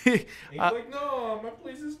 He's like, no, my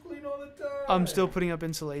place is clean all the time. I'm still putting up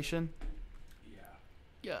insulation.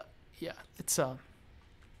 Yeah. Yeah. It's a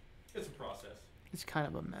process. It's kind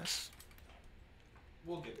of a mess.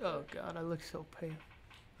 We'll get there. Oh God, I look so pale.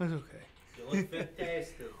 That's okay. You look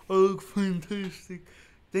fantastic. I look fantastic.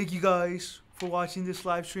 Thank you guys for watching this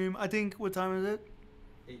live stream. I think, what time is it?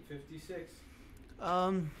 8:56.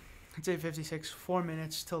 It's 8:56. 4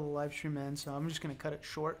 minutes till the live stream ends, so I'm just gonna cut it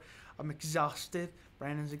short. I'm exhausted.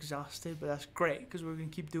 Brandon's exhausted, but that's great because we're gonna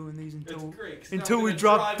keep doing these until we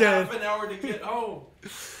drop dead. Half an hour to get home.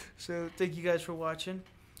 So thank you guys for watching.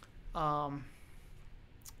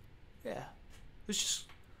 Yeah, let's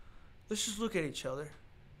just look at each other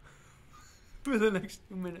for the next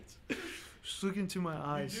 2 minutes. Just look into my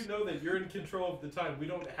eyes. You do know that you're in control of the time. We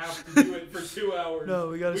don't have to do it for 2 hours. No,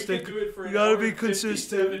 we gotta stay. Do it for we gotta an be hour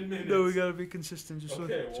consistent. minutes. No, we gotta be consistent. Just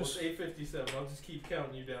okay, look. Well, it's 8:57. I'll just keep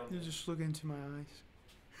counting you down. You just look into my eyes.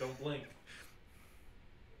 Don't blink.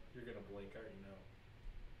 You're gonna blink, I already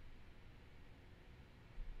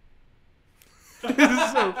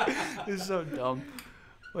know. This is so dumb.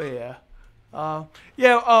 But yeah.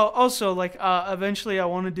 Also, like, eventually I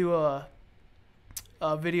want to do a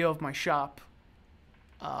video of my shop.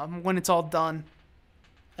 When it's all done.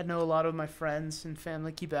 I know a lot of my friends and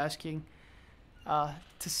family keep asking to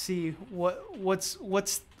see what's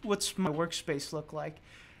my workspace look like.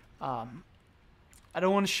 I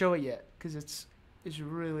don't want to show it yet because it's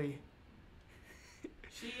really.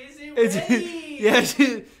 She isn't ready. Yes,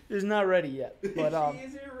 it's not ready yet. But she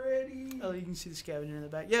isn't ready. Oh, you can see the scavenger in the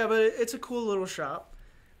back. Yeah, but it's a cool little shop.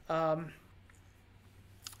 I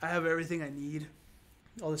have everything I need,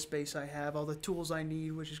 all the space I have, all the tools I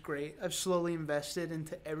need, which is great. I've slowly invested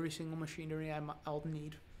into every single machinery I'll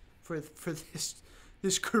need for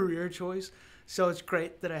this career choice. So it's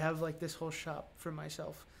great that I have like this whole shop for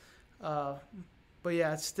myself. But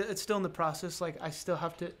yeah, it's still in the process. Like I still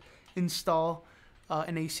have to install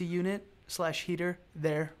an AC unit / heater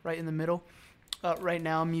there right in the middle. Right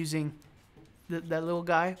now I'm using that little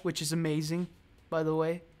guy, which is amazing, by the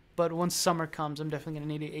way. But once summer comes, I'm definitely going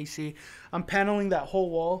to need an AC. I'm paneling that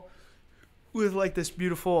whole wall with like this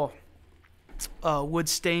beautiful wood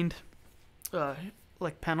stained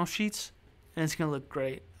like panel sheets, and it's going to look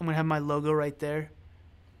great. I'm going to have my logo right there.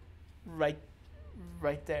 Right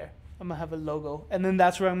there. I'm going to have a logo. And then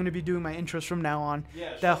that's where I'm going to be doing my intros from now on.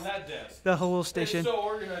 Yeah, that desk. That whole little station. It's so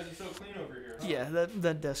organized and so clean over here. Huh? Yeah,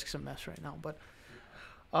 that desk's a mess right now. But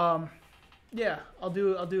yeah, I'll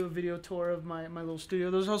do a video tour of my little studio.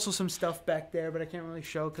 There's also some stuff back there, but I can't really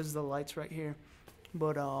show because the light's right here.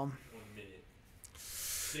 But 1 minute.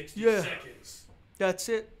 60 yeah. seconds. that's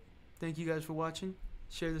it. Thank you guys for watching.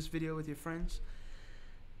 Share this video with your friends.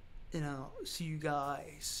 And I'll see you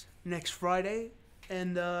guys next Friday.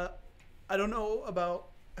 And I don't know about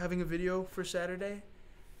having a video for Saturday.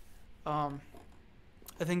 I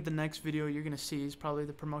think the next video you're going to see is probably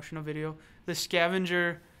the promotional video. The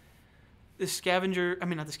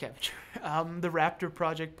Raptor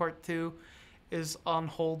Project Part 2 is on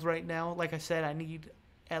hold right now. Like I said, I need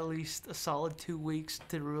at least a solid 2 weeks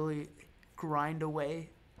to really grind away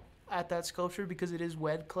at that sculpture because it is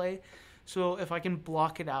wet clay. So if I can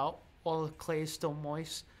block it out while the clay is still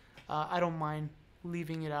moist, I don't mind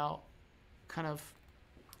leaving it out. Kind of,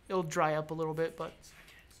 it'll dry up a little bit, but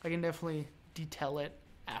I can definitely detail it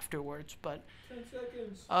afterwards. But 10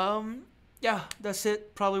 seconds. yeah, that's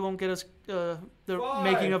it. Probably won't get us the 5,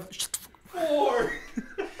 making of 4.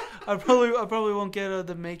 I probably won't get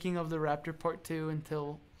the making of the Raptor Part 2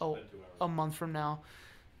 until a month from now.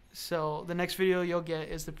 So the next video you'll get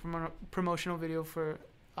is the promotional video for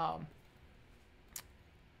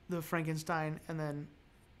the Frankenstein, and then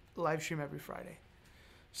live stream every Friday.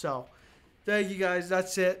 So thank you guys.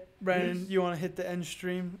 That's it. Brandon, you want to hit the end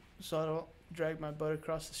stream so I don't drag my butt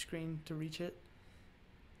across the screen to reach it?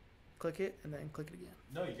 Click it and then click it again.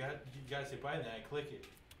 No, you gotta say bye and then I click it.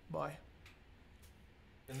 Bye.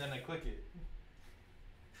 And then I click it.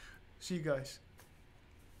 See you guys.